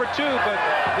to number 2, but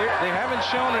they haven't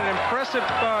shown an impressive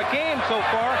game so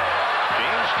far.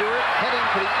 James Stewart heading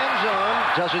for the end zone,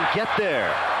 doesn't get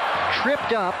there.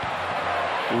 Tripped up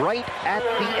right at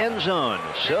the end zone.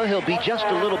 So he'll be just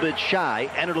a little bit shy,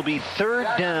 and it'll be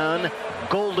 3rd down,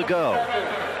 goal to go.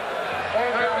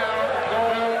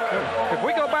 If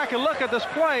we go back and look at this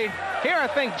play, here I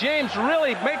think James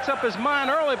really makes up his mind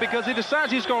early, because he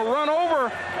decides he's going to run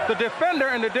over the defender,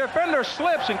 and the defender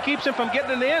slips and keeps him from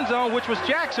getting in the end zone, which was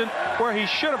Jackson, where he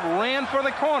should have ran for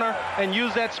the corner and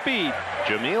used that speed.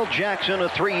 Jameel Jackson, a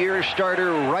 3-year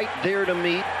starter, right there to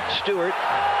meet Stewart.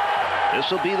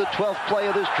 This will be the 12th play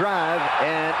of this drive,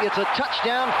 and it's a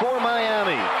touchdown for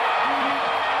Miami.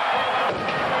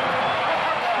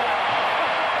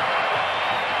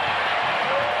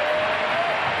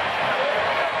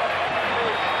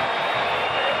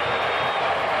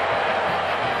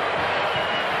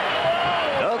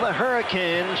 The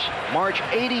Hurricanes march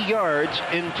 80 yards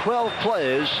in 12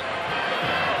 plays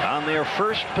on their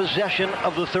first possession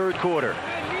of the third quarter.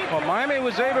 Well, Miami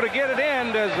was able to get it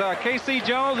in as K.C.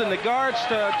 Jones and the guards,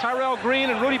 Tyrell Green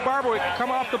and Rudy Barber, would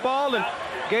come off the ball and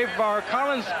gave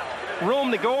Collins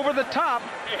room to go over the top,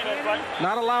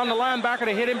 not allowing the linebacker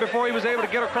to hit him before he was able to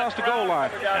get across the goal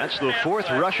line. That's the 4th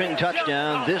rushing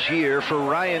touchdown this year for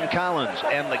Ryan Collins,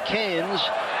 and the Canes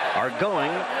are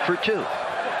going for 2.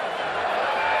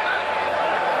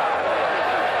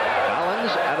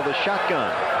 Out of the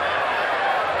shotgun.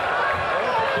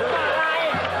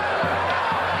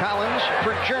 Collins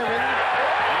for German,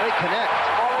 and they connect.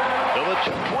 So the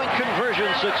 2-point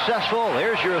conversion successful.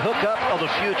 There's your hookup of the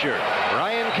future.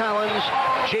 Ryan Collins,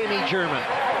 Jamie German.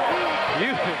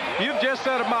 You've just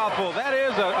said a mouthful. That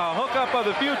is a hookup of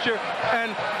the future.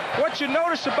 And what you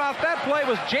noticed about that play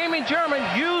was Jamie German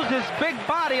used his big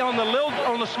body on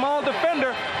the small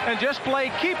defender and just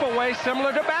played keep away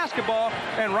similar to basketball.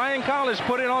 And Ryan Collins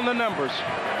put it on the numbers.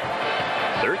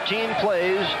 13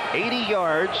 plays, 80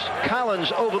 yards.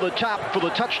 Collins over the top for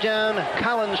the touchdown.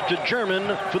 Collins to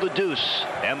German for the deuce.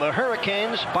 And the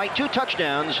Hurricanes, by 2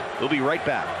 touchdowns, will be right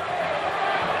back.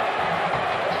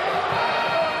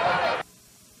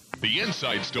 The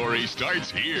Inside Story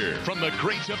starts here. From the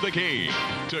greats of the game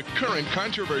to current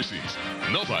controversies,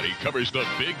 nobody covers the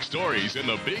big stories in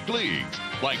the big leagues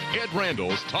like Ed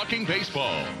Randall's Talking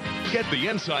Baseball. Get the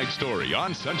Inside Story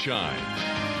on Sunshine.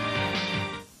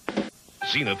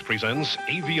 Zenith presents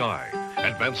AVI,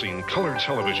 advancing color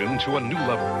television to a new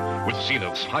level with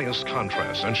Zenith's highest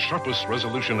contrast and sharpest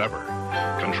resolution ever,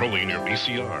 controlling your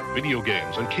VCR, video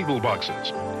games, and cable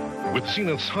boxes. With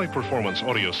Zenith's high-performance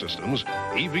audio systems,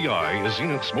 AVI is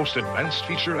Zenith's most advanced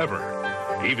feature ever.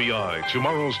 AVI,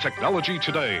 tomorrow's technology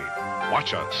today.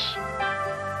 Watch us.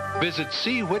 Visit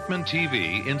C. Whitman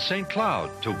TV in St.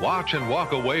 Cloud to watch and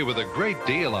walk away with a great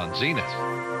deal on Zenith.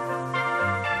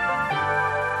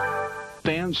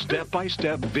 Stand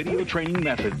step-by-step video training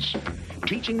methods.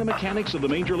 Teaching the mechanics of the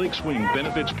Major League Swing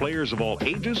benefits players of all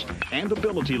ages and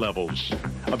ability levels.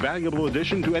 A valuable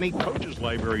addition to any coach's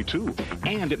library, too.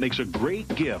 And it makes a great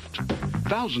gift.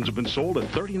 Thousands have been sold at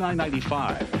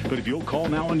 $39.95. But if you'll call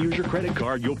now and use your credit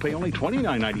card, you'll pay only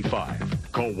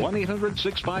 $29.95. Call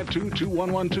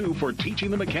 1-800-652-2112 for Teaching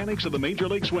the Mechanics of the Major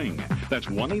League Swing. That's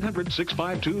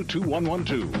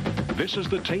 1-800-652-2112. This is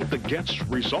the tape that gets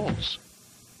results.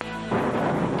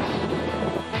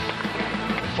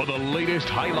 For the latest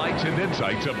highlights and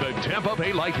insights of the Tampa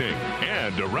Bay Lightning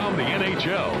and around the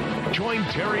NHL, join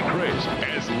Terry Chris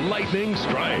as Lightning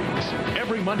Strikes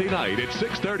every Monday night at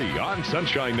 6:30 on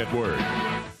Sunshine Network.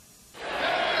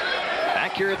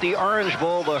 Back here at the Orange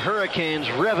Bowl, the Hurricanes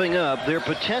revving up their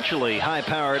potentially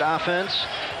high-powered offense.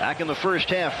 Back in the first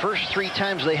half, first 3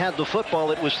 times they had the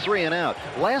football, it was 3 and out.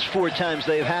 Last 4 times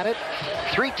they've had it,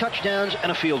 3 touchdowns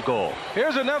and a field goal.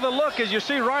 Here's another look as you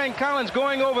see Ryan Collins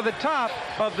going over the top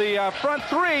of the front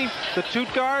 3, the 2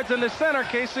 guards and the center.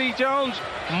 K.C. Jones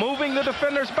moving the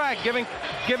defenders back, giving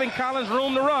Collins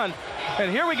room to run.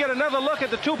 And here we get another look at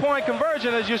the 2-point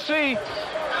conversion as you see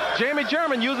Jamie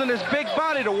German using his big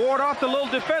body to ward off the little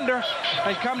defender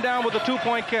and come down with a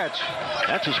 2-point catch.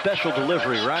 That's a special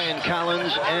delivery. Ryan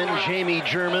Collins and Jamie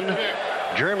German.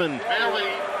 German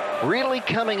really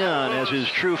coming on as his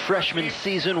true freshman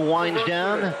season winds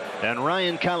down. And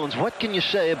Ryan Collins, what can you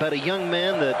say about a young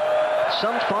man that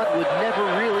some thought would never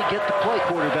really get to play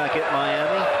quarterback at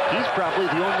Miami? He's probably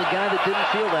the only guy that didn't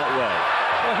feel that way.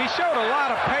 Well, he showed a lot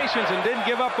of patience and didn't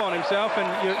give up on himself, and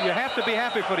you have to be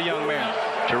happy for the young man.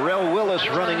 Terrell Willis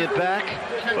running it back,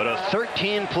 but a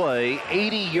 13-play,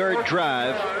 80-yard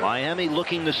drive. Miami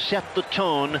looking to set the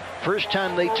tone. First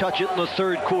time they touch it in the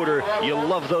third quarter. You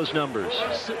love those numbers.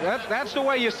 That's the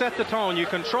way you set the tone. You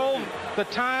control the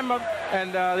time,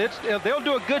 and they'll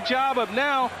do a good job of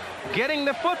now getting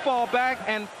the football back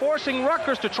and forcing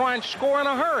Rutgers to try and score in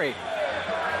a hurry.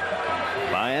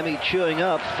 Miami chewing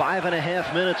up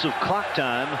 5.5 minutes of clock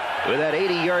time with that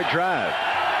 80-yard drive.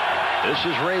 This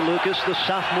is Ray Lucas, the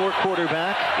sophomore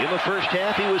quarterback. In the first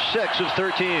half, he was 6 of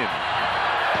 13.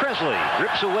 Presley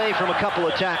rips away from a couple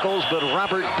of tackles, but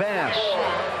Robert Bass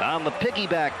on the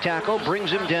piggyback tackle brings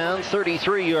him down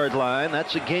 33-yard line.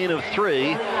 That's a gain of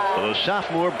 3 for the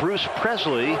sophomore Bruce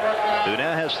Presley, who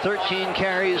now has 13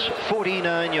 carries,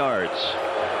 49 yards.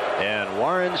 And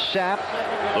Warren Sapp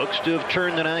looks to have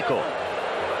turned an ankle.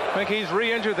 I think he's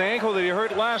re-injured the ankle that he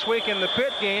hurt last week in the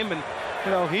Pitt game, and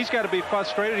you know he's got to be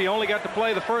frustrated. He only got to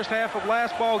play the first half of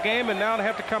last ball game, and now to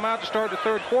have to come out to start the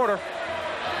third quarter.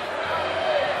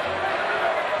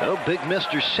 Oh, big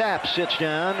Mr. Sapp sits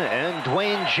down, and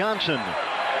Dwayne Johnson,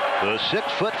 the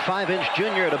 6'5"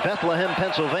 junior out of Bethlehem,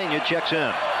 Pennsylvania, checks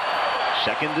in.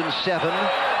 2nd and 7.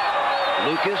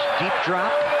 Lucas deep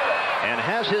drop and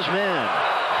has his man.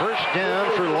 First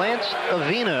down for Lance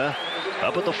Avina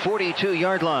up at the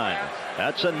 42-yard line.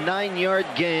 That's a 9-yard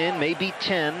gain, maybe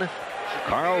 10.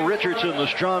 Carl Richardson, the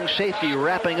strong safety,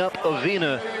 wrapping up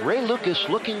Avina. Ray Lucas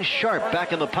looking sharp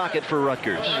back in the pocket for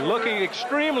Rutgers. Looking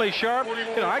extremely sharp.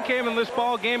 You know, I came in this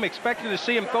ball game expecting to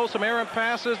see him throw some errant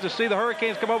passes, to see the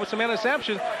Hurricanes come up with some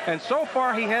interceptions, and so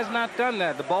far he has not done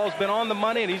that. The ball's been on the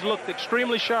money, and he's looked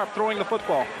extremely sharp throwing the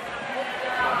football.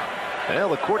 Well,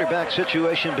 the quarterback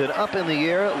situation been up in the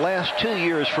air last 2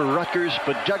 years for Rutgers,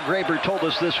 but Doug Graber told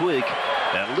us this week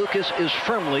that Lucas is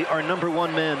firmly our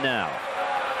 #1 man now.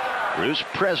 Bruce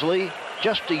Presley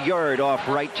just a yard off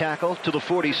right tackle to the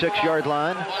 46-yard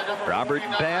line. Robert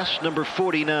Bass, number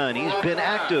 49. He's been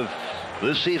active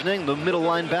this evening, the middle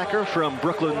linebacker from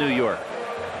Brooklyn, New York.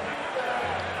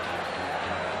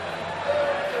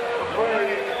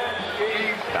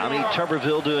 Tommy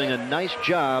Tuberville doing a nice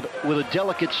job with a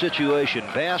delicate situation.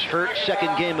 Bass hurt,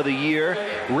 2nd game of the year.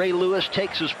 Ray Lewis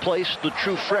takes his place. The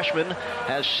true freshman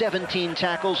has 17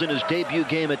 tackles in his debut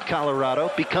game at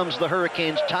Colorado, becomes the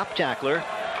Hurricanes' top tackler.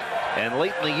 And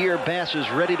late in the year, Bass is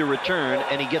ready to return,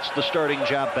 and he gets the starting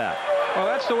job back. Well,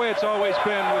 that's the way it's always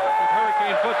been with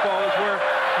Hurricane football, is where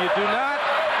you do not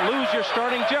lose your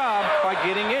starting job by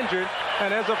getting injured.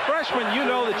 And as a freshman, you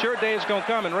know that your day is going to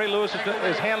come, and Ray Lewis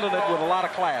is handling it with a lot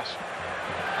of class.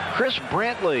 Chris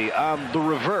Brantley on the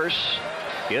reverse,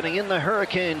 getting in the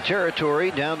Hurricane territory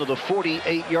down to the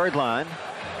 48-yard line.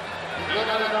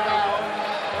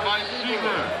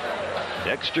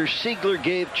 Dexter Siegler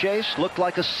gave chase, looked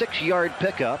like a 6-yard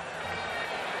pickup.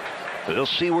 We'll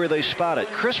see where they spot it.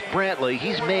 Chris Brantley,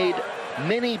 he's made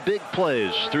many big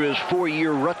plays through his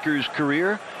 4-year Rutgers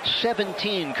career,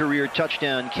 17 career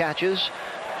touchdown catches,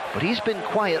 but he's been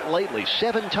quiet lately.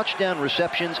 7 touchdown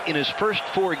receptions in his first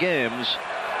 4 games,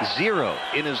 0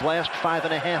 in his last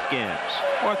 5.5 games.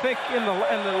 Well, I think in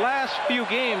the last few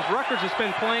games, Rutgers has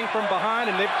been playing from behind,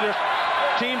 and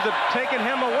teams have taken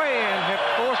him away and have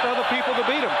forced other people to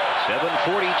beat him.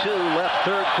 7:42 left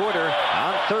third quarter.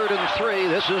 On 3rd and 3,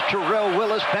 this is Terrell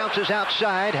Willis, bounces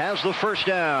outside, has the first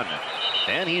down.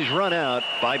 And he's run out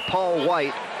by Paul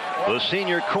White, the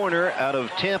senior corner out of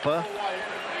Tampa.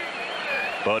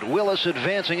 But Willis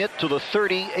advancing it to the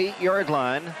 38-yard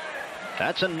line.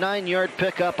 That's a 9-yard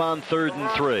pickup on 3rd and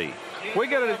 3. We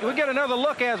get another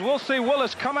look as we'll see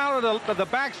Willis come out of the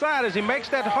backside as he makes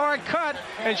that hard cut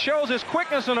and shows his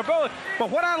quickness and ability. But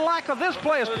what I like of this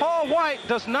play is Paul White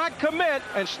does not commit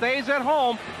and stays at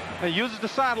home and uses the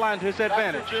sideline to his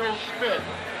advantage.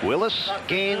 Willis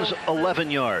gains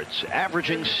 11 yards,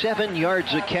 averaging 7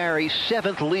 yards a carry,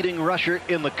 7th leading rusher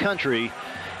in the country,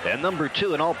 and number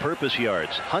 2 in all-purpose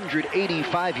yards.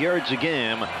 185 yards a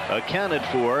game accounted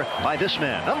for by this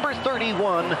man. Number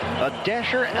 31, a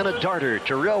dasher and a darter,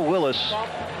 Terrell Willis.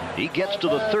 He gets to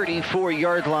the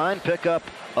 34-yard line, pickup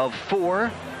of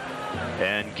 4.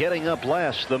 And getting up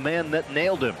last, the man that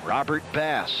nailed him, Robert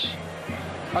Bass.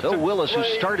 So Willis, who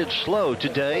started slow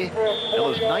today,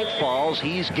 till his night falls,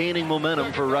 he's gaining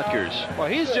momentum for Rutgers. Well,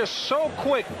 he's just so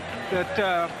quick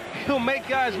that he'll make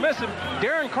guys miss him.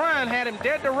 Darren Crine had him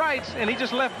dead to rights, and he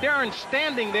just left Darren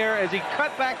standing there as he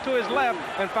cut back to his left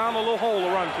and found a little hole to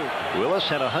run to. Willis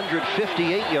had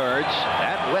 158 yards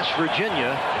at West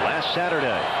Virginia last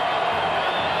Saturday.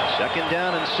 2nd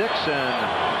down and 6,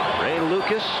 and Ray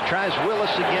Lucas tries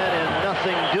Willis again, and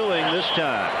nothing doing this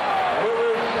time.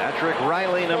 Patrick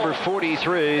Riley, number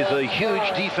 43, the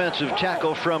huge defensive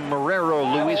tackle from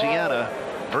Marrero, Louisiana,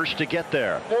 first to get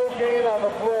there.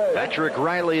 Patrick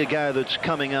Riley, a guy that's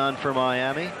coming on for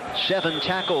Miami. 7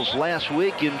 tackles last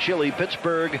week in chilly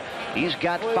Pittsburgh. He's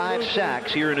got 5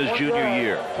 sacks here in his junior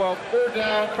year. Well,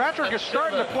 Patrick is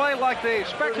starting to play like they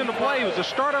expect him to play. He was a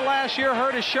starter last year,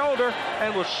 hurt his shoulder,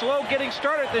 and was slow getting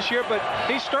started this year, but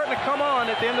he's starting to come on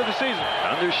at the end of the season.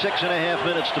 Under 6.5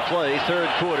 minutes to play, third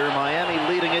quarter. Miami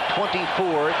leading it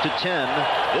 24-10.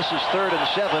 This is 3rd and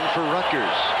 7 for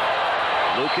Rutgers.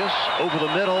 Lucas over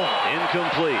the middle,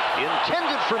 incomplete.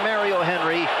 Intended for Mario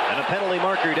Henry, and a penalty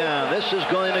marker down. This is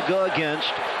going to go against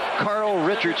Carl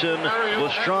Richardson, the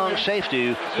strong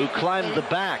safety who climbed the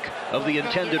back of the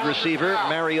intended receiver,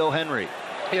 Mario Henry.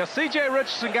 Yeah, C.J.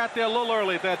 Richardson got there a little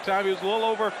early at that time. He was a little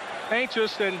over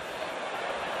anxious, and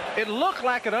It looked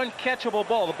like an uncatchable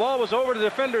ball. The ball was over the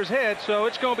defender's head, so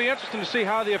it's going to be interesting to see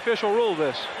how the official ruled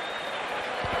this.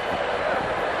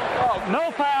 Oh,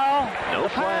 no foul. No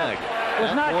flag.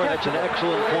 That's an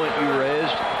excellent point you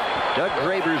raised. Doug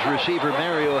Graber's receiver,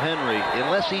 Mario Henry,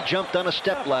 unless he jumped on a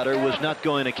stepladder, was not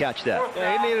going to catch that.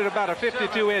 Yeah, he needed about a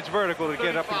 52-inch vertical to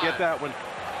get up and get that one.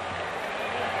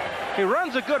 He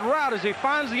runs a good route as he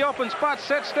finds the open spot,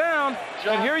 sets down,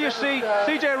 and here you see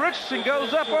C.J. Richardson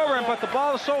goes up over him, but the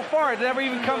ball is so far it never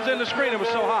even comes in the screen. It was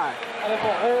so high.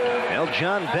 Well,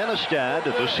 John Benestad,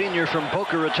 the senior from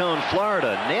Boca Raton,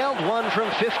 Florida, nailed one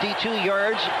from 52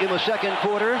 yards in the second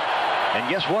quarter. And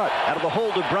guess what? Out of the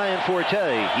hold of Brian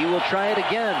Forte, he will try it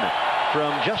again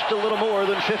from just a little more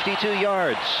than 52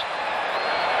 yards.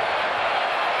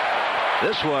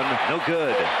 This one, no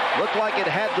good. Looked like it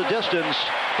had the distance,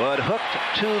 but hooked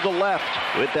to the left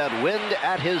with that wind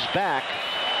at his back.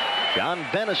 John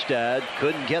Benestad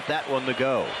couldn't get that one to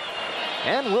go.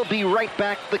 And we'll be right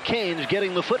back. The Canes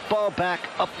getting the football back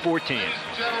up 14.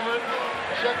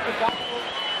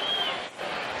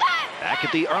 Back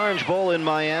at the Orange Bowl in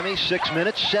Miami, 6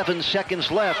 minutes, 7 seconds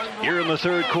left here in the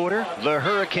third quarter. The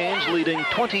Hurricanes leading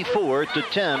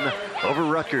 24-10 over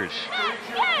Rutgers.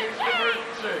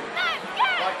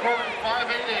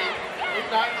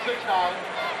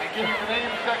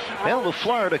 Well, the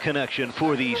Florida connection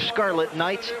for the Scarlet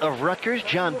Knights of Rutgers.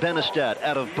 John Benestad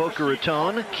out of Boca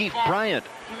Raton. Keith Bryant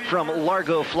from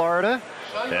Largo, Florida.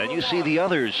 And you see the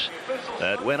others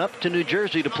that went up to New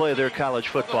Jersey to play their college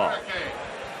football.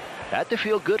 Had to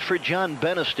feel good for John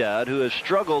Benestad, who has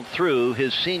struggled through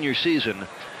his senior season.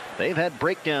 They've had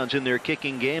breakdowns in their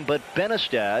kicking game, but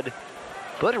Benestad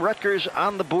put Rutgers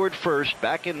on the board first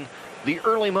back in the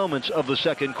early moments of the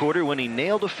second quarter when he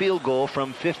nailed a field goal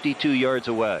from 52 yards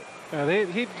away.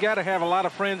 He'd got to have a lot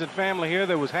of friends and family here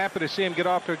that was happy to see him get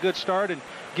off to a good start and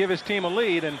give his team a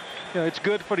lead. And it's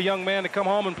good for the young man to come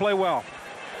home and play well.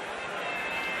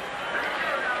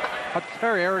 I'll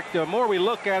tell you, Eric, the more we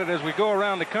look at it as we go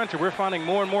around the country, we're finding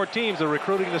more and more teams that are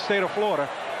recruiting the state of Florida,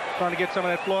 trying to get some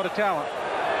of that Florida talent.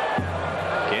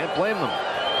 Can't blame them.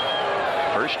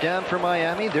 First down for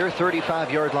Miami, their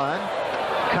 35-yard line.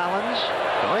 Collins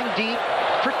going deep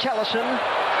for Tellison.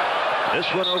 This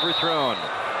one overthrown.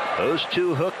 Those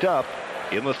two hooked up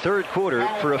in the third quarter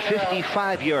for a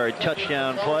 55-yard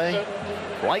touchdown play.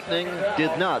 Lightning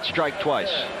did not strike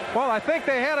twice. Well, I think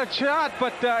they had a shot,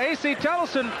 but A.C.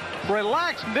 Tellison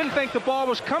relaxed and didn't think the ball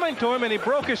was coming to him, and he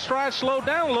broke his stride, slowed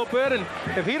down a little bit, and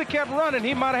if he'd have kept running,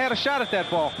 he might have had a shot at that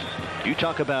ball. You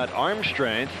talk about arm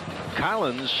strength.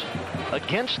 Collins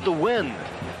against the wind,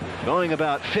 going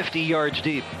about 50 yards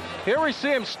deep. Here we see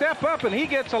him step up, and he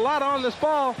gets a lot on this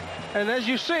ball. And as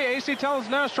you see, A.C.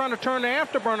 Tellison now is trying to turn the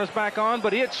afterburners back on,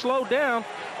 but he had slowed down.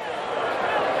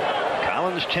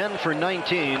 Collins 10 for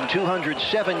 19,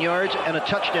 207 yards and a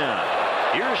touchdown.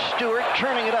 Here's Stewart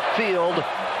turning it upfield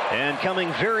and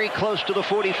coming very close to the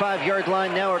 45-yard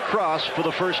line now across for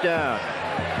the first down.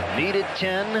 Needed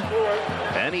 10,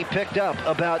 and he picked up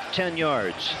about 10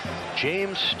 yards.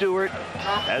 James Stewart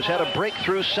has had a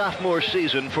breakthrough sophomore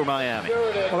season for Miami.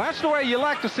 Well, that's the way you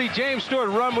like to see James Stewart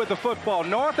run with the football.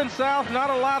 North and south, not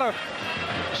a lot of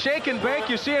shake and bake.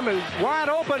 You see him is wide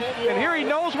open, and here he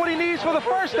knows what he needs for the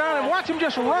first down, and watch him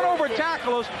just run over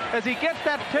tackles as he gets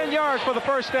that 10 yards for the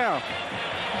first down.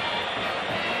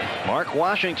 Mark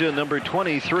Washington, number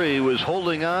 23, was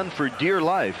holding on for dear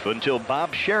life until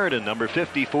Bob Sheridan, number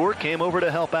 54, came over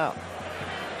to help out.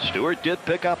 Stewart did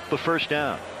pick up the first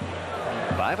down.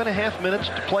 5.5 minutes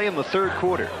to play in the third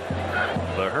quarter.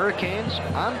 The Hurricanes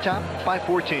on top by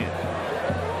 14.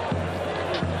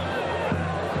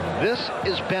 This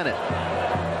is Bennett.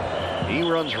 He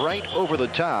runs right over the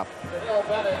top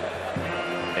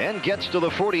and gets to the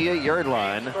 48-yard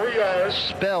line.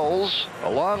 Spells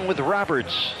along with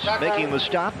Roberts making the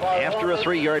stop after a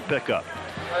 3-yard pickup.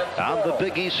 On the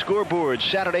Big East scoreboard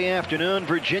Saturday afternoon,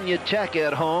 Virginia Tech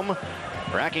at home,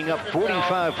 racking up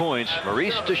 45 points.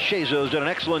 Maurice DeShazo's done an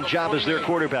excellent job as their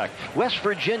quarterback. West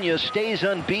Virginia stays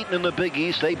unbeaten in the Big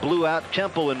East. They blew out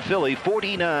Temple and Philly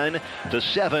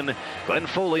 49-7. Glenn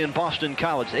Foley and Boston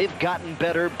College, they've gotten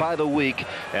better by the week,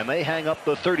 and they hang up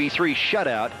the 33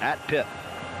 shutout at Pitt.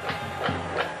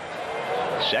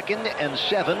 2nd and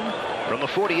 7 from the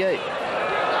 48.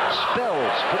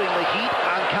 Spells putting the heat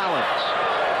on Collins.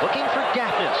 Looking for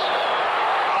Daphnis.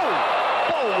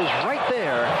 Oh, hole was right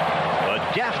there, but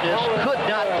Daphnis could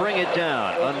not bring it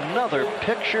down. Another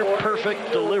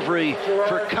picture-perfect delivery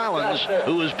for Collins,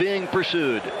 who was being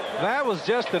pursued. That was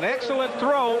just an excellent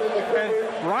throw,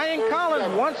 and Ryan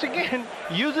Collins once again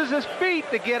uses his feet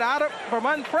to get out from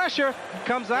under pressure,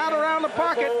 comes out around the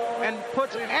pocket, and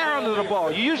puts air under the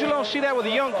ball. You usually don't see that with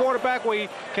a young quarterback where he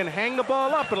can hang the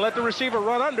ball up and let the receiver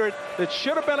run under it. It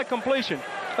should have been a completion.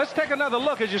 Let's take another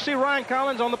look as you see Ryan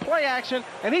Collins on the play action,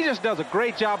 and he just does a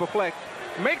great job of play.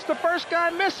 Makes the first guy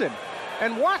miss him.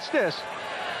 And watch this.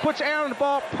 Puts air on the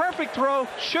ball, perfect throw,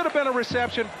 should have been a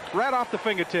reception, right off the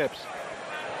fingertips.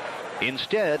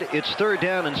 Instead, it's 3rd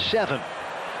down and 7.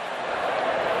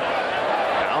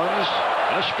 Collins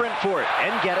gonna sprint for it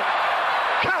and get it.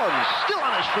 Collins still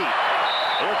on his feet.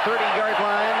 To the 30-yard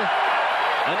line.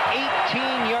 An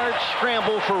 18-yard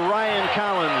scramble for Ryan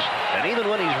Collins. And even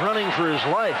when he's running for his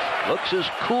life, looks as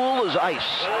cool as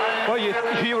ice. Well,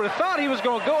 you would have thought he was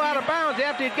going to go out of bounds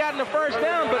after he'd gotten the first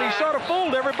down, but he sort of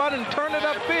fooled everybody and turned it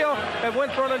upfield and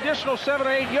went for an additional 7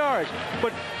 or 8 yards.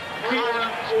 But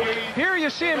here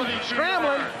you see him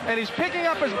scrambling, and he's picking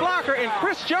up his blocker, and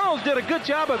Chris Jones did a good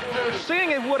job of seeing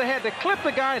it would have had to clip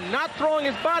the guy, not throwing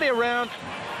his body around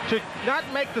to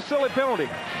not make the silly penalty.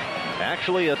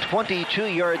 Actually, a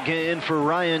 22-yard gain for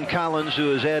Ryan Collins,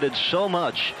 who has added so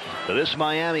much to this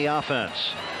Miami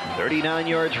offense. 39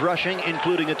 yards rushing,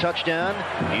 including a touchdown.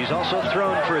 He's also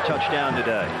thrown for a touchdown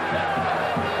today.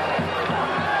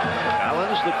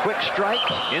 Collins, the quick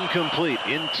strike, incomplete.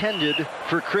 Intended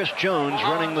for Chris Jones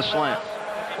running the slant.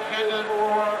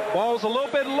 Ball's a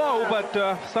little bit low,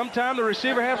 but sometimes the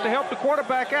receiver has to help the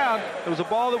quarterback out. It was a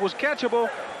ball that was catchable,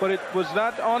 but it was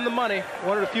not on the money.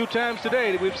 One of the few times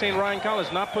today that we've seen Ryan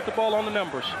Collins not put the ball on the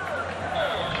numbers.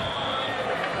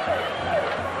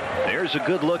 There's a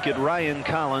good look at Ryan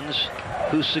Collins,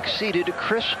 who succeeded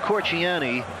Chris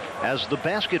Corciani as the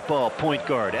basketball point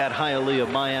guard at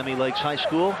Hialeah Miami Lakes High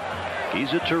School.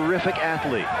 He's a terrific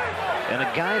athlete and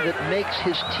a guy that makes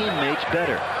his teammates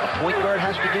better. A point guard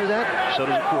has to do that, so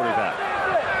does a quarterback.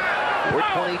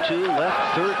 4:22 left,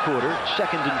 3rd quarter,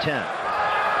 2nd and 10.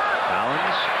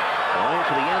 Collins going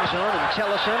for the end zone, and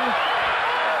Tellison.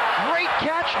 Great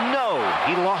catch. No,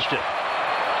 he lost it.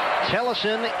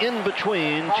 Tellison in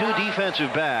between 2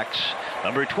 defensive backs.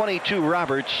 Number 22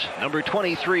 Roberts, number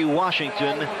 23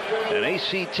 Washington, and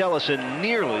A.C. Tellison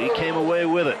nearly came away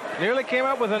with it. Nearly came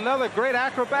up with another great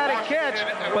acrobatic catch,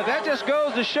 but that just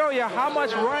goes to show you how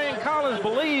much Ryan Collins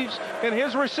believes in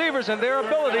his receivers and their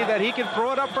ability that he can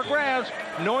throw it up for grabs,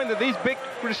 knowing that these big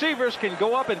receivers can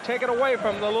go up and take it away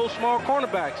from the little small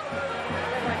cornerbacks.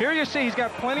 Here you see he's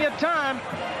got plenty of time,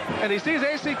 and he sees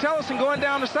A.C. Tellison going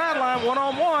down the sideline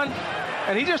one-on-one,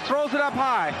 and he just throws it up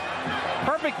high.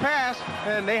 Perfect pass,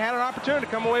 and they had an opportunity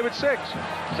to come away with 6.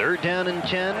 3rd down and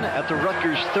 10 at the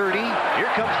Rutgers 30. Here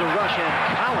comes the rush,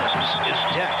 and Collins is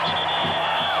decked.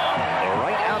 The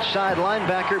right outside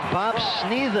linebacker, Bob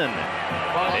Sneathen,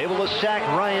 able to sack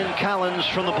Ryan Collins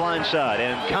from the blind side,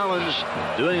 and Collins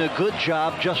doing a good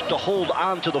job just to hold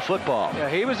on to the football. Yeah,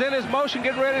 he was in his motion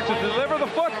getting ready to deliver the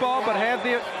football, but had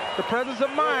the presence of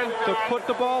mind to put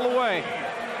the ball away.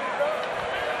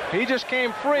 He just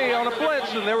came free on a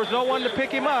blitz, and there was no one to pick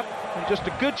him up. And just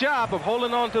a good job of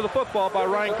holding on to the football by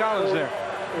Ryan Collins there.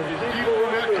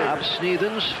 Bob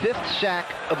Sneathen's 5th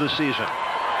sack of the season.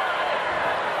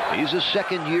 He's a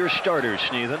 2nd-year starter,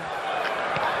 Sneathen.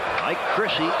 Mike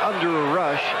Chrissy under a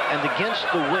rush, and against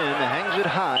the wind hangs it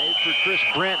high for Chris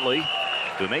Brantley,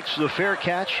 who makes the fair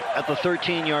catch at the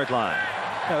 13-yard line.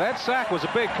 Now that sack was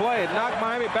a big play. It knocked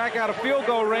Miami back out of field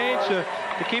goal range to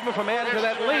keep him from adding to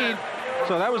that lead.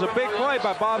 So that was a big play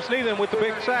by Bob Sneathen with the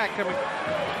big sack coming.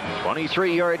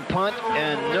 23-yard punt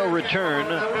and no return.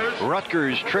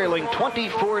 Rutgers trailing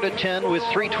 24-10 with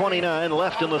 3:29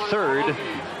 left in the 3rd.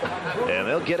 And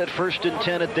they'll get it 1st and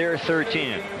 10 at their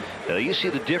 13. Now you see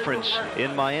the difference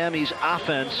in Miami's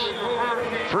offense.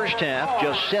 First half,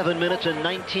 just 7 minutes and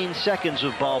 19 seconds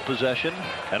of ball possession.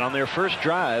 And on their first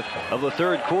drive of the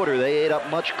 3rd quarter, they ate up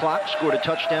much clock, scored a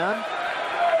touchdown,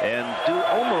 and do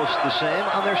almost the same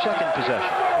on their 2nd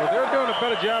possession. Well, they're doing a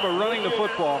better job of running the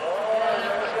football.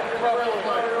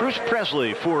 Bruce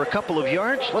Presley for a couple of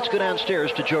yards. Let's go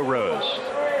downstairs to Joe Rose.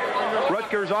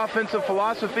 Rutgers' offensive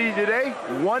philosophy today,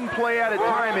 1 play at a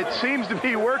time. It seems to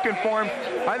be working for them.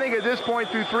 I think at this point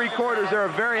through 3 quarters, they're a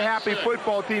very happy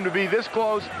football team to be this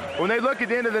close. When they look at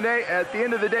the end of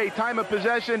the day, time of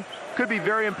possession could be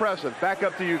very impressive. Back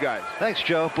up to you guys. Thanks,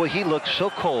 Joe. Boy, he looked so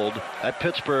cold at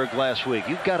Pittsburgh last week.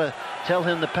 You've got to tell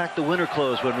him to pack the winter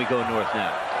clothes when we go north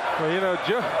now. Well, you know,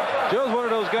 Joe's one of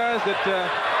those guys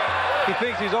that he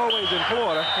thinks he's always in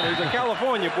Florida, and he's a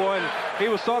California boy, and he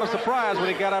was sort of surprised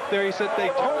when he got up there. He said, they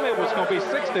told me it was going to be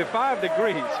 65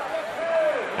 degrees.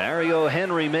 Mario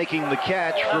Henry making the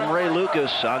catch from Ray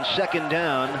Lucas on second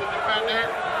down.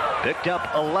 Picked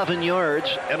up 11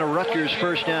 yards and a Rutgers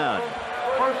first down.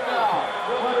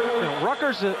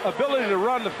 Rutgers' ability to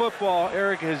run the football,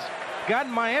 Eric, has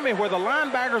gotten Miami where the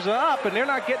linebackers are up and they're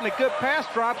not getting a good pass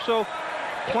drop. So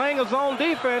playing a zone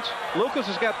defense, Lucas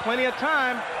has got plenty of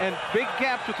time and big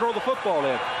gaps to throw the football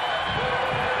in.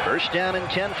 First down and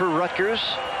 10 for Rutgers.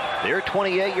 Their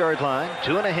 28-yard line.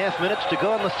 2.5 minutes to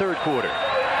go in the third quarter.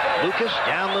 Lucas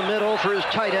down the middle for his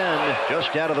tight end,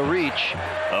 just out of the reach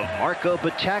of Marco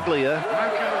Battaglia.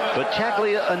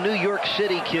 Battaglia, a New York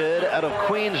City kid out of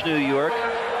Queens, New York.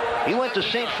 He went to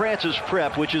St. Francis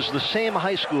Prep, which is the same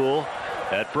high school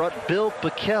that brought Bill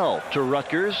Bickel to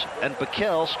Rutgers. And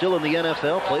Bickel, still in the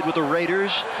NFL, played with the Raiders,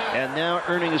 and now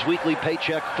earning his weekly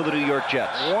paycheck for the New York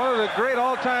Jets. One of the great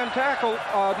all-time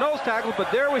nose tackles, but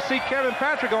there we see Kevin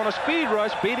Patrick on a speed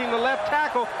rush, beating the left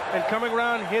tackle and coming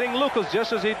around hitting Lucas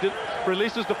just as he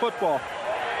releases the football.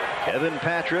 Kevin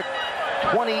Patrick,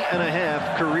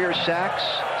 20.5 career sacks,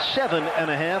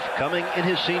 7.5 coming in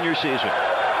his senior season.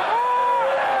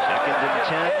 Second and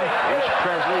 10. Here's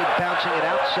Presley bouncing it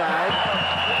outside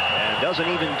and doesn't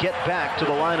even get back to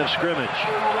the line of scrimmage.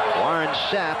 Warren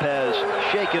Sapp has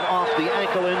shaken off the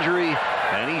ankle injury,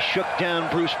 and he shook down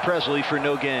Bruce Presley for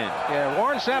no gain. Yeah,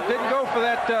 Warren Sapp didn't go for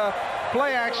that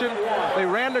play action. They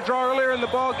ran the draw earlier in the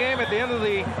ball game at the end of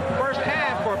the first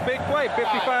half for a big play,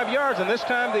 55 yards, and this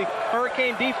time the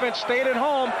Hurricane defense stayed at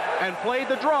home and played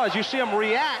the draw. As you see them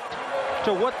react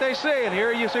to what they say, and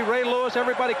here you see Ray Lewis,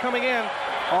 everybody coming in,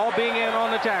 all being in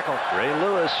on the tackle. Ray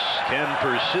Lewis can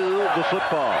pursue the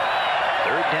football.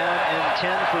 Third down and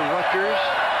 10 for Rutgers.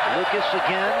 Lucas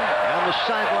again on the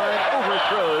sideline,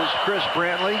 overthrows Chris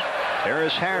Brantley.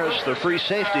 Harris, the free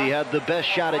safety, had the best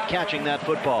shot at catching that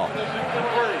football.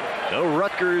 So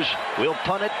Rutgers will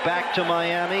punt it back to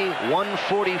Miami.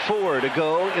 1:44 to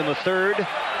go in the third,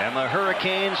 and the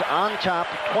Hurricanes on top,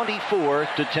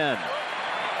 24-10.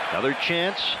 Another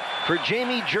chance for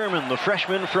Jamie German, the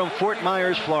freshman from Fort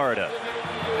Myers, Florida.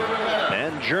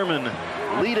 And German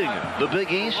leading the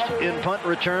Big East in punt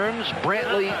returns.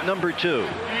 Brantley, number 2.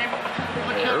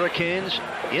 Hurricanes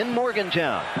in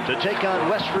Morgantown to take on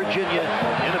West Virginia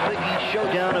in a Big East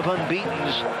showdown of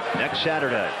unbeatens next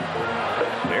Saturday.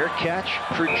 Fair catch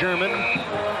for German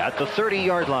at the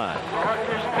 30-yard line.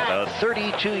 A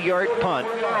 32-yard punt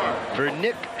for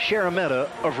Nick Sharametta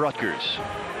of Rutgers.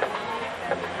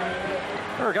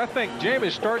 Eric, I think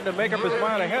Jamie's starting to make up his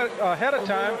mind ahead of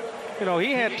time. You know,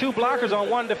 he had 2 blockers on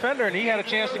 1 defender, and he had a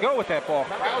chance to go with that ball.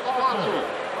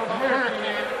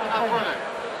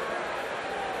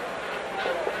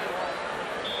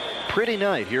 Pretty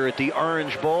night here at the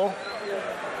Orange Bowl.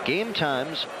 Game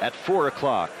times at 4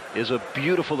 o'clock is a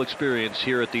beautiful experience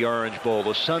here at the Orange Bowl.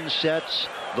 The sun sets,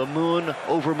 the moon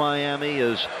over Miami,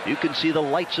 as you can see the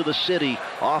lights of the city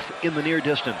off in the near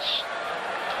distance.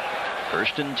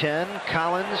 First and 10,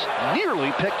 Collins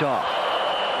nearly picked off.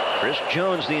 Chris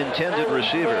Jones, the intended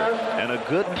receiver, and a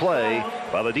good play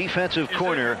by the defensive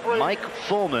corner, Mike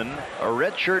Fullman, a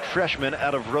redshirt freshman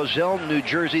out of Roselle, New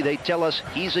Jersey. They tell us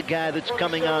he's a guy that's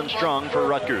coming on strong for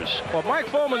Rutgers. Well, Mike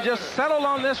Fullman just settled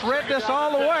on this, read this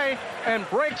all the way, and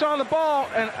breaks on the ball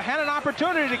and had an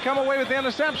opportunity to come away with the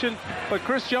interception, but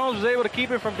Chris Jones was able to keep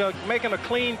him from making a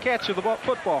clean catch of the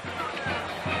football.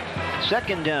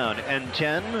 Second down and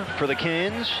 10 for the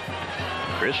Canes.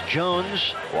 Chris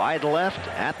Jones wide left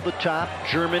at the top,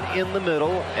 German in the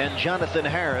middle, and Jonathan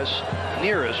Harris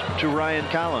nearest to Ryan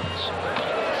Collins.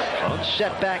 On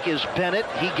setback is Bennett.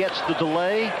 He gets the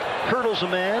delay, hurdles a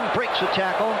man, breaks a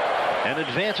tackle, and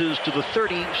advances to the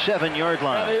 37-yard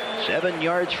line. 7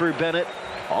 yards for Bennett,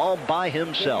 all by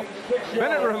himself.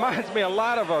 Bennett reminds me a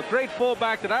lot of a great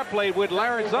fullback that I played with,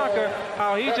 Larry Zonka,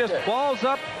 how he just balls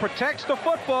up, protects the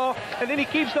football, and then he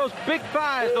keeps those big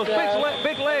thighs, those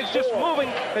big legs just moving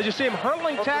as you see him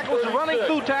hurling tackles, running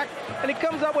through tackles, and he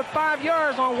comes up with 5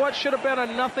 yards on what should have been a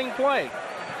nothing play.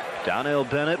 Donnell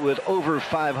Bennett with over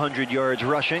 500 yards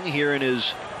rushing here in his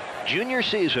junior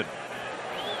season.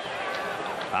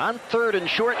 On third and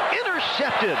short,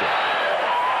 intercepted.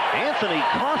 Anthony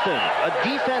Coffin, a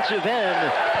defensive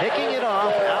end, picking it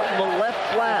off out in the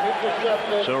left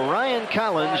flat. So Ryan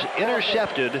Collins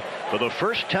intercepted for the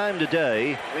first time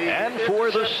today and for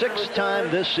the 6th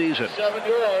time this season.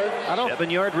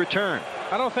 7-yard return.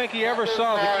 I don't think he ever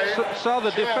saw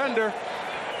the defender,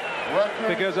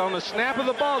 because on the snap of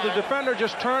the ball, the defender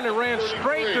just turned and ran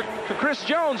straight to Chris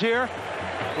Jones here.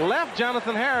 left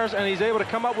Jonathan Harris, and he's able to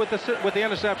come up with the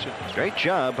interception. Great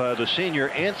job by the senior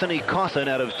Anthony Cawthon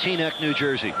out of Teaneck, New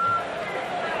Jersey.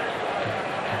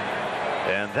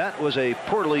 And that was a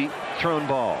poorly thrown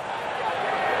ball.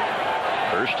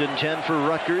 1st and 10 for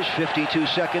Rutgers. 52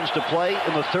 seconds to play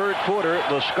in the 3rd quarter.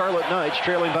 The Scarlet Knights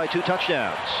trailing by 2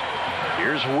 touchdowns.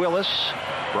 Here's Willis,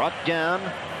 brought down.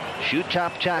 Shoot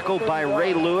top tackle by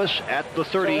Ray Lewis at the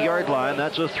 30-yard line.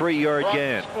 That's a 3-yard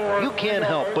gain. You can't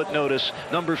help but notice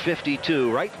number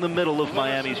 52 right in the middle of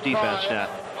Miami's defense now.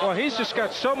 Well, he's just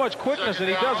got so much quickness, and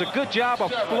he does a good job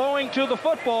of flowing to the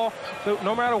football. So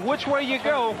no matter which way you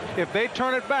go, if they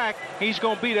turn it back, he's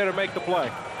going to be there to make the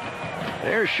play.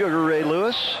 There's Sugar Ray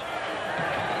Lewis.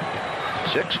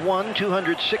 6'1",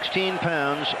 216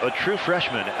 pounds, a true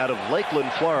freshman out of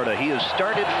Lakeland, Florida. He has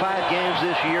started 5 games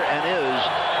this year and is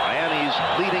Miami's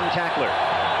leading tackler.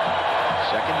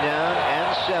 2nd down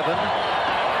and 7.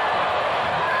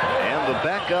 And the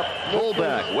backup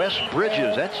fullback, Wes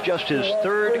Bridges. That's just his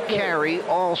 3rd carry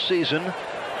all season.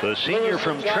 The senior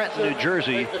from Trenton, New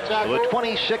Jersey, to the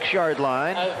 26-yard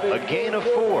line, a gain of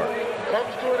 4.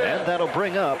 And that'll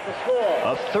bring up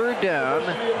a 3rd down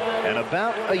and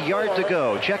about a yard to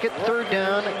go. Check it, 3rd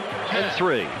down and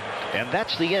 3. And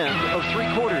that's the end of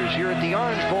 3 quarters here at the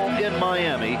Orange Bowl in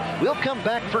Miami. We'll come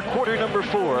back for quarter number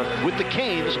 4 with the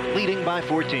Canes leading by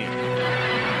 14.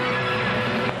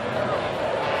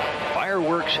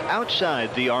 Fireworks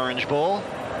outside the Orange Bowl,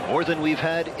 more than we've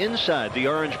had inside the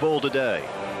Orange Bowl today.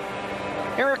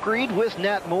 Eric Reed with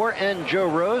Nat Moore and Joe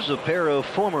Rose, a pair of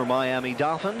former Miami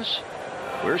Dolphins.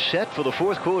 We're set for the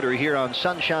 4th quarter here on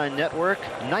Sunshine Network.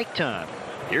 Nighttime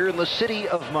here in the city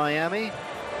of Miami.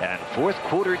 And 4th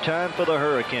quarter time for the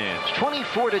Hurricanes.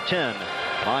 24-10.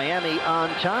 Miami on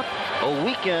top. A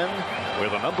weekend where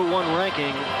the number 1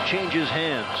 ranking changes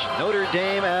hands. Notre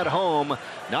Dame at home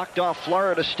knocked off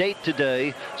Florida State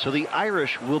today. So the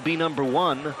Irish will be number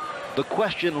 1. The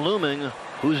question looming,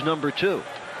 who's number 2?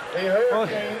 Well,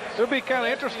 it'll be kind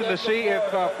of interesting to see if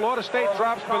Florida State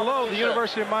drops below the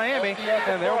University of Miami,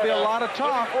 and there will be a lot of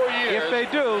talk if they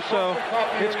do. So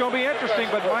it's going to be interesting,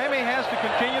 but Miami has to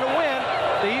continue to win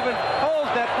to even pose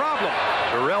that problem.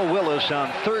 Terrell Willis on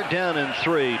 3rd down and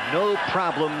 3. No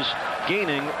problems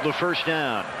gaining the 1st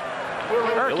down.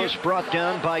 Willis brought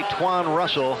down by Twan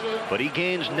Russell, but he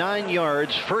gains 9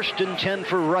 yards. 1st and 10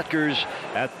 for Rutgers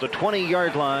at the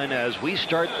 20-yard line as we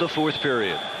start the 4th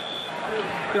period.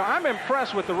 You know, I'm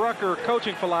impressed with the Rutgers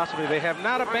coaching philosophy. They have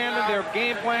not abandoned their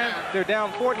game plan. They're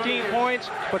down 14 points,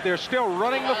 but they're still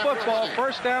running the football.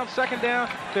 1st down, 2nd down.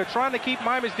 They're trying to keep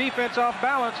Miami's defense off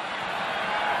balance.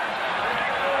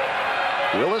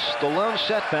 Willis, the lone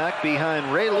setback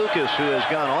behind Ray Lucas, who has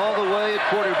gone all the way at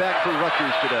quarterback for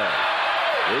Rutgers today.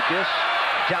 Lucas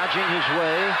dodging his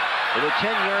way to the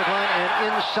 10-yard line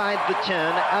and inside the 10,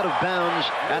 out of bounds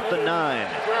at the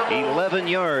 9. 11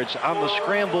 yards on the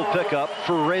scramble pickup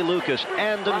for Ray Lucas,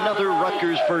 and another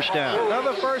Rutgers 1st down.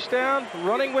 Another 1st down,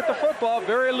 running with the football.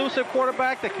 Very elusive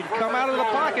quarterback that can come out of the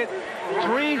pocket.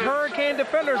 3 Hurricane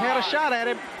defenders had a shot at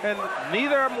him, and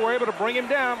neither of them were able to bring him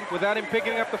down without him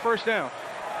picking up the 1st down.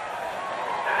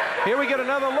 Here we get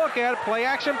another look at it. Play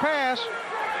action pass.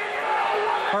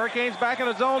 Hurricanes back in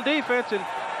the zone defense, and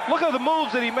look at the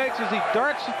moves that he makes as he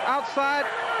darts outside.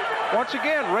 Once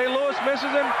again, Ray Lewis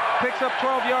misses him, picks up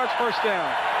 12 yards, 1st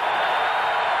down.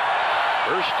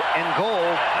 1st and goal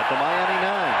at the Miami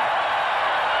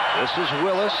 9. This is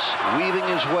Willis weaving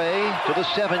his way to the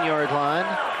 7-yard line.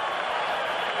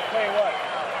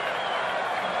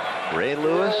 Ray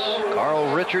Lewis,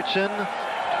 Carl Richardson,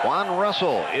 Juan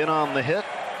Russell in on the hit.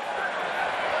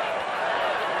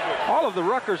 All of the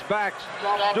Rutgers backs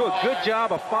do a good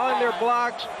job of following their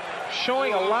blocks,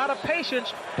 showing a lot of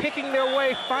patience, picking their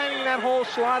way, finding that hole,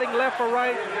 sliding left or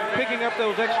right, picking up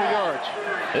those extra yards.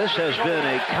 This has been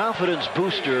a confidence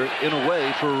booster in a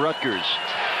way for Rutgers.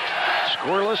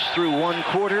 Scoreless through 1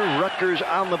 quarter. Rutgers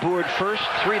on the board first.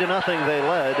 3-0 they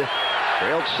led.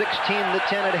 Trailed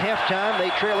 16-10 at halftime. They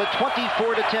trail it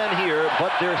 24-10 here,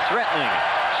 but they're threatening.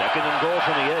 2nd and goal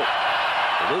from the 8.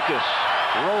 Lucas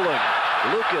rolling.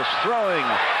 Lucas throwing.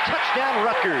 Touchdown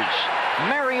Rutgers.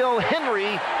 Mario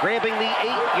Henry grabbing the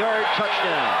 8-yard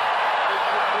touchdown.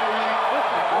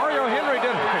 Mario Henry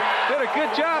did a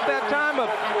good job that time of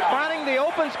finding the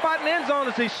open spot in the end zone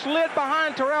as he slid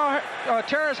behind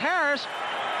Terrace Harris,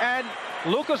 and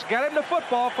Lucas got him the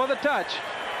football for the touch.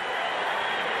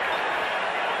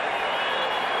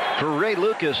 For Ray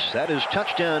Lucas, that is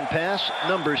touchdown pass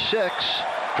number 6.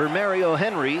 For Mario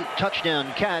Henry,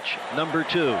 touchdown catch number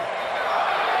 2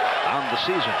 on the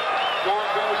season.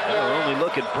 We'll only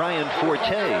look at Brian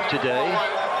Forte today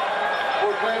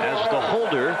as The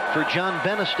holder for John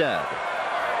Benestad.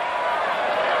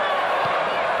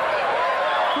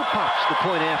 Who pops the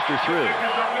point after through?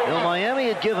 Well, Miami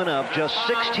had given up just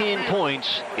 16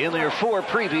 points in their 4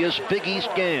 previous Big East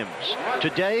games.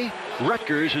 Today,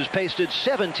 Rutgers has pasted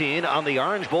 17 on the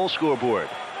Orange Bowl scoreboard.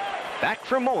 Back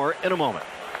for more in a moment.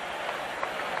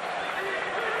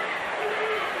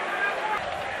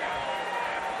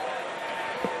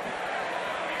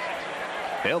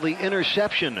 Well, the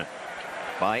interception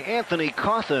by Anthony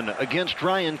Cawthon against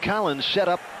Ryan Collins set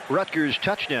up Rutgers'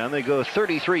 touchdown. They go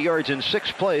 33 yards in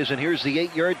 6 plays, and here's the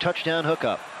 8-yard touchdown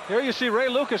hookup. Here you see Ray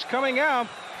Lucas coming out,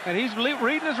 and he's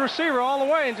reading his receiver all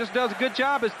the way and just does a good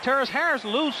job as Terrace Harris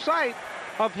lose sight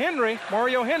of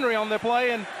Mario Henry on the play,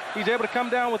 and he's able to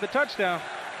come down with the touchdown.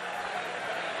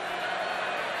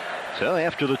 So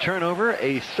after the turnover,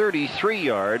 a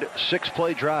 33-yard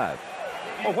 6-play drive.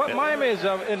 Well, what Miami is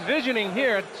envisioning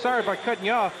here, sorry if I'm cutting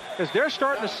you off, is they're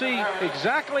starting to see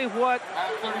exactly what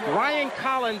Ryan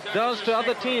Collins does to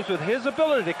other teams with his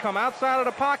ability to come outside of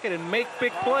the pocket and make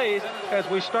big plays, as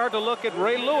we start to look at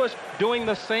Ray Lewis doing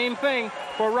the same thing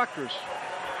for Rutgers.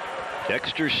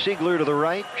 Dexter Siegler to the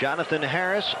right. Jonathan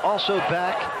Harris also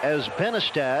back as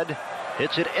Benestad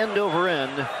hits it end over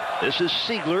end. This is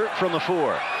Siegler from the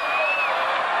 4.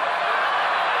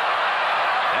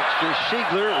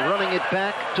 Siegler running it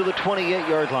back to the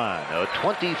 28-yard line. A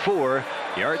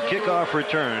 24-yard kickoff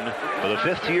return for the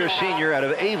 5th-year senior out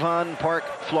of Avon Park,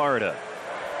 Florida.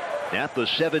 At the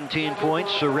 17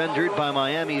 points surrendered by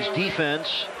Miami's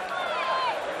defense.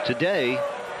 Today,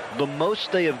 the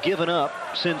most they have given up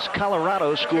since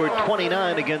Colorado scored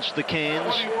 29 against the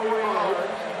Canes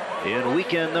in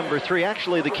weekend number 3.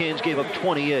 Actually, the Canes gave up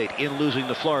 28 in losing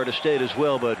to Florida State as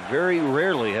well, but very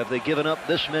rarely have they given up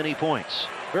this many points.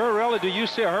 Very rarely do you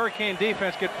see a Hurricane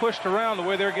defense get pushed around the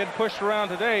way they're getting pushed around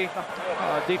today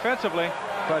defensively.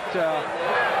 But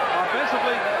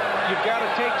offensively, you've got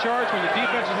to take charge when your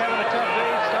defense is having a tough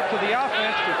day. It's up to the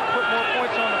offense to put more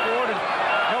points on the board and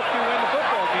help you win the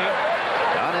football game.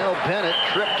 Donnell Bennett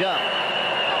tripped up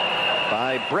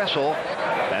by Bressel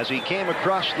as he came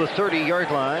across the 30-yard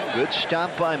line. Good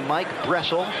stop by Mike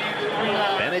Bressel.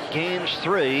 Bennett gains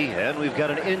 3, and we've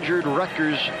got an injured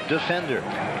Rutgers defender.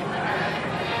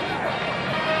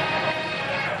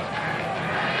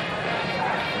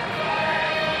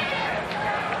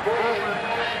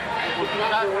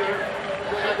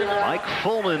 Mike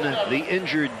Fullman, the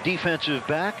injured defensive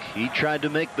back, he tried to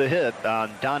make the hit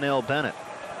on Donnell Bennett.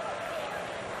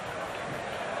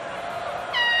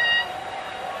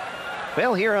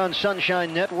 Well, here on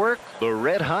Sunshine Network, the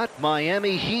red-hot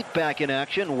Miami Heat back in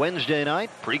action Wednesday night.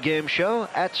 Pre-game show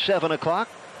at 7 o'clock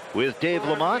with Dave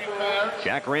Lamont.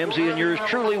 Jack Ramsey and yours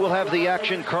truly will have the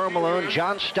action. Karl Malone,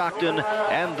 John Stockton,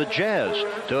 and the Jazz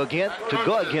to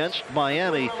go against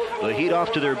Miami. The Heat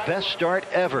off to their best start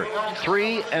ever.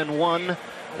 3-1.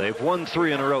 They've won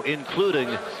 3 in a row, including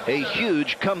a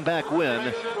huge comeback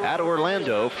win at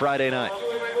Orlando Friday night.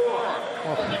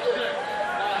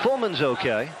 Fullman's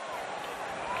okay.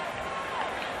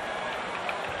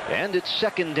 And it's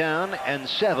 2nd down and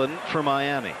 7 for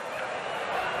Miami.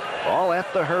 All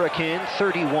at the Hurricane,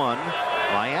 31.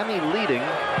 Miami leading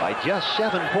by just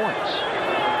 7 points.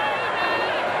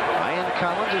 Ryan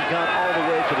Collins has gone all the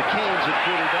way for the Canes at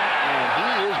quarterback, and he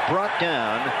is brought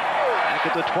down back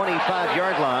at the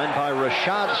 25-yard line by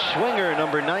Rashad Swinger,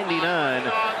 number 99,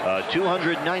 a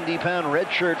 290-pound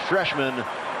redshirt freshman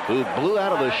who blew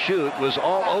out of the chute, was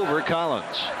all over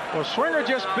Collins. Well, Swinger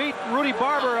just beat Rudy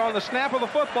Barber on the snap of the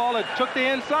football and took the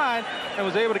inside and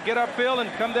was able to get upfield and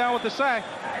come down with the sack.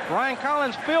 Ryan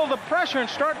Collins feel the pressure and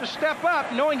starting to step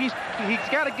up, knowing he's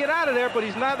got to get out of there, but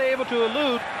he's not able to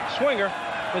elude Swinger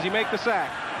as he makes the sack.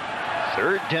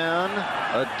 3rd down,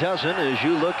 a dozen as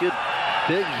you look at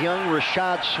big young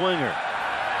Rashad Swinger.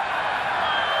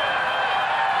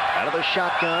 Out of the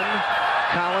shotgun,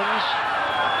 Collins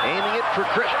aiming it for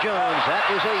Chris Jones. That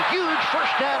is a huge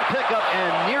 1st down pickup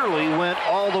and nearly went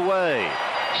all the way.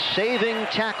 Saving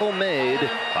tackle made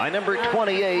by number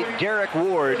 28, Derek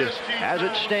Ward. As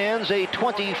it stands, a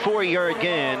 24-yard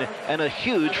gain and a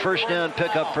huge 1st down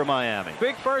pickup for Miami.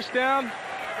 Big 1st down.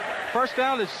 1st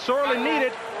down is sorely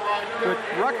needed with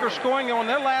Rutgers scoring on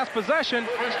their last possession.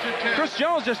 Chris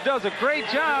Jones just does a great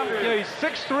job. You know, he's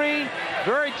 6'3",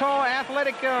 very tall,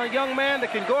 athletic young man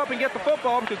that can go up and get the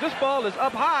football because this ball is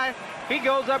up high. He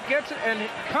goes up, gets it, and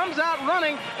comes out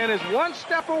running and is 1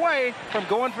 step away from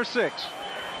going for 6.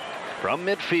 From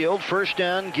midfield, 1st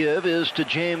down give is to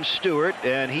James Stewart,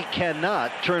 and he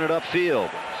cannot turn it upfield.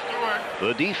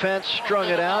 The defense strung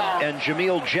it out, and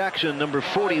Jameel Jackson, number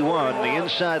 41, the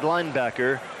inside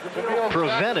linebacker,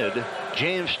 prevented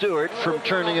James Stewart from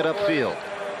turning it upfield.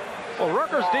 Well,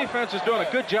 Rutgers defense is doing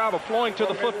a good job of flowing to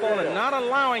the football and not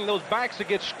allowing those backs to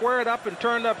get squared up and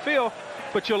turned upfield.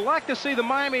 But you'll like to see the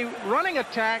Miami running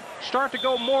attack start to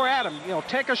go more at him. You know,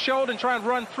 take a shoulder and try and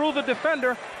run through the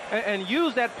defender and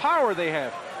use that power they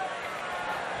have.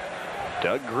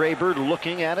 Doug Graber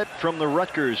looking at it from the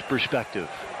Rutgers perspective.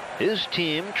 His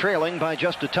team trailing by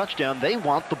just a touchdown. They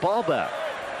want the ball back.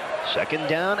 2nd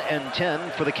down and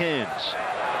 10 for the Canes.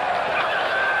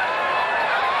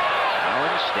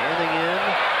 Collins standing in.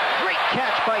 Great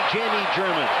catch by Jamie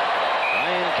German.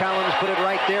 Ryan Collins put it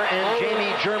right there, and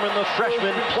Jamie German, the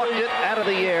freshman, plucked it out of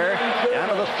the air, down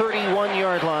to the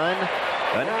 31-yard line.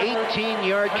 An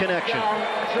 18-yard connection.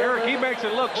 Eric, he makes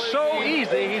it look so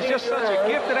easy. He's just such a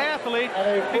gifted athlete.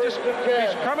 He's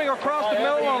coming across the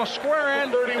middle on a square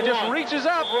end and just reaches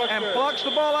up and plucks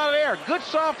the ball out of the air. Good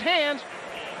soft hands.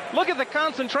 Look at the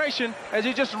concentration as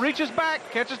he just reaches back,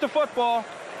 catches the football,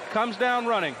 comes down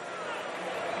running.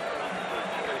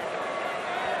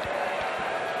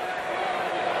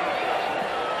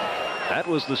 That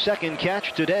was the 2nd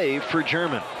catch today for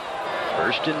German.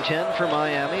 1st and 10 for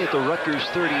Miami at the Rutgers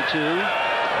 32.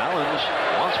 Collins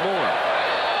wants more.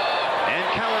 And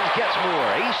Collins gets more.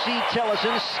 A.C.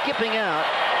 Tellison skipping out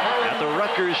at the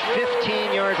Rutgers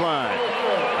 15-yard line.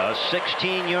 A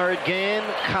 16-yard gain.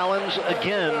 Collins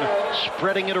again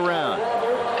spreading it around.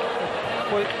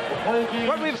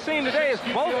 What we've seen today is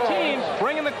both teams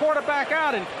bringing the quarterback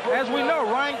out, and as we know,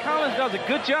 Ryan Collins does a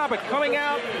good job at coming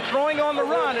out, throwing on the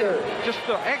run, and just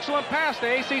an excellent pass to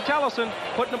A.C. Tellison,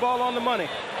 putting the ball on the money.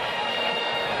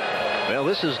 Well,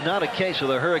 this is not a case of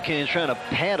the Hurricanes trying to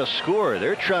pad a score.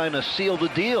 They're trying to seal the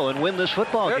deal and win this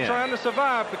football game. They're trying to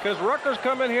survive because Rutgers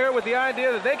come in here with the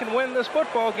idea that they can win this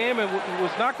football game and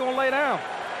was not going to lay down.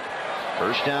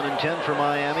 1st down and 10 for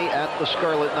Miami at the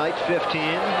Scarlet Knights 15.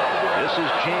 This is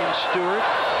James Stewart.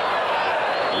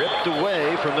 Ripped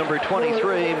away from number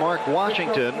 23, Mark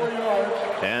Washington,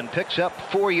 and picks up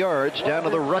 4 yards down to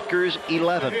the Rutgers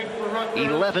 11.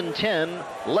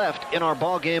 11-10 left in our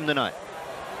ball game tonight.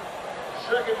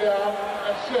 2nd down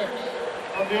and 6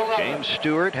 from the 11. James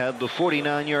Stewart had the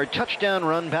 49-yard touchdown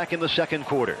run back in the 2nd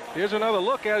quarter. Here's another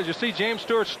look at it. You see James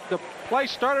Stewart, the play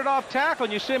started off tackle,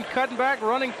 and you see him cutting back,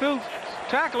 running through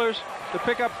tacklers to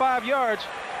pick up 5 yards.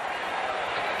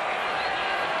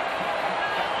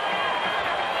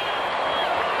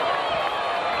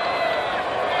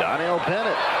 Donnell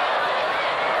Bennett.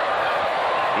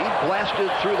 He blasted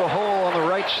through the hole on the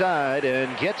right side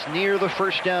and gets near the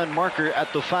 1st down marker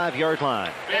at the 5-yard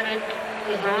line. Bennett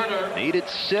is the runner. Needed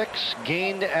 6,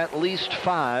 gained at least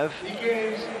 5. He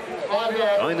gains 5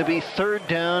 yards. Going to be 3rd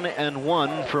down and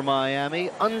 1 for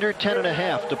Miami. Under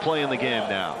 10.5 to play in the game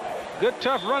now. Good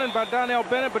tough running by Donnell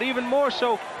Bennett, but even more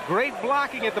so, great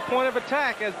blocking at the point of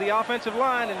attack as the offensive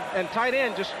line and tight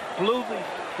end just blew the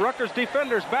Rutgers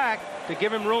defenders back to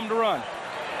give him room to run.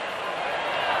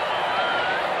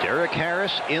 Derek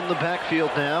Harris in the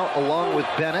backfield now, along with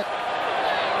Bennett.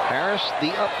 Harris,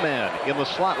 the up man, in the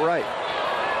slot right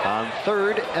on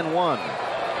 3rd and 1.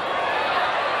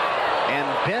 And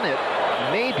Bennett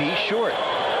may be short.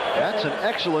 That's an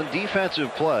excellent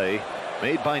defensive play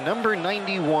made by number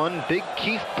 91, Big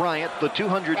Keith Bryant, the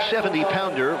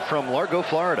 270-pounder from Largo,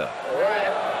 Florida.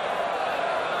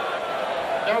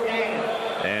 No gain.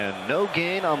 And no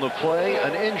gain on the play.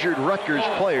 An injured Rutgers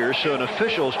player, so an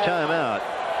official's timeout.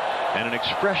 And an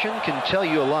expression can tell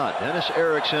you a lot. Dennis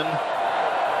Erickson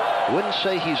wouldn't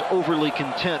say he's overly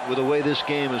content with the way this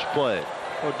game is played.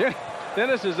 Well,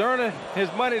 Dennis is earning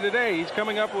his money today. He's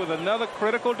coming up with another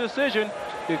critical decision.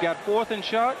 You've got 4th and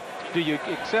short. Do you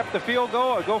accept the field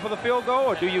goal or go for the field goal,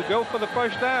 or do you go for the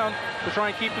 1st down to try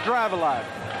and keep the drive alive?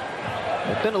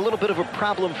 It's been a little bit of a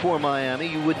problem for Miami.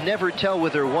 You would never tell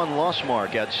with their 1-loss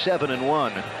mark at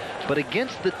 7-1. But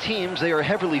against the teams they are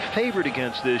heavily favored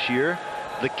against this year,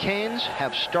 the Canes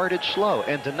have started slow.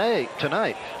 And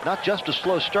tonight, not just a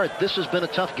slow start, this has been a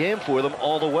tough game for them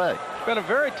all the way. It's been a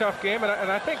very tough game, and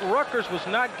I think Rutgers was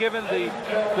not given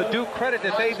the due credit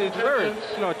that they deserve.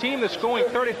 You know, a team that's scoring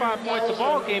 35 points a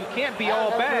ball game can't be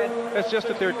all bad. It's just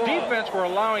that their defense were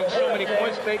allowing so many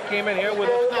points. They came in here with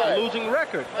a losing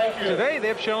record. Today,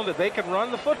 they've shown that they can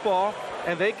run the football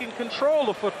and they can control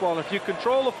the football. And if you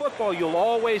control the football, you'll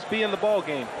always be in the ball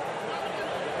game.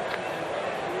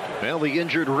 Well, the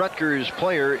injured Rutgers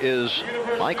player is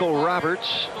Michael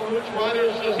Roberts.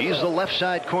 He's the left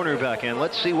side cornerback, and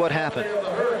let's see what happened.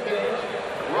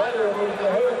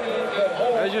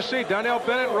 As you see, Donnell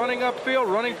Bennett running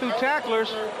upfield, running through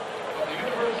tacklers.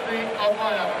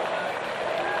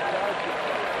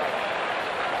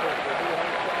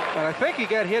 And I think he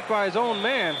got hit by his own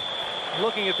man.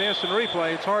 looking at the instant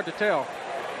replay, it's hard to tell.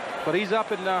 But he's up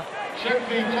and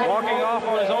walking off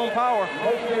on his own power.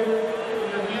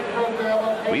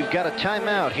 We've got a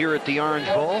timeout here at the Orange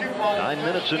Bowl. 9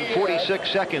 minutes and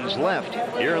 46 seconds left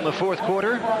here in the fourth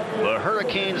quarter. The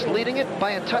Hurricanes leading it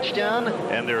by a touchdown,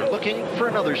 and they're looking for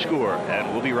another score.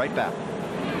 And we'll be right back.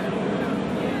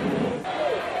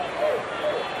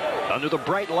 Under the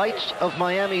bright lights of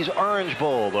Miami's Orange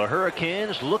Bowl, the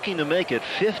Hurricanes looking to make it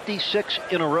 56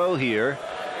 in a row here.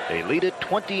 They lead it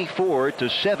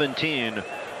 24-17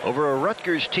 over a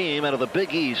Rutgers team out of the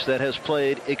Big East that has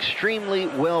played extremely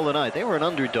well tonight. They were an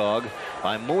underdog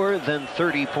by more than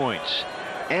 30 points.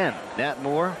 And Nat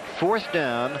Moore, fourth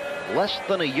down, less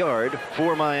than a yard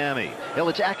for Miami. Well,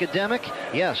 it's academic.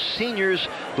 Yes, seniors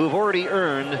who've already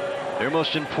earned their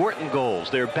most important goals,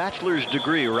 their bachelor's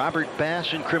degree. Robert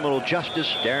Bass in criminal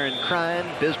justice, Darren Crine,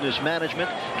 business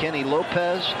management, Kenny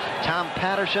Lopez, Tom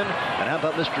Patterson, and how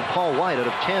about Mr. Paul White out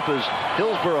of Tampa's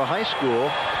Hillsborough High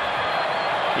School?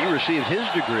 He received his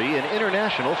degree in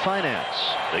international finance.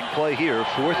 Big play here,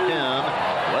 fourth down,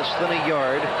 less than a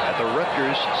yard at the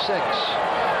Rutgers 6.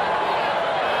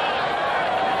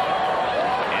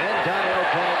 And Donnell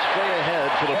Bennett straight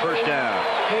ahead for the first down.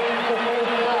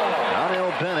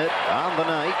 Donnell Bennett on the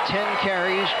night, 10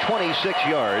 carries, 26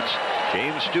 yards.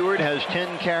 James Stewart has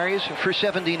 10 carries for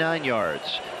 79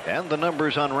 yards. And the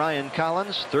numbers on Ryan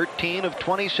Collins, 13 of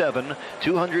 27,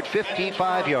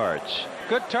 255 yards.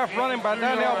 Good tough running by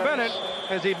Donnell Bennett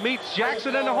as he meets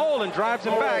Jackson in the hole and drives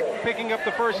him back, picking up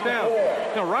the first down.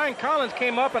 You know, Ryan Collins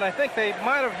came up, and I think they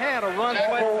might have had a run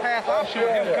play pass option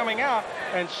with him coming out,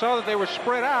 and saw that they were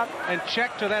spread out and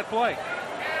checked to that play.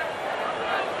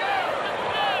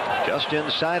 Just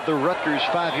inside the Rutgers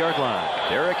 5-yard line.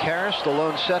 Derek Harris, the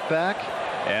lone setback,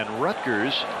 and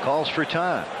Rutgers calls for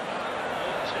time.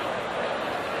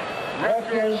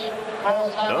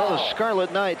 So the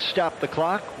Scarlet Knights stop the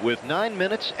clock with 9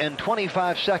 minutes and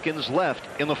 25 seconds left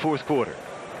in the fourth quarter.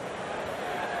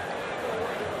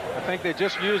 I think they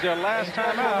just used their last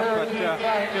timeout, but you know,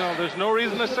 there's no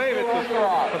reason to save it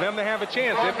for them to have a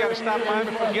chance. They've got to stop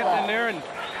Miami from getting in there, and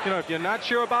you know, if you're not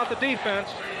sure about the defense,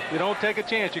 you don't take a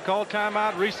chance. You call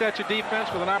timeout, reset your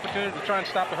defense with an opportunity to try and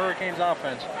stop the Hurricanes'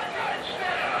 offense.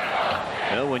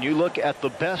 Well, when you look at the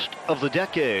best of the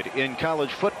decade in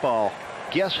college football,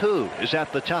 guess who is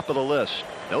at the top of the list?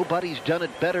 Nobody's done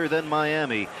it better than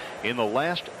Miami in the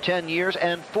last 10 years,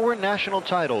 and 4 national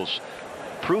titles.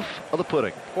 Proof of the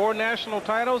pudding. 4 national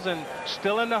titles and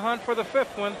still in the hunt for the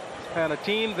 5th one. And a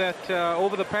team that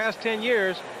over the past 10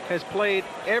 years has played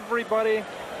everybody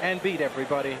and beat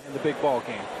everybody in the big ball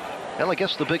game. Well, I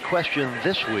guess the big question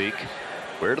this week,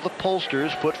 where do the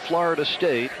pollsters put Florida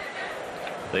State?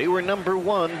 They were number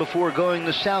 1 before going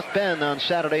to South Bend on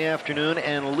Saturday afternoon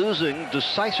and losing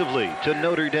decisively to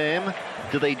Notre Dame.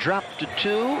 Do they drop to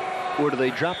 2, or do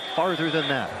they drop farther than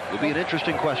that? Will be an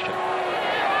interesting question.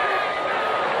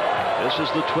 This is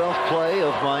the 12th play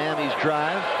of Miami's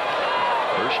drive.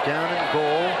 First down and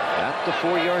goal at the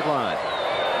 4-yard line.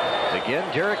 Again,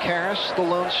 Derek Harris, the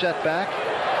lone setback.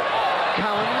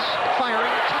 Collins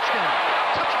firing, touchdown.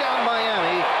 Touchdown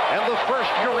Miami, and the first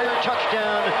career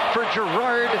touchdown for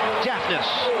Gerard Daphnis.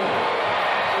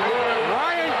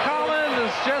 Ryan Collins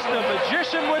is just a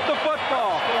magician with the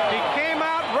football. He came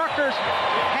out, Rutgers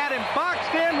had him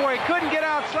boxed in where he couldn't get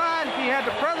outside. He had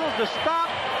the presence to stop,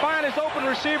 find his open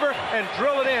receiver, and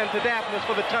drill it in to Daphnis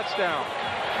for the touchdown.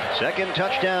 Second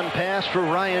touchdown pass for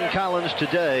Ryan Collins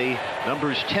today.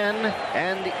 Numbers 10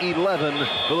 and 11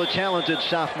 for the talented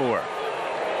sophomore.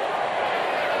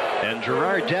 And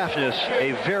Gerard Daphnis,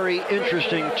 a very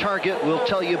interesting target. We'll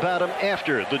tell you about him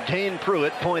after the Dane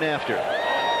Pruitt point after.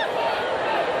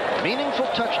 Meaningful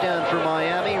touchdown for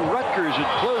Miami. Rutgers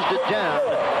had closed it down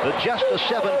with just a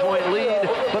 7-point lead,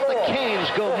 but the Canes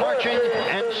go marching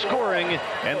and scoring,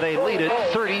 and they lead it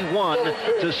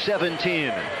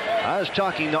 31-17. I was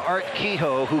talking to Art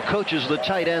Kehoe, who coaches the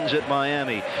tight ends at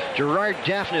Miami. Gerard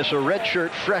Daphnis, a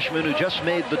redshirt freshman who just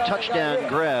made the touchdown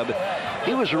grab.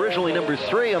 He was originally number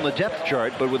 3 on the depth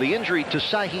chart, but with the injury to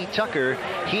Sahi Tucker,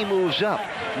 he moves up.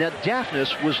 Now,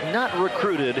 Daphnis was not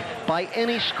recruited by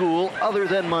any school other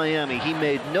than Miami. He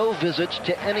made no visits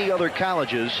to any other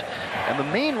colleges. And the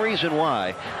main reason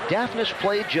why, Daphnis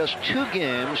played just 2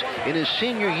 games in his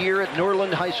senior year at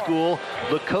Norland High School.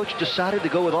 The coach decided to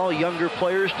go with all younger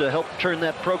players to help turn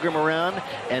that program around,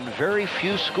 and very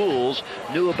few schools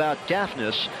knew about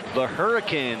Daphnis. The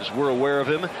Hurricanes were aware of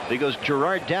him because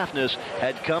Gerard Daphnis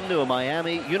had come to a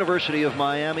University of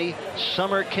Miami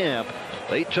summer camp.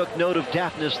 They took note of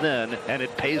Daphnis then, and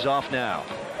it pays off now.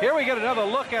 Here we get another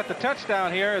look at the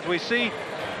touchdown here as we see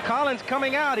Collins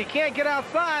coming out. He can't get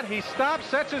outside. He stops,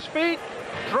 sets his feet,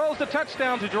 throws the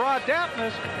touchdown to Gerard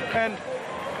Daphnis. And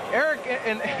Eric,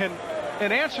 in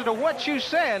answer to what you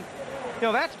said, you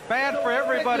know, that's bad for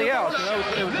everybody else. You know,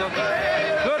 it was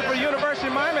good for University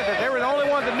of Miami that they were the only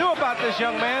ones that knew about this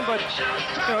young man, but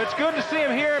you know, it's good to see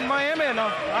him here in Miami, and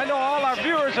I know all our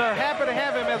viewers are happy to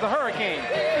have him as a Hurricane.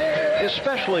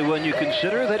 Especially when you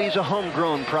consider that he's a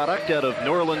homegrown product out of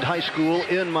Norland High School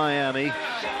in Miami.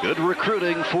 Good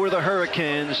recruiting for the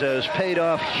Hurricanes has paid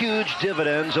off huge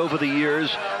dividends over the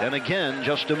years, and again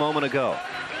just a moment ago.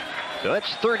 So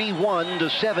it's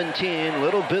 31-17,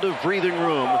 little bit of breathing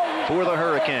room for the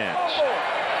Hurricanes.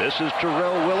 This is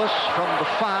Terrell Willis from the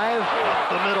 5, up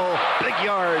the middle, big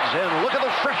yards, and look at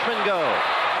the freshman go.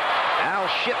 Al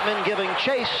Shipman giving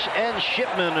chase, and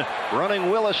Shipman running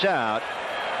Willis out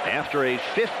after a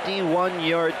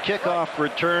 51-yard kickoff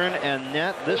return, and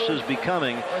Nat, this is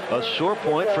becoming a sore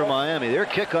point for Miami. Their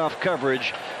kickoff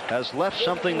coverage has left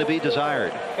something to be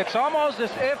desired. It's almost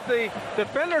as if the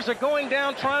defenders are going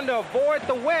down trying to avoid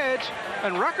the wedge,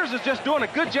 and Rutgers is just doing a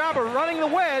good job of running the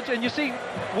wedge, and you see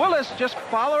Willis just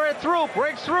follow it through,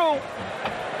 breaks through,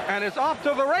 and is off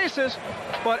to the races.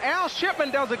 But Al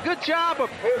Shipman does a good job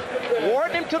of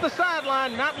warding him to the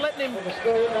sideline, not letting him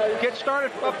get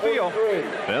started upfield.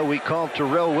 Well, we called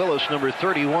Terrell Willis number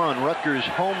 31, Rutgers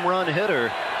home run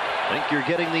hitter. I think you're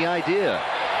getting the idea.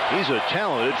 He's a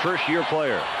talented first-year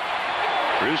player.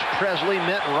 Bruce Presley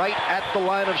met right at the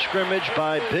line of scrimmage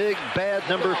by big, bad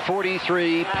number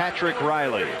 43, Patrick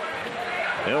Riley.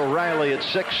 Bill Riley at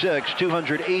 6'6",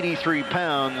 283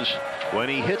 pounds. When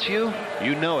he hits you,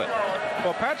 you know it.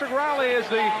 Well, Patrick Riley is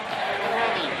the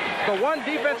one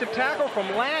defensive tackle from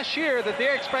last year that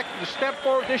they're expected to step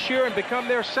forward this year and become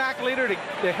their sack leader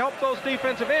to help those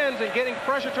defensive ends and getting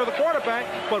pressure to the quarterback.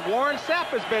 But Warren Sapp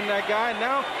has been that guy, and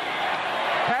now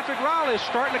Patrick Riley is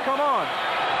starting to come on.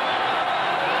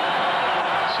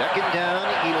 Second down,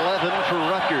 11 for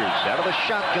Rutgers. Out of the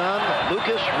shotgun,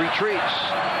 Lucas retreats.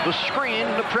 The screen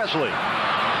to Presley.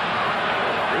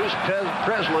 Bruce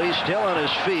Presley still on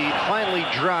his feet, finally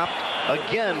dropped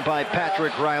again by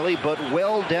Patrick Riley, but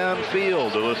well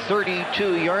downfield to the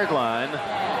 32-yard line.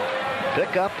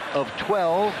 Pickup of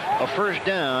 12, a first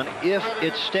down if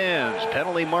it stands.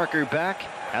 Penalty marker back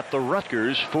at the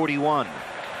Rutgers 41.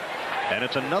 And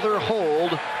it's another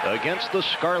hold against the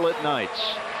Scarlet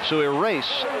Knights. So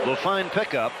erase the fine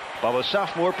pickup by the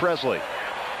sophomore Presley.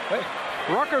 Hey,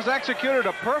 Rutgers executed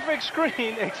a perfect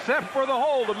screen except for the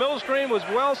hold. The middle screen was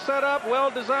well set up,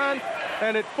 well designed,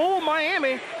 and it fooled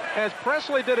Miami as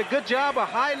Presley did a good job of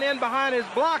hiding in behind his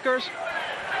blockers,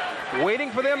 waiting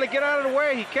for them to get out of the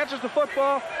way. He catches the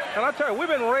football, and I tell you, we've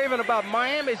been raving about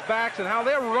Miami's backs and how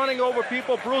they're running over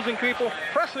people, bruising people.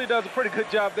 Presley does a pretty good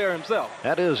job there himself.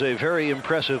 That is a very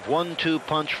impressive 1-2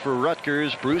 punch for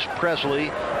Rutgers. Bruce Presley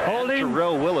and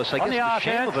Terrell Willis. I guess the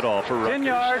shame of it all for Rutgers. 10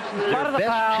 yards, their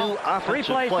best two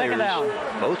offensive players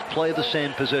both play the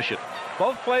same position.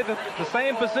 Both play the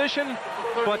same position,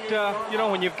 but you know,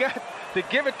 when you've got to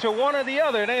give it to one or the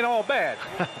other, it ain't all bad.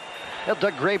 Well,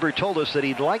 Doug Graber told us that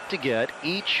he'd like to get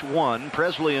each one,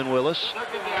 Presley and Willis,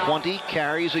 20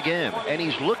 carries a game. And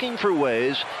he's looking for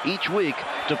ways each week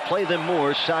to play them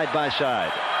more side by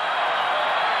side.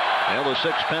 Well, the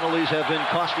 6 penalties have been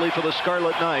costly for the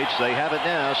Scarlet Knights. They have it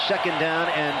now, second down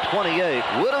and 28.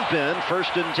 Would have been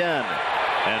first and 10.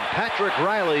 And Patrick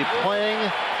Riley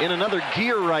playing in another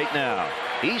gear right now.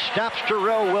 He stops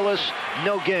Terrell Willis,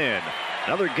 no gain.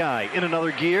 Another guy in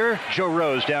another gear, Joe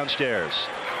Rose downstairs.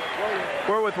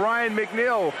 We're with Ryan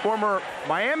McNeil, former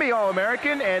Miami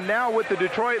All-American, and now with the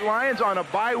Detroit Lions on a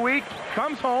bye week.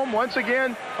 Comes home once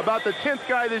again, about the 10th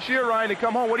guy this year, Ryan, to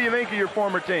come home. What do you think of your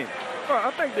former team? Well,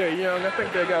 I think they're young. I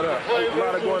think they got a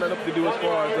lot of going up to do as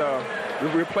far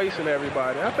as replacing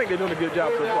everybody. I think they're doing a good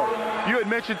job so far. You had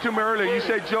mentioned to me earlier, you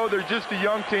said, Joe, they're just a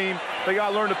young team. They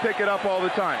got to learn to pick it up all the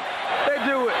time. They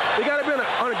do it. They got to be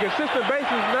on a consistent basis,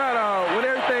 not when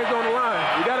everything's on the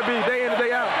line. You got to be day in and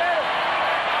day out.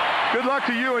 Good luck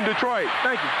to you in Detroit.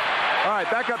 Thank you. All right,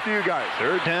 back up to you guys.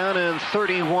 Third down and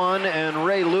 31, and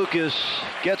Ray Lucas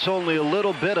gets only a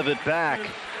little bit of it back.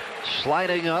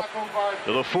 Sliding up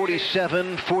to the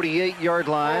 47, 48-yard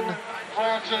line.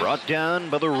 Brought down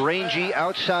by the rangy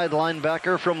outside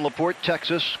linebacker from LaPorte,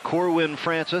 Texas, Corwin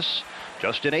Francis.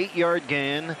 Just an 8-yard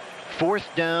gain. Fourth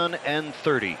down and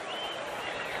 30.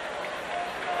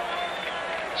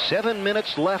 7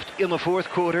 minutes left in the fourth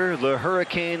quarter. The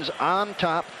Hurricanes on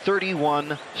top,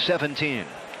 31-17.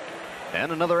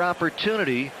 And another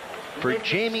opportunity for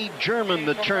Jamie German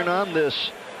to turn on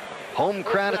this home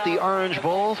crowd at the Orange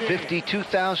Bowl.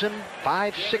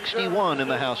 52,561 in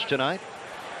the house tonight.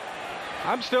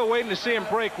 I'm still waiting to see him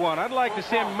break one. I'd like to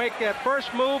see him make that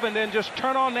first move and then just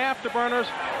turn on the afterburners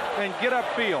and get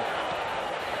upfield.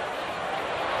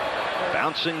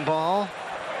 Bouncing ball.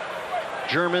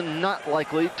 German not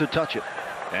likely to touch it.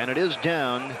 And it is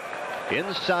down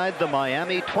inside the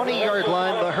Miami 20-yard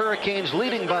line. The Hurricanes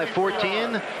leading by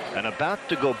 14 and about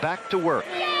to go back to work.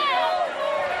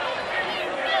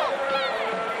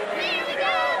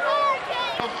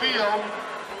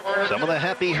 Some of the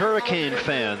happy Hurricane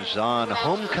fans on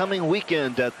homecoming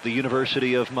weekend at the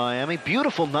University of Miami.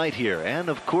 Beautiful night here. And,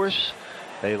 of course,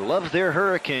 they love their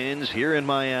Hurricanes here in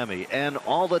Miami. And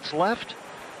all that's left?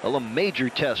 Well, a major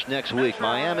test next week.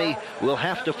 Miami will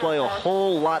have to play a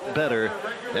whole lot better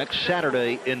next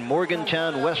Saturday in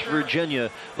Morgantown, West Virginia.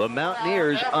 The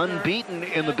Mountaineers unbeaten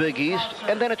in the Big East,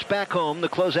 and then it's back home to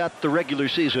close out the regular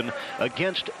season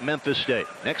against Memphis State.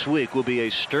 Next week will be a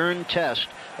stern test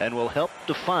and will help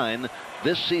define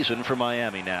this season for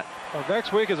Miami, Nat. Well,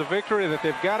 next week is a victory that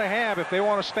they've got to have if they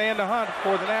want to stay in the hunt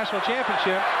for the national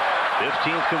championship.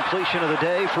 15th completion of the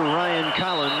day for Ryan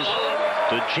Collins.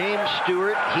 To James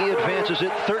Stewart, he advances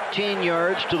it 13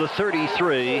 yards to the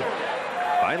 33.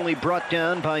 Finally brought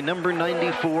down by number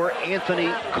 94, Anthony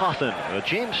Cawthon.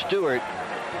 James Stewart,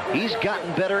 he's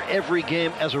gotten better every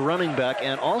game as a running back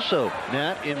and also,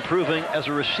 Nat, improving as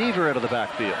a receiver out of the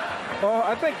backfield. Well,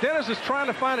 I think Dennis is trying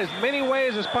to find as many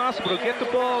ways as possible to get the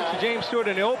ball to James Stewart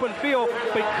in the open field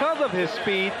because of his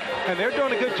speed, and they're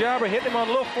doing a good job of hitting him on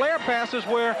little flare passes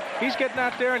where he's getting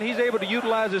out there and he's able to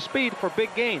utilize his speed for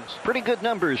big gains. Pretty good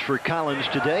numbers for Collins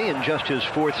today in just his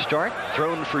 4th start.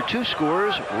 Thrown for 2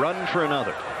 scores, run for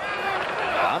another.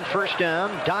 On first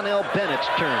down, Donnell Bennett's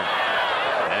turn.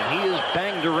 And he is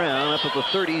banged around up at the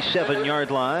 37-yard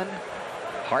line.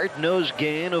 Hard-nosed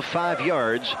gain of 5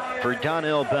 yards for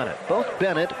Donnell Bennett. Both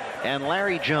Bennett and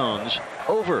Larry Jones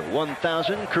over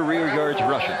 1,000 career yards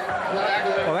rushing.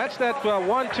 Well, that's that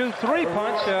 1-2-3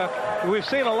 punch. We've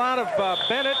seen a lot of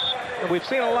Bennett, and we've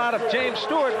seen a lot of James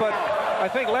Stewart, but I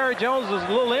think Larry Jones is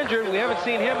a little injured. We haven't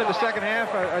seen him in the second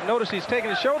half. I noticed he's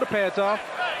taking his shoulder pads off,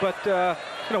 but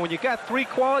you know, when you got 3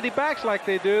 quality backs like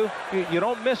they do, you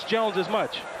don't miss Jones as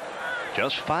much.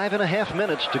 Just 5.5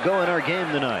 minutes to go in our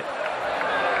game tonight.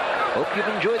 Hope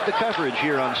you've enjoyed the coverage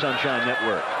here on Sunshine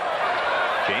Network.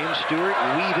 James Stewart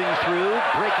weaving through,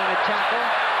 breaking a tackle,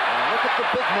 and look at the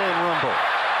big man rumble.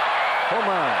 Oh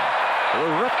my, the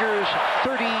Rutgers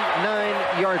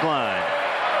 39-yard line.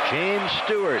 James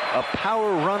Stewart, a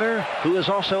power runner who is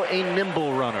also a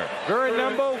nimble runner. Very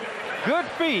nimble, good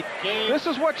feet. This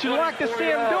is what you like to see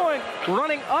him doing,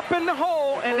 running up in the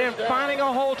hole and then finding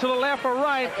a hole to the left or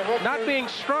right, not being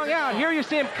strung out. Here you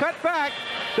see him cut back,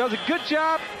 does a good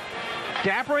job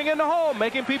dappering in the hole,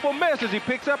 making people miss as he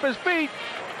picks up his feet.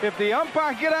 If the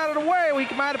umpire get out of the way, we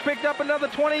might have picked up another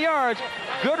 20 yards.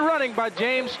 Good running by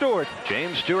James Stewart.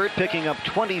 James Stewart picking up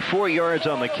 24 yards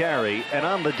on the carry, and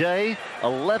on the day,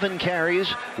 11 carries,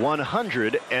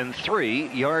 103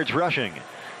 yards rushing.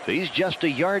 So he's just a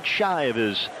yard shy of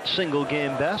his single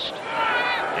game best.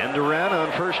 End around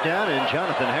on first down, and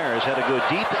Jonathan Harris had to go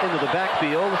deep into the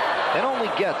backfield and only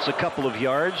gets a couple of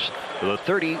yards to the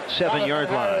 37-yard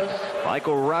line.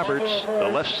 Michael Roberts, the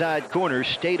left side corner,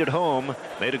 stayed at home,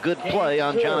 made a good play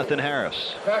on Jonathan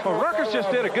Harris. Well, Rutgers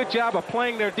just did a good job of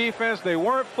playing their defense. They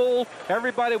weren't full.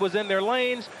 Everybody was in their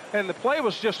lanes, and the play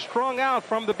was just strung out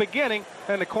from the beginning,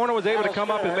 and the corner was able to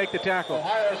come up and make the tackle.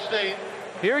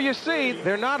 Here you see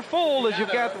they're not full, as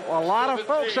you've got a lot of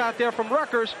folks out there from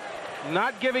Rutgers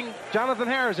not giving Jonathan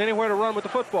Harris anywhere to run with the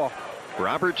football.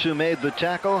 Roberts, who made the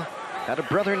tackle, had a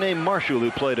brother named Marshall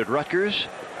who played at Rutgers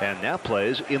and now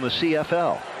plays in the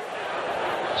CFL.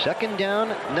 Second down,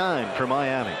 9 for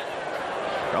Miami.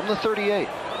 From the 38.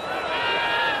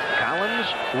 Collins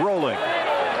rolling.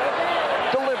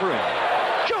 Delivering.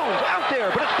 Jones out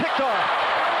there, but it's picked off.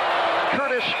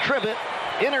 Curtis Tribbett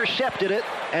intercepted it,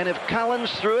 and if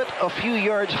Collins threw it a few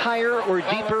yards higher or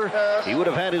deeper, he would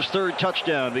have had his 3rd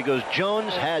touchdown because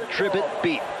Jones had Tribbett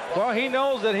beat. Well, he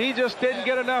knows that he just didn't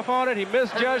get enough on it. He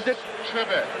misjudged it.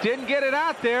 Didn't get it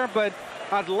out there, but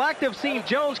I'd like to have seen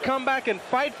Jones come back and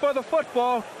fight for the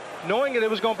football, knowing that it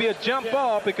was going to be a jump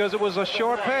ball because it was a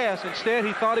short pass. Instead,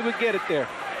 he thought he would get it there.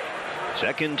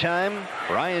 Second time,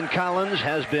 Ryan Collins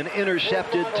has been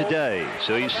intercepted today.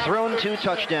 So he's thrown 2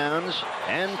 touchdowns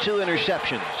and 2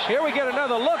 interceptions. Here we get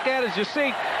another look at it, as you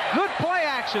see. Good play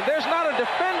action. There's not a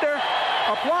defender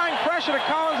applying pressure to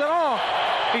Collins at all.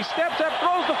 He steps up,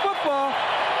 throws the football,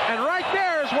 and right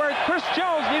there is was where Chris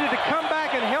Jones needed to come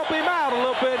back and help him out a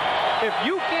little bit. If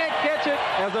you can't catch it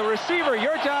as a receiver,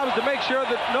 your job is to make sure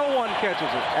that no one catches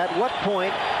it. At what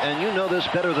point, and you know this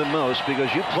better than most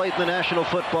because you played in the National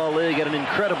Football League at an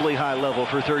incredibly high level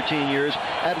for 13 years,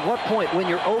 at what point when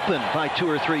you're open by 2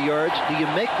 or 3 yards do you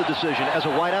make the decision as a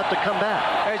wideout to come back?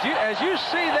 As you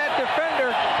see that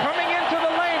defender coming into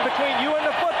the lane between you and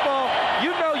the football,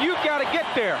 you know you've got to get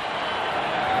there.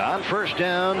 On first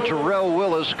down, Terrell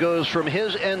Willis goes from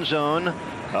his end zone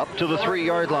up to the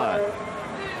 3-yard line.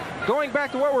 Going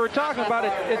back to what we were talking about,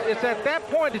 it's at that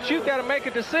point that you've got to make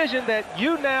a decision that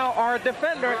you now are a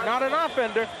defender, not an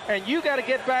offender, and you got to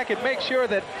get back and make sure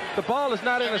that the ball is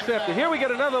not intercepted. Here we get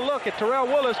another look at Terrell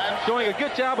Willis doing a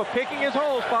good job of picking his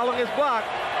holes, following his block,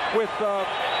 with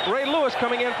Ray Lewis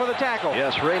coming in for the tackle.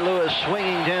 Yes, Ray Lewis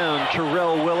swinging down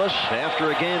Terrell Willis after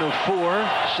a gain of 4,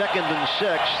 2nd and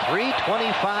 6,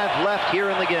 3:25 left here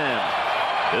in the game.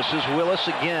 This is Willis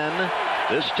again.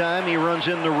 This time he runs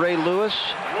into Ray Lewis,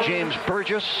 James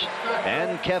Burgess,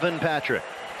 and Kevin Patrick.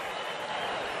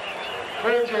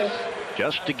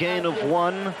 Just a gain of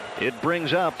 1. It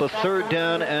brings up a 3rd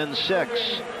down and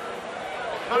 6.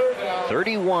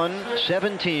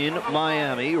 31-17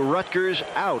 Miami. Rutgers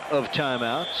out of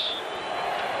timeouts.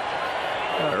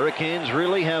 Hurricanes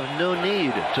really have no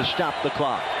need to stop the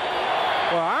clock.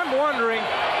 Well, I'm wondering,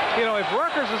 you know, if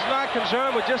Rutgers is not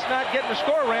concerned with just not getting the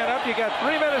score ran up, you got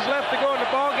 3 minutes left to go in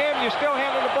the ball game, and you're still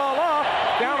handing the ball off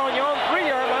down on your own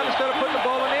 3-yard line instead of putting the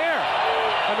ball in the air.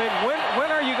 I mean,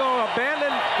 when are you going to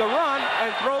abandon the run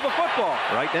and throw the football?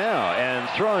 Right now, and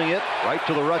throwing it right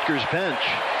to the Rutgers bench.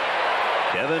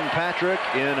 Kevin Patrick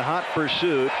in hot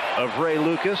pursuit of Ray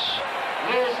Lucas.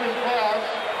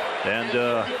 And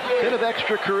a bit of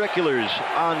extracurriculars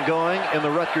ongoing in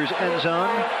the Rutgers end zone.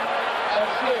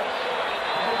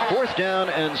 4th down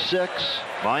and 6.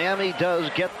 Miami does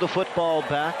get the football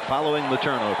back following the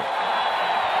turnover.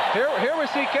 Here we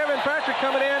see Kevin Patrick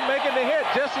coming in, making the hit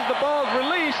just as the ball is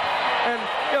released. And,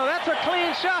 you know, that's a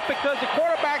clean shot because the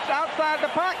quarterback's outside the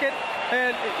pocket.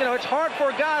 And, you know, it's hard for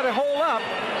a guy to hold up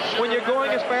when you're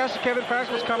going as fast as Kevin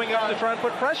Patrick was coming up to try and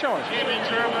put pressure on him.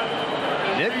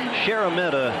 Nick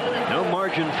Sharametta, no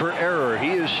margin for error.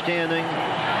 He is standing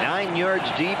 9 yards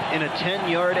deep in a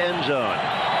 10-yard end zone.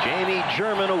 Jamie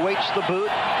German awaits the boot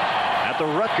at the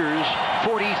Rutgers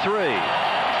 43.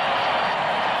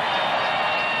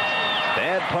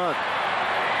 Bad punt,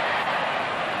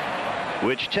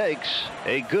 which takes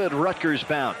a good Rutgers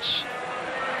bounce.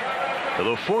 To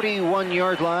the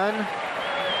 41-yard line,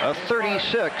 a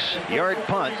 36-yard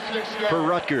punt for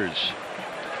Rutgers.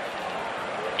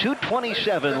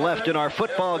 2:27 left in our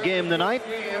football game tonight.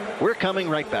 We're coming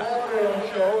right back.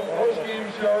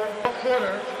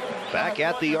 Back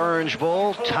at the Orange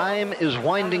Bowl, time is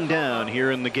winding down here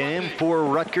in the game for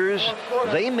Rutgers.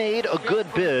 They made a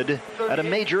good bid at a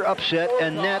major upset,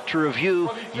 and Nat, to review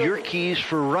your keys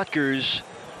for Rutgers,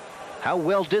 how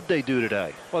well did they do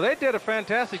today? Well, they did a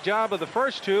fantastic job of the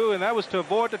first 2, and that was to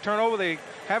avoid the turnover. They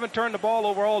haven't turned the ball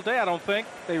over all day, I don't think.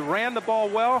 They ran the ball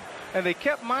well, and they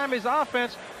kept Miami's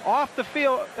offense off the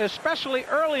field, especially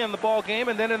early in the ball game,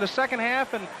 and then in the second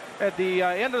half and at the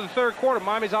end of the 3rd quarter,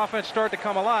 Miami's offense started to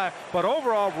come alive. But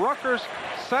overall, Rutgers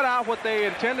set out what they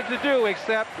intended to do,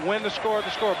 except win the score at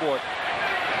the scoreboard.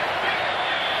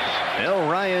 Well,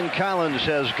 Ryan Collins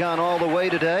has gone all the way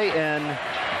today, and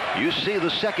you see the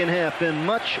second half been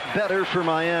much better for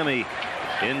Miami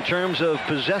in terms of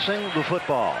possessing the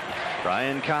football.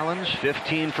 Ryan Collins,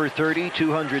 15 for 30,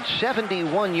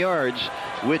 271 yards,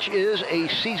 which is a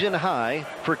season high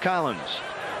for Collins.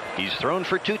 He's thrown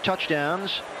for 2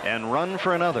 touchdowns and run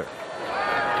for another.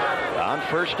 On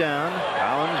first down,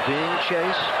 Collins being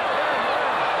chased.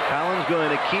 Collins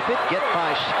going to keep it, get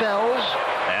by Spells,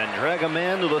 and drag a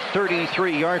man to the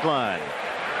 33-yard line.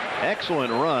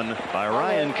 Excellent run by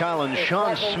Ryan Collins.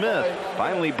 Sean Smith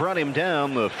finally brought him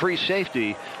down, the free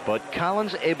safety, but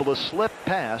Collins able to slip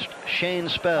past Shane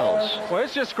Spells. Well,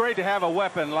 it's just great to have a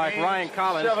weapon like Ryan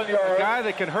Collins, a guy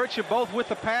that can hurt you both with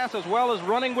the pass as well as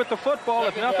running with the football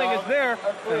if nothing is there.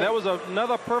 And that was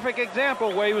another perfect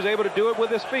example where he was able to do it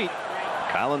with his feet.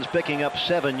 Collins picking up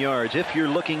 7 yards. If you're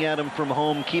looking at him from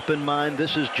home, keep in mind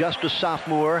this is just a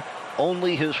sophomore,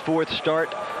 only his 4th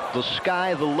start. The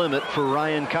sky the limit for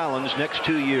Ryan Collins next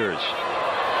 2 years.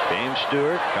 James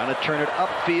Stewart trying to turn it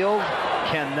upfield.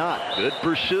 Cannot. Good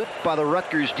pursuit by the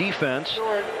Rutgers defense.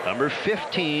 Number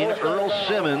 15, Earl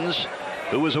Simmons,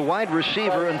 who was a wide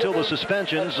receiver until the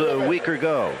suspensions a week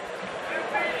ago.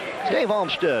 Dave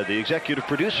Olmstead, the executive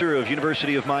producer of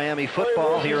University of Miami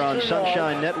football here on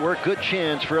Sunshine Network. Good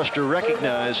chance for us to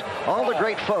recognize all the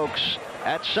great folks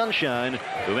at Sunshine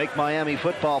to make Miami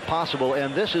football possible.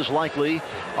 And this is likely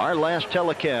our last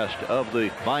telecast of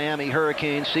the Miami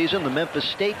Hurricane season. The Memphis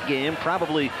State game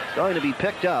probably going to be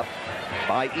picked up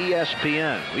by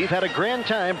ESPN. We've had a grand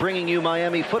time bringing you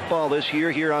Miami football this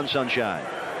year here on Sunshine.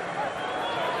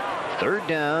 3rd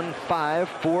down, 5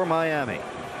 for Miami.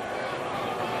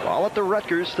 Ball at the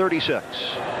Rutgers 36.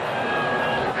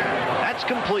 That's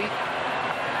complete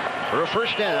for a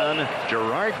first down.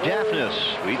 Gerard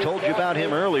Daphnis. We told you about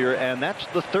him earlier, and that's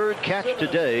the 3rd catch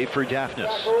today for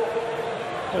Daphnis.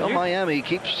 Well, Miami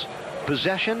keeps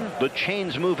possession. The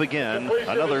chains move again.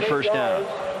 Another first down.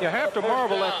 You have to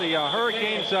marvel at the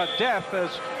Hurricanes' depth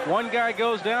as one guy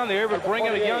goes down there, but bring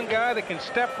in a young guy that can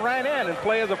step right in and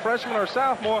play as a freshman or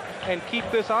sophomore and keep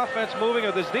this offense moving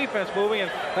or this defense moving.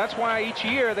 And that's why each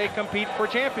year they compete for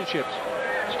championships.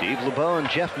 Steve LeBeau and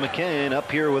Jeff McCain up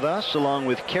here with us, along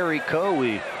with Kerry Coe.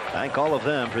 We thank all of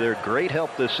them for their great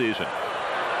help this season.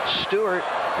 Stewart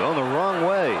going the wrong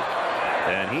way,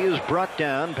 and he is brought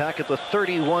down back at the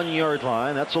 31-yard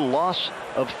line. That's a loss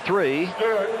of 3.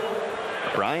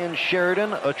 Brian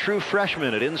Sheridan, a true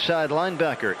freshman at inside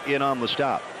linebacker, in on the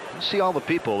stop. You see all the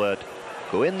people that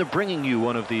go into bringing you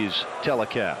one of these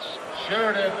telecasts.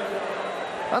 Sheridan.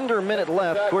 Under a minute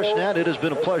left. Of course, Nat, it has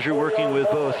been a pleasure working with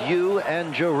both you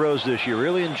and Joe Rose this year.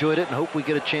 Really enjoyed it and hope we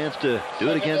get a chance to do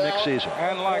it again next season.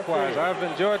 And likewise, I've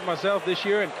enjoyed myself this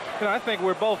year, and I think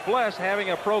we're both blessed having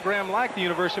a program like the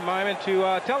University of Miami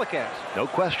to telecast. No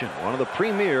question. One of the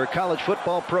premier college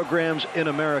football programs in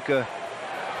America.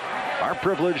 Our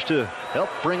privilege to help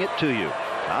bring it to you.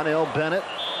 Donnell Bennett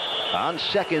on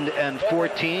 2nd and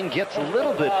 14 gets a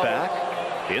little bit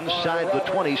back inside the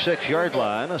 26-yard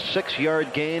line. A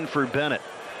 6-yard gain for Bennett.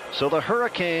 So the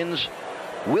Hurricanes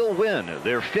will win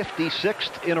their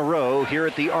 56th in a row here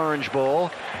at the Orange Bowl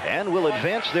and will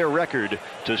advance their record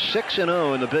to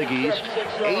 6-0 in the Big East,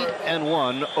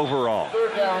 8-1 overall.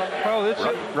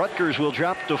 Well, Rutgers will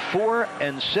drop to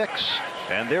 4-6.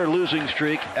 And their losing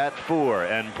streak at 4.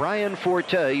 And Brian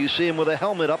Forte, you see him with a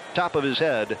helmet up top of his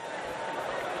head.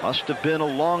 Must have been a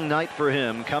long night for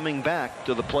him coming back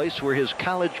to the place where his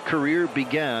college career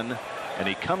began. And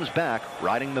he comes back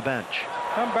riding the bench.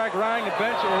 Come back riding the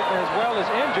bench as well as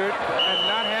injured and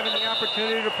not having the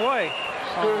opportunity to play.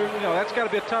 That's got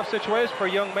to be a tough situation for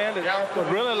a young man that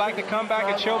would really like to come back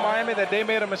and show Miami that they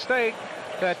made a mistake,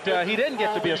 that he didn't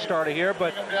get to be a starter here.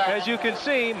 But as you can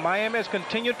see, Miami has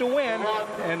continued to win,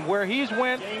 and where he's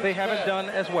went, they haven't done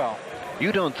as well.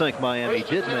 You don't think Miami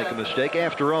did make a mistake?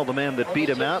 After all, the man that beat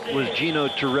him out was Gino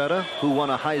Torretta, who won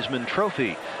a Heisman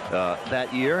Trophy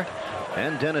that year.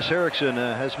 And Dennis Erickson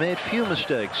has made few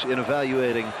mistakes in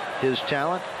evaluating his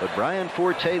talent. But Brian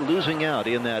Forte losing out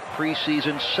in that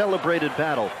preseason celebrated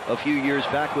battle a few years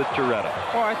back with Torretta.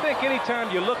 Well, I think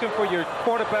anytime you're looking for your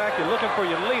quarterback, you're looking for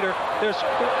your leader, there's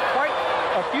quite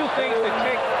a few things that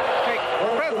take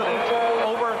precedence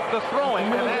over the throwing,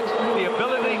 and that's the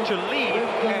ability to lead.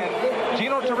 And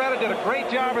Gino Torretta did a great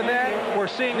job of that. We're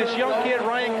seeing this young kid,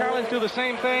 Ryan Collins, do the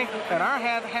same thing. And our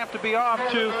hat have to be off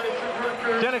to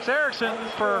Dennis Erickson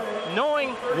for knowing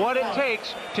what it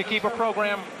takes to keep a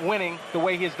program winning the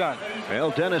way he's done.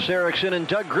 Well, Dennis Erickson and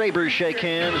Doug Graber shake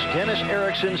hands. Dennis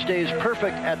Erickson stays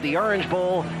perfect at the Orange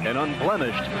Bowl and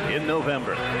unblemished in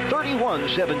November.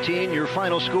 31-17, your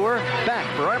final score. Back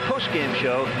for our postgame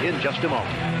show in just a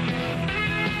moment.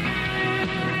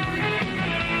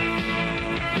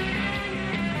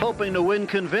 Hoping to win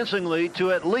convincingly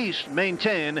to at least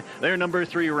maintain their number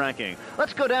 3 ranking.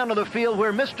 Let's go down to the field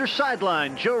where Mr.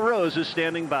 Sideline Joe Rose is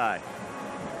standing by.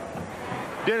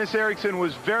 Dennis Erickson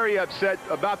was very upset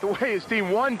about the way his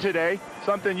team won today,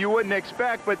 something you wouldn't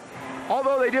expect, but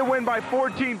although they did win by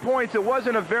 14 points, it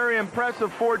wasn't a very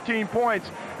impressive 14 points.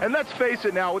 And let's face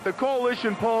it now, with the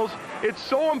coalition polls, it's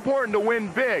so important to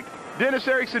win big. Dennis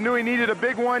Erickson knew he needed a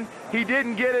big one. He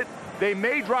didn't get it. They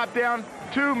may drop down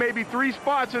 2, maybe 3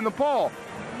 spots in the poll.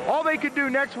 All they could do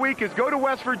next week is go to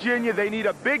West Virginia. They need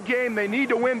a big game. They need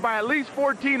to win by at least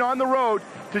 14 on the road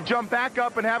to jump back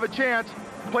up and have a chance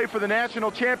to play for the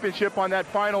national championship on that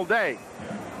final day.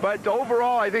 But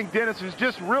overall, I think Dennis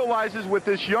just realizes with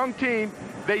this young team,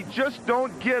 they just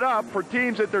don't get up for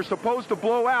teams that they're supposed to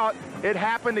blow out. It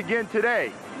happened again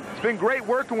today. It's been great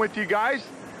working with you guys.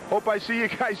 Hope I see you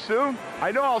guys soon.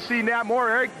 I know I'll see Nat more.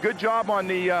 Eric, good job on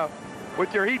the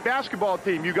with your Heat basketball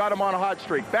team. You got them on a hot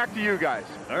streak. Back to you guys.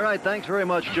 All right, thanks very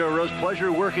much, Joe Rose.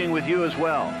 Pleasure working with you as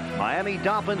well. Miami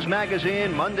Dolphins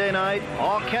Magazine, Monday night.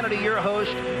 All Kennedy, your host.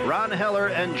 Ron Heller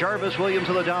and Jarvis Williams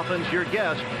of the Dolphins, your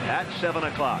guest at 7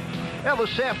 o'clock. Well,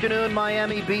 this afternoon,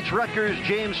 Miami beats Rutgers.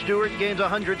 James Stewart gains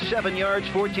 107 yards,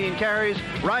 14 carries.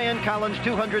 Ryan Collins,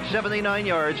 279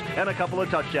 yards, and a couple of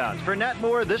touchdowns. For Nat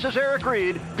Moore, this is Eric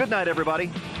Reed. Good night, everybody.